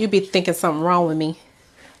 you'd be thinking something wrong with me.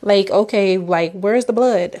 Like, okay, like, where's the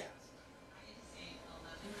blood?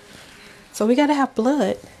 So we got to have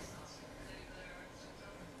blood.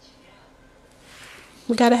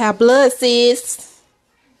 We got to have blood, sis.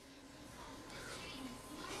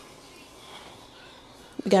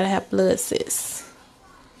 We got to have blood, sis.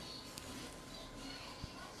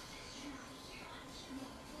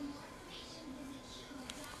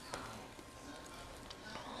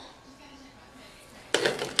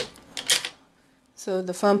 So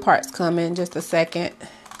the fun part's coming in just a second.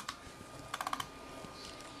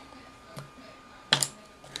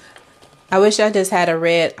 I wish I just had a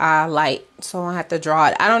red eye light so I don't have to draw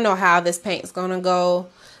it. I don't know how this paint's gonna go.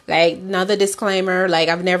 Like, another disclaimer, like,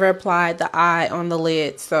 I've never applied the eye on the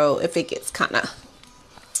lid, so if it gets kind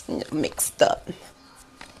of mixed up,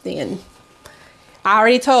 then I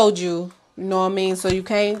already told you, you know what I mean? So you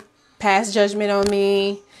can't pass judgment on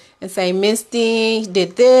me and say Misty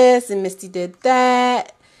did this and Misty did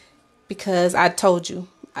that, because I told you,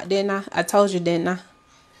 didn't I? I told you, didn't I?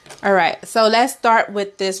 All right, so let's start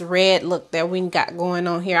with this red look that we got going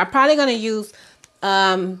on here. I'm probably gonna use,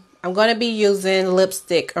 I'm gonna be using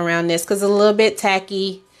lipstick around this because it's a little bit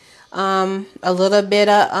tacky, a little bit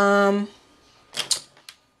of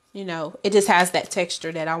you know, it just has that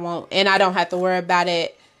texture that I want, and I don't have to worry about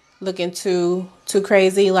it looking too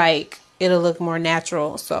crazy. Like, it'll look more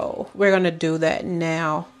natural. So we're gonna do that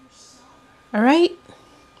now. All right,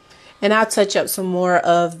 and I'll touch up some more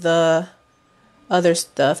of the other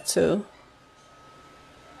stuff too.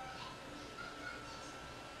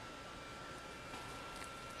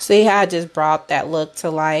 See how I just brought that look to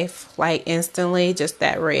life, like instantly, just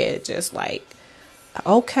that red, just like,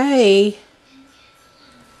 okay,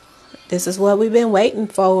 this is what we've been waiting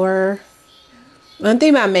for. One thing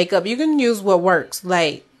about makeup, you can use what works.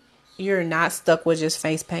 Like, you're not stuck with just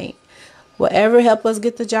face paint. Whatever help us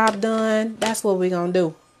get the job done, that's what we're gonna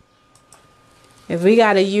do. If we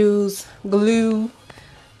gotta use glue,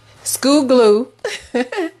 school glue,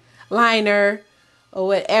 liner, or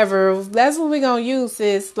whatever, that's what we're gonna use,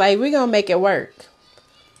 sis. Like, we're gonna make it work.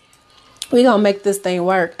 We're gonna make this thing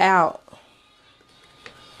work out.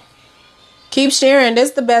 Keep sharing. This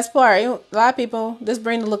is the best part. A lot of people just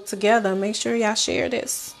bring the look together. Make sure y'all share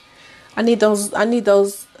this. I need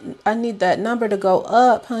that number to go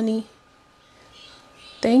up, honey.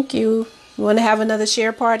 Thank you. You want to have another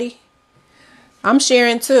share party? I'm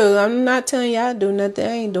sharing too. I'm not telling y'all to do nothing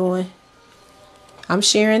I ain't doing. I'm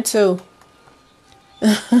sharing too.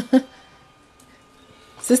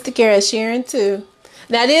 Sister Kara sharing too.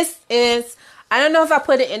 Now this is, I don't know if I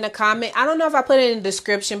put it in the comment. I don't know if I put it in the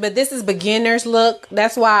description, but this is beginner's look.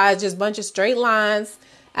 That's why I just bunch of straight lines.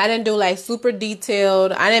 I didn't do like super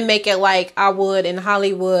detailed. I didn't make it like I would in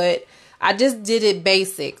Hollywood. I just did it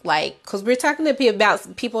basic, like, because we're talking to people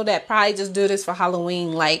about people that probably just do this for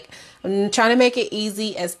Halloween. Like, I'm trying to make it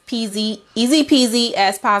easy peasy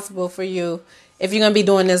as possible for you if you're going to be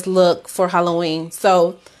doing this look for Halloween.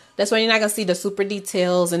 So that's why you're not going to see the super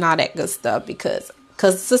details and all that good stuff, because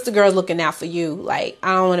Sister Girl's looking out for you. Like,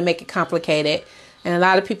 I don't want to make it complicated. And a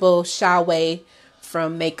lot of people shy away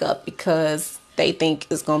from makeup because they think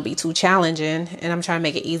it's going to be too challenging. And I'm trying to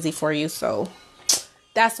make it easy for you. So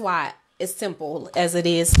that's why it's simple as it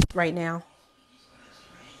is right now.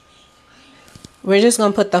 We're just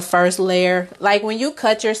going to put the first layer. Like, when you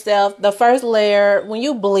cut yourself, the first layer, when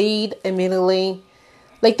you bleed immediately,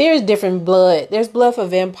 like, there's different blood. There's blood for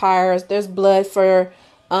vampires. There's blood for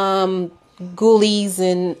ghoulies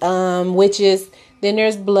and witches. Then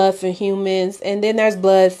there's blood for humans. And then there's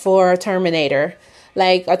blood for a Terminator.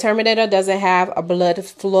 Like, a Terminator doesn't have a blood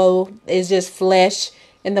flow. It's just flesh.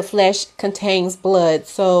 And the flesh contains blood.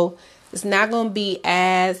 So it's not going to be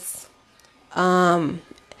as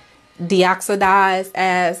deoxidized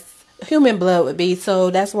as human blood would be. So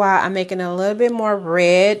that's why I'm making it a little bit more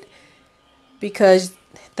red, because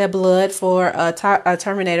the blood for a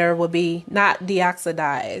Terminator will be not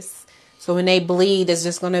deoxidized. So when they bleed, it's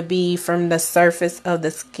just going to be from the surface of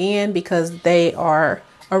the skin, because they are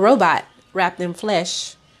a robot wrapped in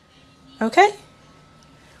flesh. Okay?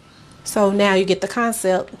 So now you get the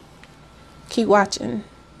concept. Keep watching.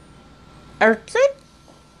 Okay.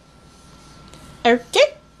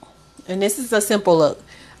 Okay. And this is a simple look.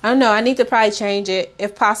 I don't know. I need to probably change it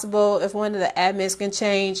if possible. If one of the admins can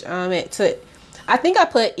change it to, I think I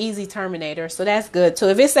put easy Terminator, so that's good too.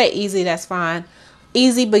 If it say easy, that's fine.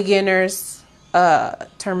 Easy beginners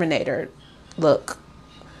Terminator look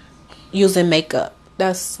using makeup.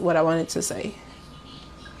 That's what I wanted to say.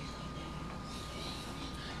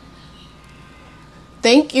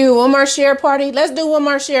 Thank you. One more share party. Let's do one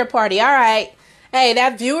more share party. All right. Hey,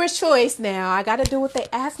 that viewer's choice now. I got to do what they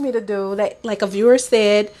asked me to do. Like a viewer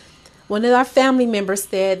said, one of our family members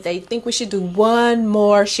said they think we should do one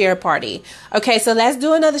more share party. Okay, so let's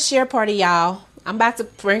do another share party, y'all. I'm about to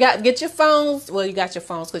bring out, get your phones. Well, you got your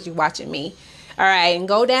phones because you're watching me. All right, and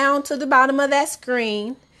go down to the bottom of that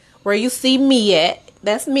screen where you see me at.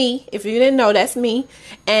 That's me. If you didn't know, that's me.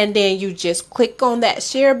 And then you just click on that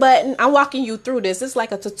share button. I'm walking you through this. It's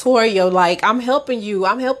like a tutorial. Like I'm helping you.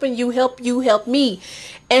 I'm helping you. Help you. Help me.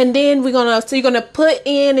 And then you're gonna put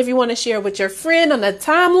in if you want to share with your friend on the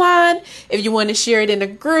timeline. If you want to share it in a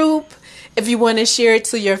group. If you want to share it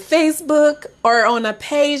to your Facebook or on a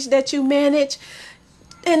page that you manage,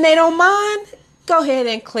 and they don't mind, go ahead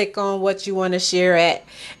and click on what you want to share at.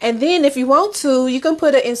 And then if you want to, you can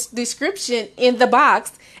put a description in the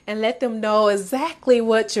box and let them know exactly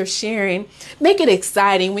what you're sharing. Make it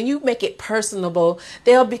exciting. When you make it personable,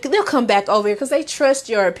 they'll come back over here because they trust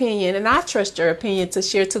your opinion, and I trust your opinion to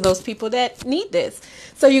share to those people that need this.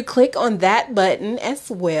 So you click on that button as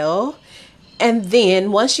well. And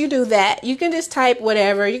then once you do that, you can just type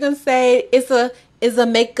whatever. You can say it's a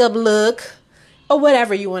makeup look or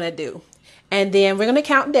whatever you want to do. And then we're going to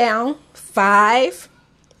count down 5,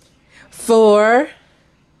 4,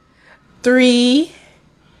 3,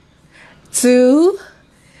 2,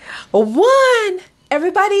 1.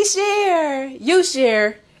 Everybody share. You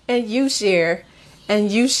share and you share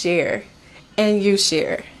and you share and you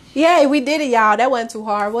share. Yay, we did it, y'all. That wasn't too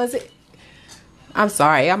hard, was it? I'm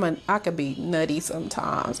sorry. I could be nutty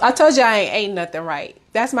sometimes. I told y'all I ain't nothing right.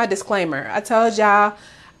 That's my disclaimer. I told y'all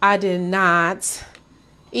I did not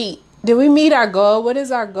eat. Did we meet our goal? What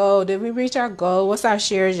is our goal? Did we reach our goal? What's our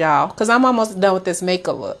shares, y'all? Because I'm almost done with this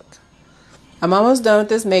makeup look. I'm almost done with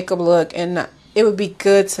this makeup look. And it would be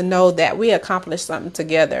good to know that we accomplished something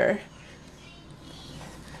together.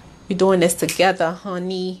 We're doing this together,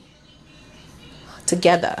 honey.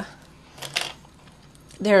 Together.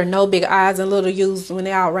 There are no big I's and little U's when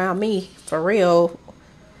they're all around me. For real.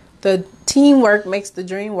 The teamwork makes the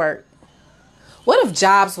dream work. What if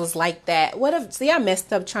jobs was like that? What if, see, I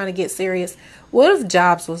messed up trying to get serious. What if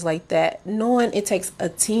jobs was like that? Knowing it takes a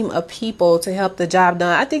team of people to help the job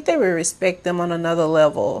done. I think they would respect them on another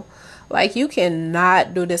level. Like, you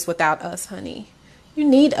cannot do this without us, honey. You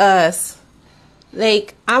need us.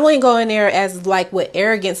 Like, I wouldn't go in there as like with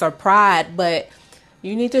arrogance or pride, but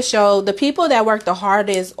you need to show the people that work the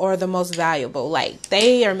hardest or the most valuable. Like,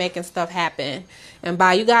 they are making stuff happen. And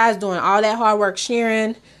by you guys doing all that hard work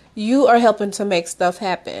sharing, you are helping to make stuff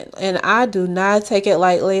happen. And I do not take it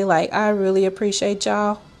lightly. Like, I really appreciate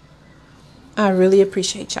y'all. I really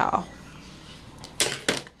appreciate y'all.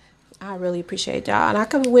 I really appreciate y'all. And I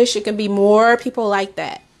could wish it could be more people like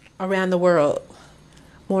that around the world.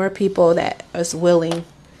 More people that is willing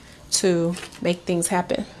to make things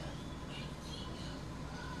happen.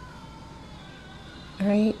 All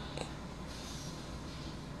right.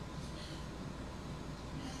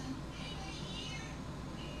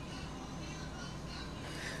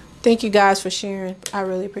 Thank you guys for sharing. I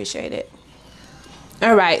really appreciate it.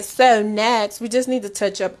 All right. So next, we just need to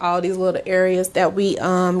touch up all these little areas that we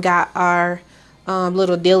got our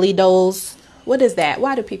little dilly dolls. What is that?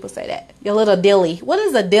 Why do people say that? Your little dilly. What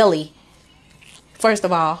is a dilly? First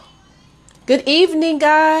of all, good evening,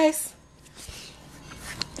 guys.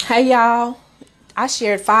 Hey, y'all. I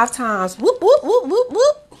shared 5 times. Whoop, whoop, whoop, whoop,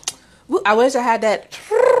 whoop. Whoop. I wish I had that.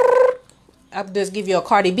 I'll just give you a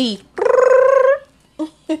Cardi B.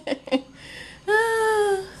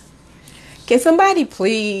 Can somebody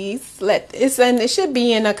please it should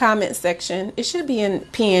be in the comment section. It should be in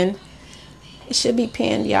pinned. It should be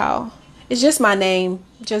pinned, y'all. It's just my name.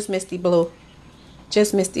 Just Misty Blue.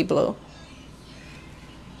 Just Misty Blue.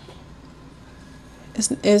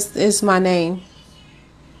 It's my name.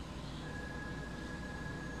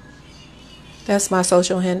 That's my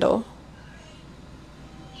social handle.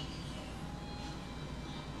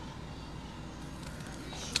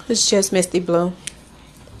 It's just Misty Blue.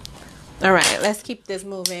 All right, let's keep this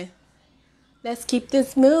moving. Let's keep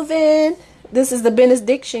this moving. This is the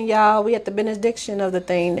benediction, y'all. We at the benediction of the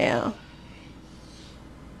thing now.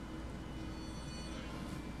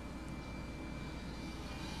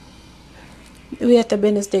 We at the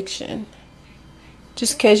benediction.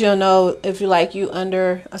 Just in case you don't know, if you like you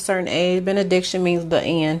under a certain age, benediction means the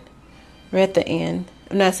end. We're at the end.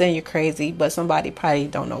 I'm not saying you're crazy, but somebody probably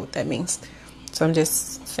don't know what that means. So I'm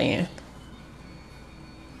just saying.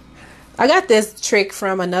 I got this trick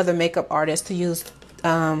from another makeup artist to use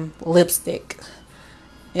lipstick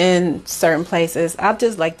in certain places. I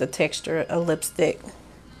just like the texture of lipstick.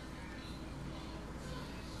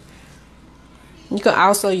 You can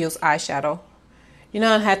also use eyeshadow. You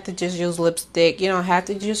don't have to just use lipstick. You don't have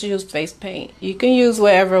to just use face paint. You can use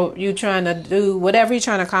whatever you're trying to do, whatever you're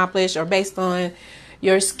trying to accomplish, or based on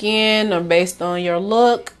your skin or based on your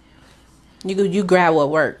look. You grab what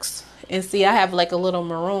works. And see, I have like a little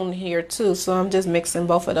maroon here too, so I'm just mixing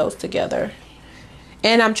both of those together.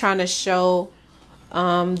 And I'm trying to show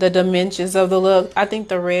the dimensions of the look. I think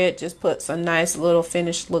the red just puts a nice little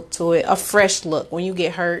finished look to it. A fresh look. When you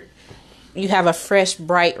get hurt, you have a fresh,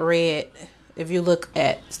 bright red. If you look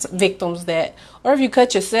at victims that, or if you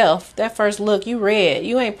cut yourself, that first look, you red.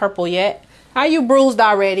 You ain't purple yet. How you bruised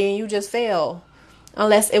already and you just fell?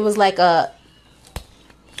 Unless it was like an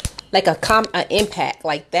impact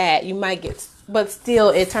like that, you might get, but still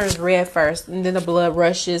it turns red first, and then the blood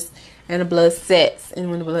rushes and the blood sets, and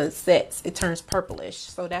when the blood sets, it turns purplish.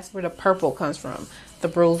 So that's where the purple comes from. The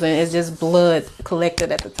bruising is just blood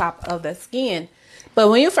collected at the top of the skin. But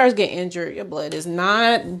when you first get injured, your blood is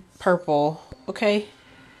not purple, okay?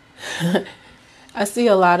 I see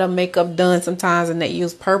a lot of makeup done sometimes and they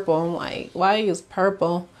use purple. I'm like, why use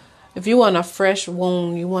purple? If you want a fresh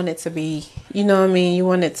wound, you want it to be, you know what I mean? You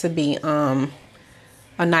want it to be a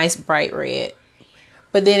nice bright red.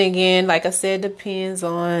 But then again, like I said, depends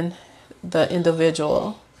on the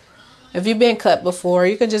individual. If you've been cut before,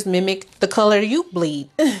 you can just mimic the color you bleed.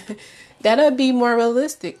 That'll be more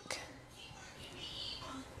realistic.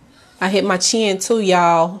 I hit my chin too,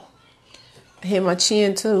 y'all. I hit my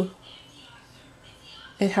chin too.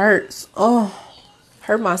 It hurts. Oh,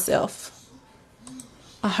 hurt myself.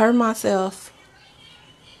 I hurt myself.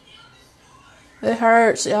 It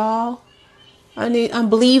hurts, y'all. I'm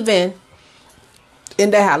believing.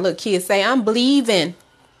 And that's how little kids say, I'm believing.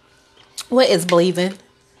 What is believing?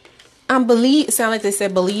 Sound like they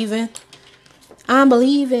said believing. I'm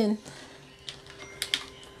believing.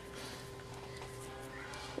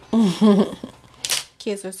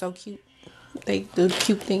 Kids are so cute. They do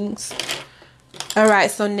cute things. All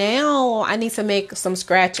right, so now I need to make some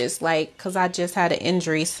scratches, like, because I just had an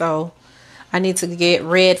injury, so I need to get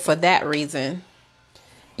red for that reason.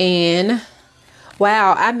 And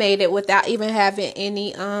wow, I made it without even having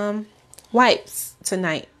any wipes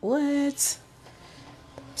tonight. What?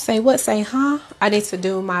 Say what? Say huh? I need to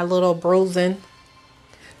do my little bruising.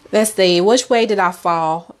 Let's see, which way did I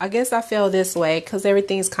fall? I guess I fell this way because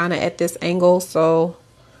everything's kind of at this angle, so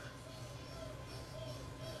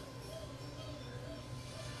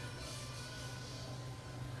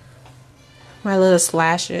my little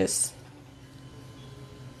slashes.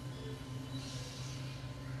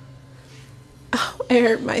 Oh, I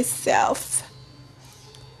hurt myself.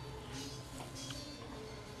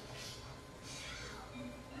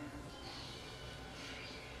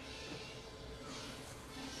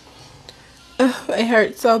 Oh, it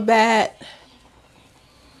hurt so bad.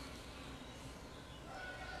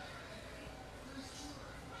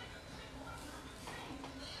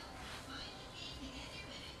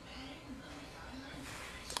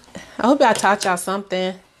 I hope I taught y'all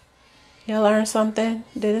something. Y'all learned something?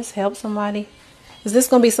 Did this help somebody? Is this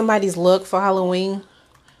gonna be somebody's look for Halloween?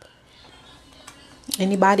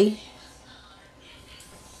 Anybody?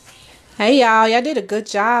 Hey y'all, y'all did a good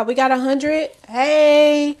job. We got 100.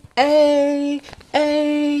 Hey, hey,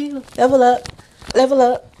 hey. Level up, level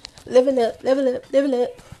up, level up, level up, level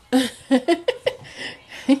up.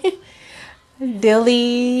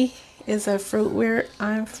 Dilly is a fruit where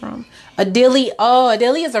I'm from. A dilly. Oh, a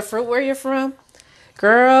dilly is a fruit where you're from?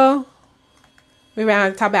 Girl, we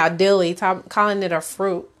around to talk about dilly, calling it a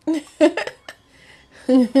fruit.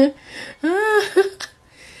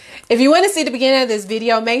 If you want to see the beginning of this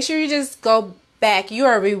video, make sure you just go back. You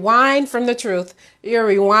are a rewind from the truth. You're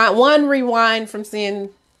a one rewind from seeing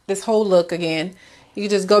this whole look again. You can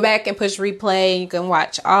just go back and push replay. You can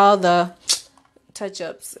watch all the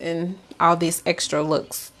touch-ups and all these extra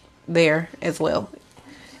looks there as well.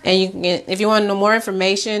 And you can, if you want to know more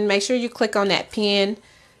information, make sure you click on that pin.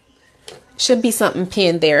 Should be something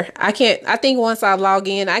pinned there. I think once I log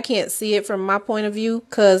in, I can't see it from my point of view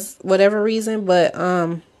because whatever reason, but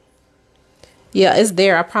yeah, it's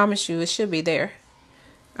there. I promise you it should be there.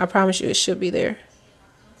 I promise you it should be there.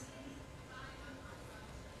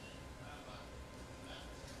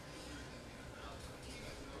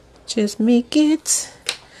 Just make it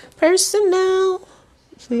personal.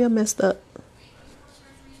 See, I messed up.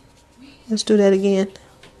 Let's do that again.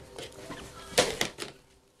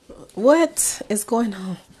 What is going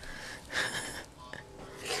on?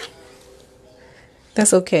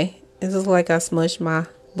 That's okay. It's just like I smushed my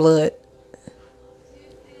blood.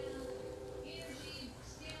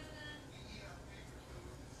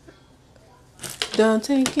 Don't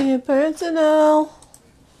take it personal.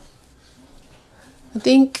 I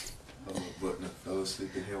think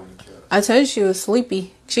I told you she was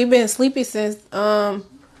sleepy. She been sleepy since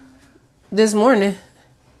this morning.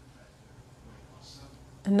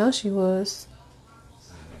 I know she was.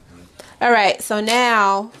 All right, so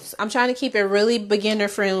now I'm trying to keep it really beginner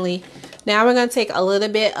friendly. Now we're going to take a little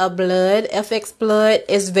bit of blood, FX blood.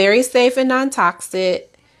 It's very safe and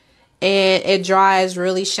non-toxic, and it dries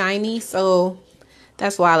really shiny, so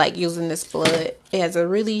that's why I like using this blood. It has a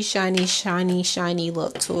really shiny, shiny, shiny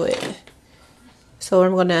look to it. So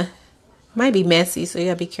I'm going to, might be messy, so you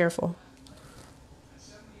got to be careful.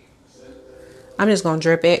 I'm just going to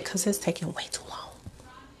drip it because it's taking way too long.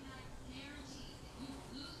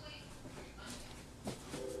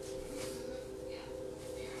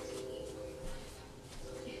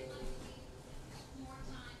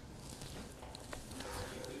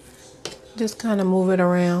 Just kind of move it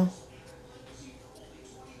around.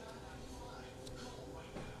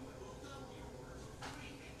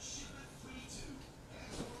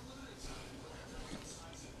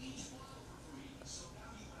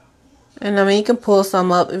 And I mean, you can pull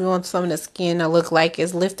some up if you want some of the skin to look like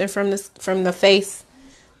it's lifting from the face.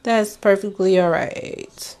 That's perfectly all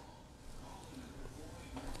right.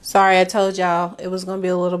 Sorry, I told y'all it was gonna be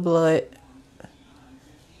a little blood.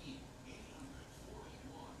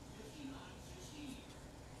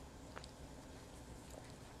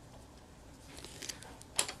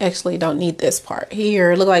 Actually, don't need this part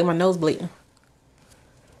here. Look like my nose bleeding.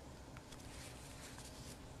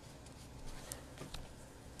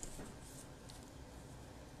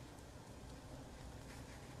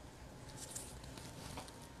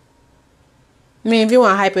 I mean, if you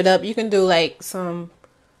want to hype it up, you can do like some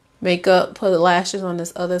makeup, put lashes on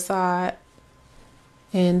this other side,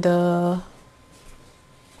 and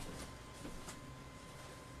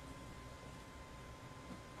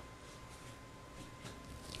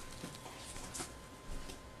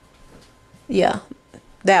yeah,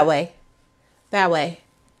 that way.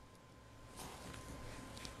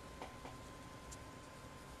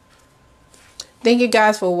 Thank you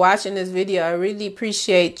guys for watching this video. I really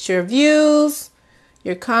appreciate your views,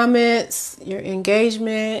 your comments, your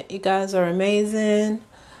engagement. You guys are amazing.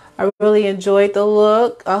 I really enjoyed the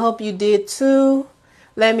look. I hope you did too.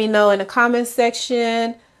 Let me know in the comment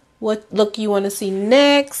section what look you want to see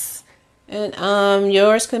next. And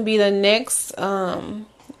yours can be the next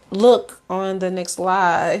look on the next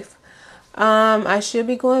live. I should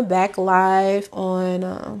be going back live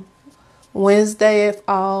on Wednesday if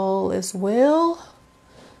all is well.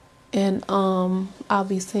 And I'll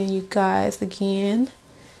be seeing you guys again.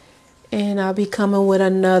 And I'll be coming with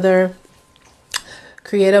another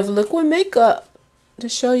creative look with makeup to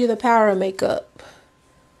show you the power of makeup.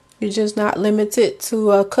 You're just not limited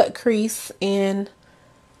to a cut crease and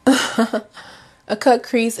a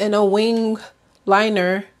wing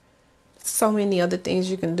liner. So many other things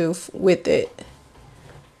you can do with it.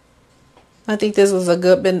 I think this was a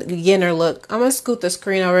good beginner look. I'm going to scoot the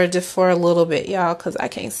screen over just for a little bit, y'all, because I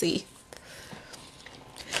can't see.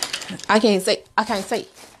 I can't see.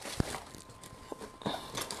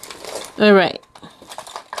 All right.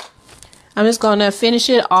 I'm just going to finish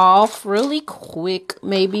it off really quick.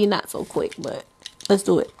 Maybe not so quick, but let's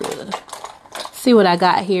do it. See what I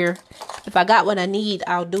got here. If I got what I need,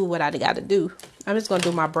 I'll do what I got to do. I'm just going to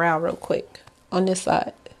do my brow real quick on this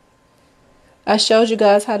side. I showed you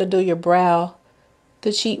guys how to do your brow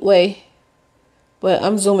the cheat way, but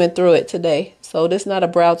I'm zooming through it today. So this is not a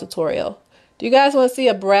brow tutorial. Do you guys want to see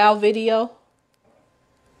a brow video?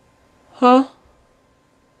 Huh?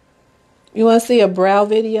 You want to see a brow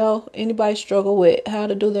video? Anybody struggle with how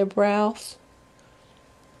to do their brows?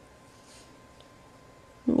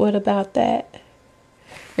 What about that?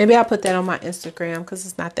 Maybe I'll put that on my Instagram because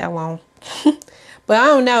it's not that long. But I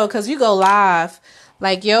don't know, because you go live.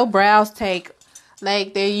 Like, your brows take,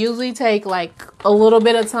 like, they usually take, like, a little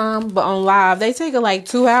bit of time. But on live, they take, like,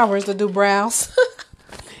 2 hours to do brows.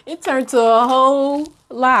 It turned to a whole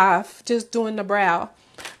live just doing the brow.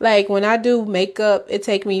 Like, when I do makeup, it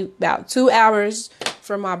takes me about 2 hours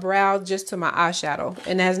from my brow just to my eyeshadow.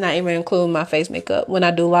 And that's not even including my face makeup when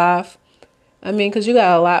I do live. I mean, because you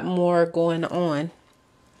got a lot more going on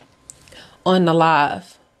the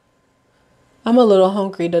live. I'm a little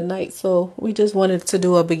hungry tonight, so we just wanted to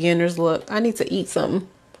do a beginner's look. I need to eat something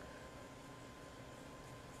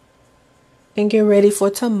and get ready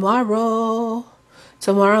for tomorrow.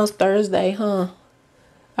 Tomorrow's Thursday, huh?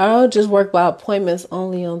 I'll just work by appointments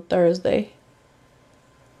only on Thursday.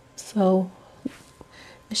 So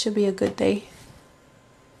it should be a good day.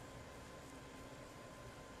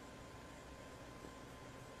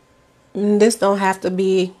 This don't have to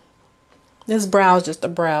be, this brow is just a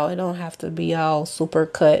brow. It don't have to be all super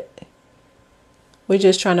cut. We're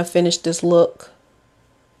just trying to finish this look.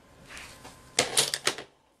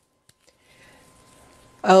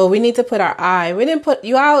 Oh, we need to put our eye. We didn't put,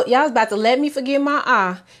 y'all was about to let me forget my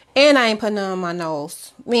eye. And I ain't putting none on my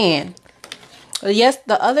nose. Man. Yes,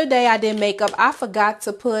 the other day I did makeup. I forgot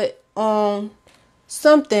to put on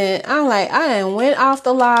something. I'm like, I done went off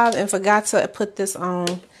the live and forgot to put this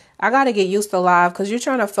on. I got to get used to live because you're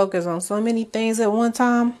trying to focus on so many things at one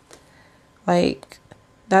time. Like,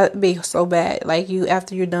 that'd be so bad. Like, you,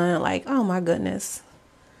 after you're done, like, oh my goodness.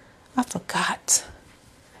 I forgot.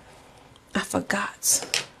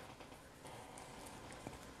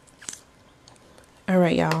 All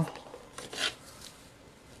right, y'all.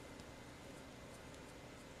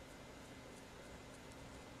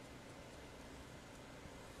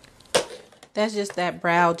 That's just that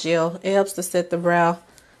brow gel. It helps to set the brow.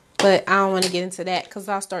 But I don't want to get into that because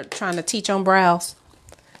I'll start trying to teach on brows.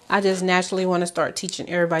 I just naturally want to start teaching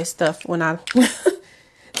everybody stuff when I...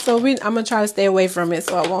 So I'm going to try to stay away from it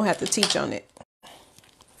so I won't have to teach on it.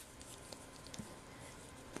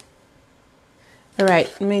 All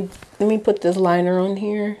right, let me put this liner on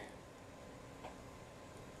here.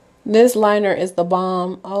 This liner is the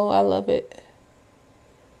bomb. Oh, I love it.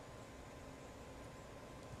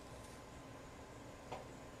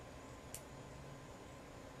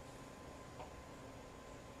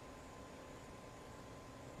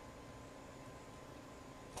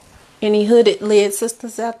 Any hooded lid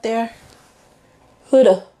sisters out there?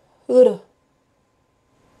 Hoodah.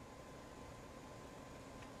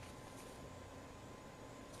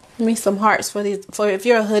 Give me some hearts for these. For if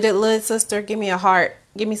you're a hooded lid sister, give me a heart.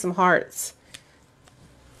 Give me some hearts.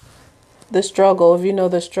 The struggle, if you know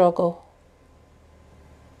the struggle.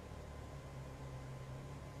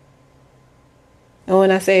 And when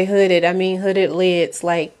I say hooded, I mean hooded lids.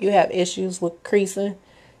 Like you have issues with creasing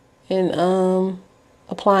and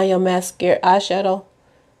applying your mascara eyeshadow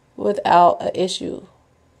without an issue.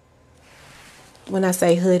 When I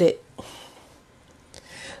say hooded,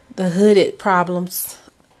 the hooded problems,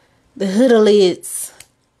 the hooded lids.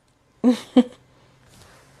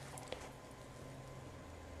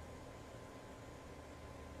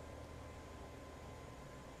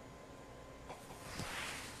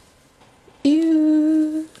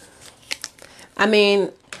 Ew. I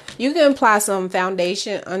mean, you can apply some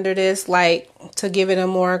foundation under this, like to give it a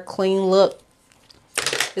more clean look.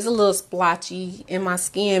 It's a little splotchy in my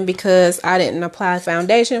skin because I didn't apply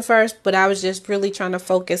foundation first, but I was just really trying to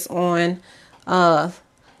focus on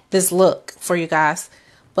this look for you guys.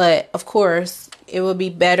 But of course, it would be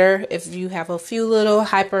better if you have a few little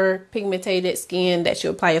hyperpigmented skin that you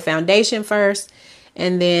apply your foundation first,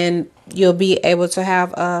 and then you'll be able to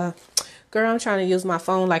have a... Girl, I'm trying to use my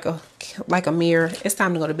phone like a mirror. It's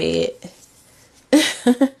time to go to bed.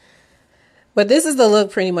 But this is the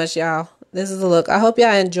look pretty much, y'all. This is the look. I hope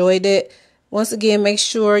y'all enjoyed it. Once again, make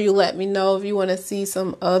sure you let me know if you want to see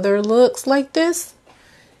some other looks like this.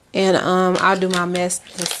 And I'll do my best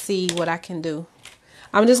to see what I can do.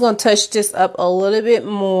 I'm just going to touch this up a little bit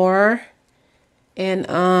more. And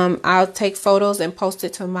I'll take photos and post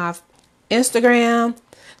it to my Instagram.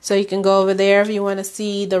 So you can go over there if you want to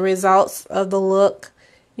see the results of the look.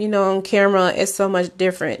 You know, on camera, it's so much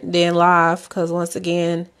different than live. Because once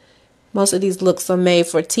again, most of these looks are made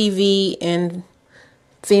for TV and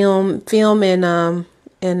film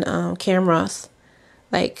and cameras.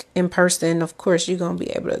 Like in person, of course, you're going to be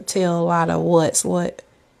able to tell a lot of what's what.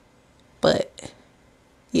 But,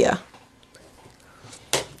 yeah.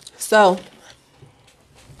 So,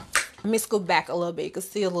 let me scoot back a little bit. You can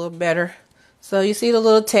see a little better. So you see the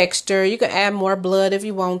little texture. You can add more blood if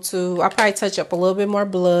you want to. I'll probably touch up a little bit more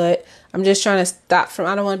blood. I'm just trying to stop from,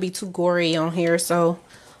 I don't want to be too gory on here. So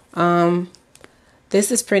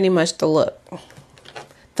this is pretty much the look.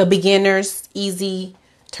 The beginner's easy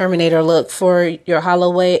Terminator look for your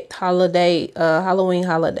Halloween holiday.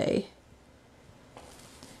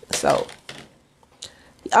 So,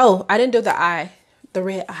 oh, I didn't do the eye, the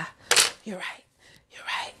red eye. You're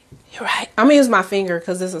right. I'm gonna use my finger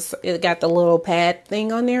because it got the little pad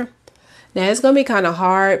thing on there. Now it's gonna be kind of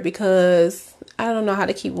hard because I don't know how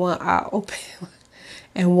to keep one eye open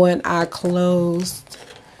and one eye closed.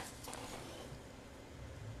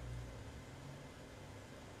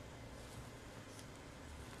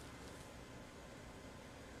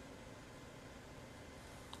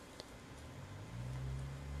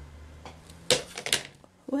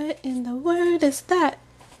 What in the world is that?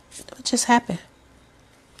 What just happened?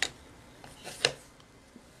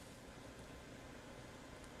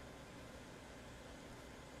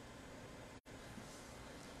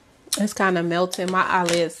 It's kind of melting. My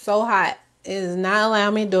eyelid is so hot. It is not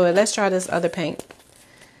allowing me to do it. Let's try this other paint.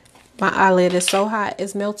 My eyelid is so hot.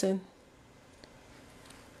 It's melting.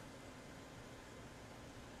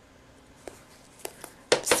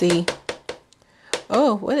 See.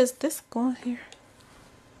 Oh, what is this going here?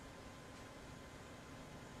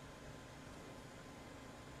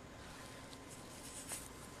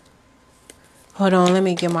 Hold on, let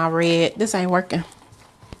me get my red. This ain't working.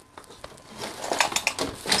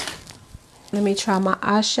 Let me try my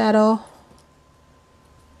eyeshadow.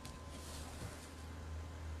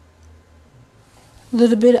 A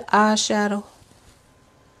little bit of eyeshadow.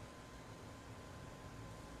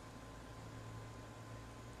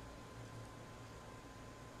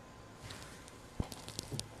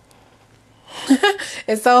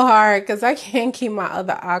 It's so hard because I can't keep my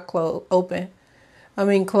other eye closed.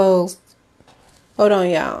 Hold on,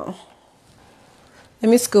 y'all. Let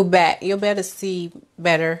me scoot back. You'll better see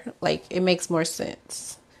better. Like, it makes more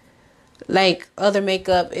sense. Like, other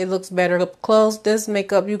makeup, it looks better up close. This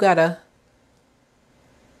makeup, you gotta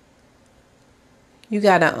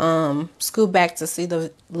scoot back to see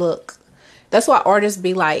the look. That's why artists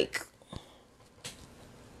be like,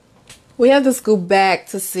 we have to scoot back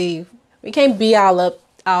to see. We can't be all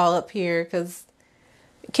up here because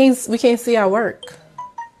we can't see our work.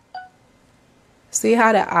 See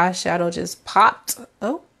how the eyeshadow just popped?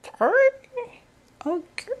 Okay.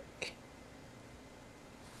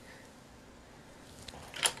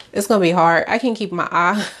 It's gonna be hard. I can't keep my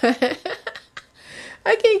eye.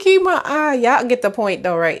 I can't keep my eye. Y'all get the point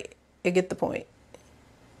though, right? You get the point.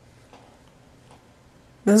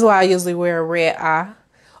 This is why I usually wear a red eye.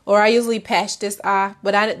 Or I usually patch this eye.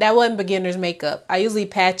 But that wasn't beginner's makeup. I usually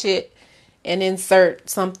patch it and insert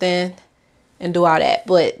something and do all that.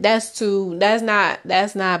 But that's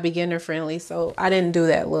not beginner friendly. So I didn't do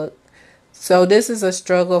that look. So this is a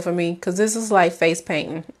struggle for me because this is like face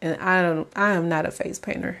painting. And I am not a face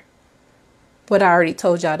painter. But I already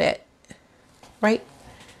told y'all that. Right?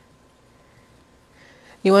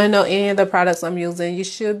 You want to know any of the products I'm using, you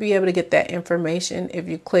should be able to get that information if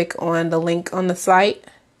you click on the link on the site.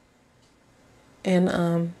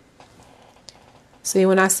 And see,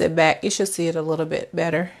 when I sit back, you should see it a little bit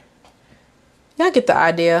better. Y'all get the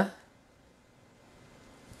idea.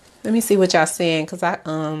 Let me see what y'all seeing, because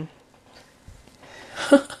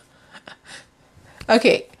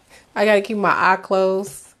okay, I gotta keep my eye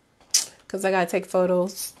closed because I gotta take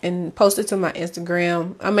photos and post it to my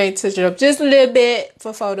Instagram. I may touch it up just a little bit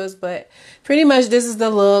for photos, but pretty much this is the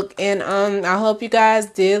look. And I hope you guys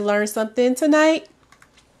did learn something tonight.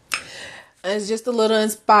 It's just a little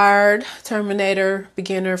inspired Terminator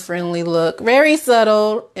beginner friendly look. Very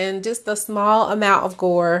subtle and just a small amount of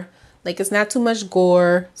gore. Like, it's not too much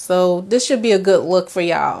gore. So this should be a good look for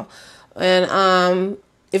y'all. And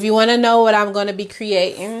if you want to know what I'm going to be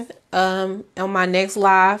creating on my next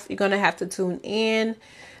live, you're going to have to tune in.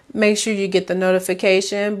 Make sure you get the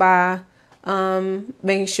notification by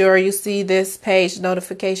making sure you see this page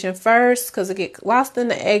notification first, because it gets lost in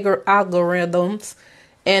the algorithms.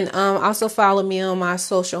 And also follow me on my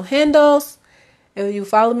social handles. If you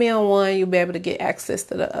follow me on one, you'll be able to get access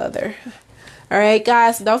to the other. All right,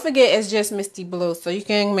 guys, don't forget it's just Misty Blue, so you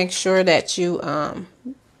can make sure that you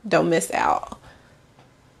don't miss out.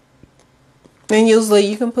 And usually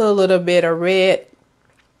you can put a little bit of red.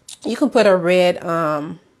 You can put a red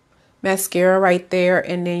mascara right there,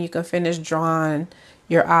 and then you can finish drawing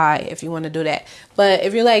your eye if you want to do that. But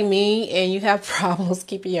if you're like me and you have problems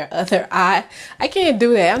keeping your other eye, I can't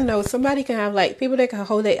do that. I know somebody can have, like, people that can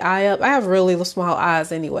hold their eye up. I have really small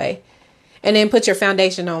eyes anyway. And then put your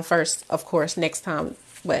foundation on first, of course, next time.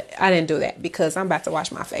 But I didn't do that because I'm about to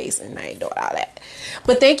wash my face and I ain't doing all that.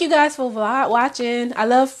 But thank you guys for watching. I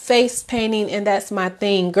love face painting and that's my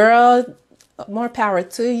thing. Girl, more power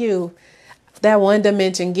to you. That one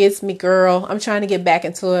dimension gets me, girl. I'm trying to get back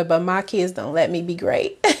into it, but my kids don't let me be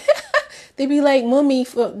great. They be like, Mommy,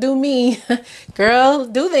 do me. Girl,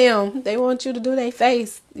 do them. They want you to do their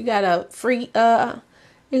face. You got a free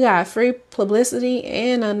publicity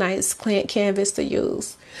and a nice clean canvas to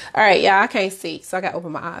use. All right, y'all, I can't see, so I got to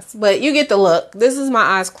open my eyes. But you get the look. This is my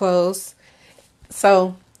eyes closed.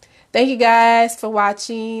 So thank you guys for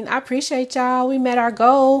watching. I appreciate y'all. We met our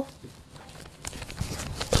goal.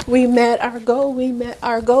 We met our goal. We met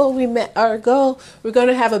our goal. We met our goal. We're going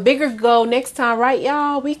to have a bigger goal next time, right,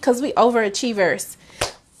 y'all? Because we overachievers.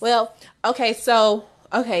 Well, okay, so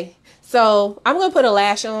I'm going to put a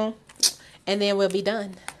lash on. and then we'll be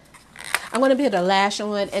done. I'm going to put a lash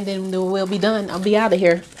on, and then we'll be done. I'll be out of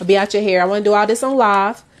here. I'll be out your hair. I want to do all this on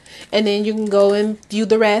live, and then you can go and view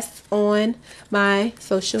the rest on my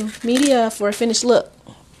social media for a finished look.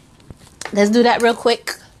 Let's do that real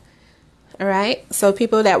quick. All right. So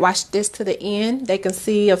people that watch this to the end, they can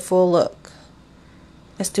see a full look.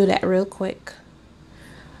 Let's do that real quick.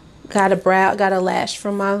 Got a lash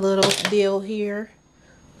from my little deal here.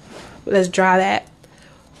 Let's dry that.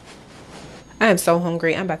 I am so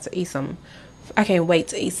hungry. I'm about to eat something. I can't wait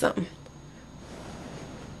to eat something.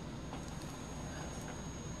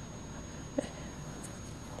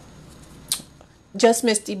 Just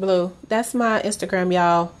Misty Blue. That's my Instagram,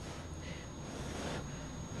 y'all.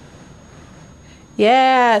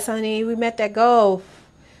 Yes, honey. We met that goal.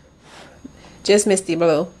 Just Misty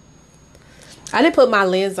Blue. I didn't put my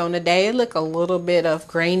lens on today. It looked a little bit of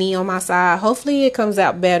grainy on my side. Hopefully it comes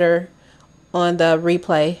out better on the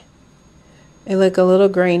replay. It looked a little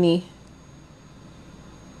grainy.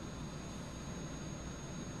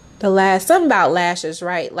 Something about lashes,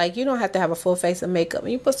 right? Like, you don't have to have a full face of makeup.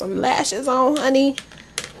 When you put some lashes on, honey,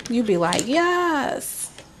 you be like,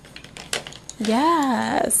 yes.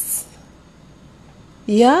 Yes.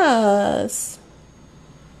 Yes.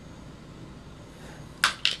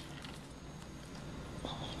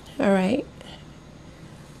 All right.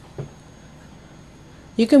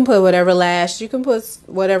 You can put whatever lash. You can put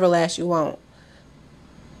whatever lash you want.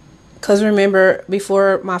 Because remember,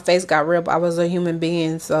 before my face got ripped, I was a human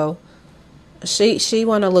being. So she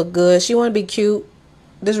want to look good. She want to be cute.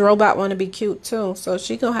 This robot want to be cute too. So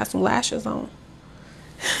she going to have some lashes on.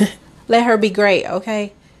 Let her be great,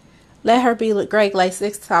 okay? Let her be great like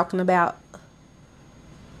Six talking about.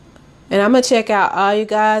 And I'm going to check out all you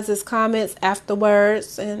guys' comments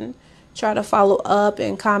afterwards and try to follow up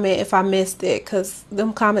and comment if I missed it. Because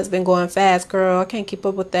them comments been going fast, girl. I can't keep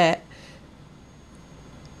up with that.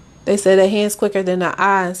 They said the hand's quicker than the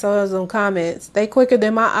eye, and so is them comments. They quicker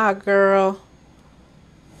than my eye, girl.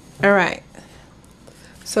 All right.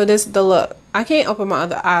 So this is the look. I can't open my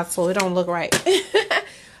other eye, so it don't look right.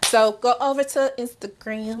 So go over to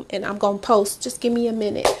Instagram, and I'm going to post. Just give me a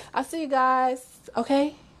minute. I'll see you guys.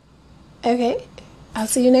 Okay? Okay. I'll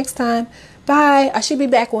see you next time. Bye. I should be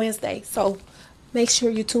back Wednesday, so make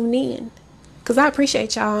sure you tune in. Because I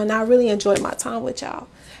appreciate y'all, and I really enjoyed my time with y'all.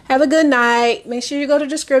 Have a good night. Make sure you go to the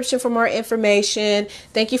description for more information.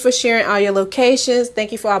 Thank you for sharing all your locations.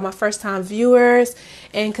 Thank you for all my first time viewers.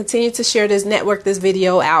 And continue to share this, network this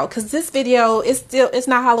video out. Because this video is it's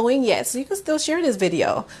not Halloween yet. So you can still share this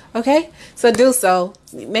video. Okay? So do so.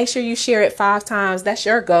 Make sure you share it 5 times. That's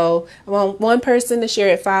your goal. I want one person to share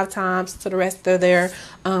it 5 times to the rest of their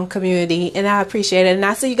community. And I appreciate it. And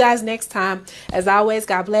I'll see you guys next time. As always,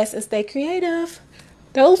 God bless and stay creative.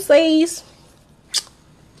 Doses.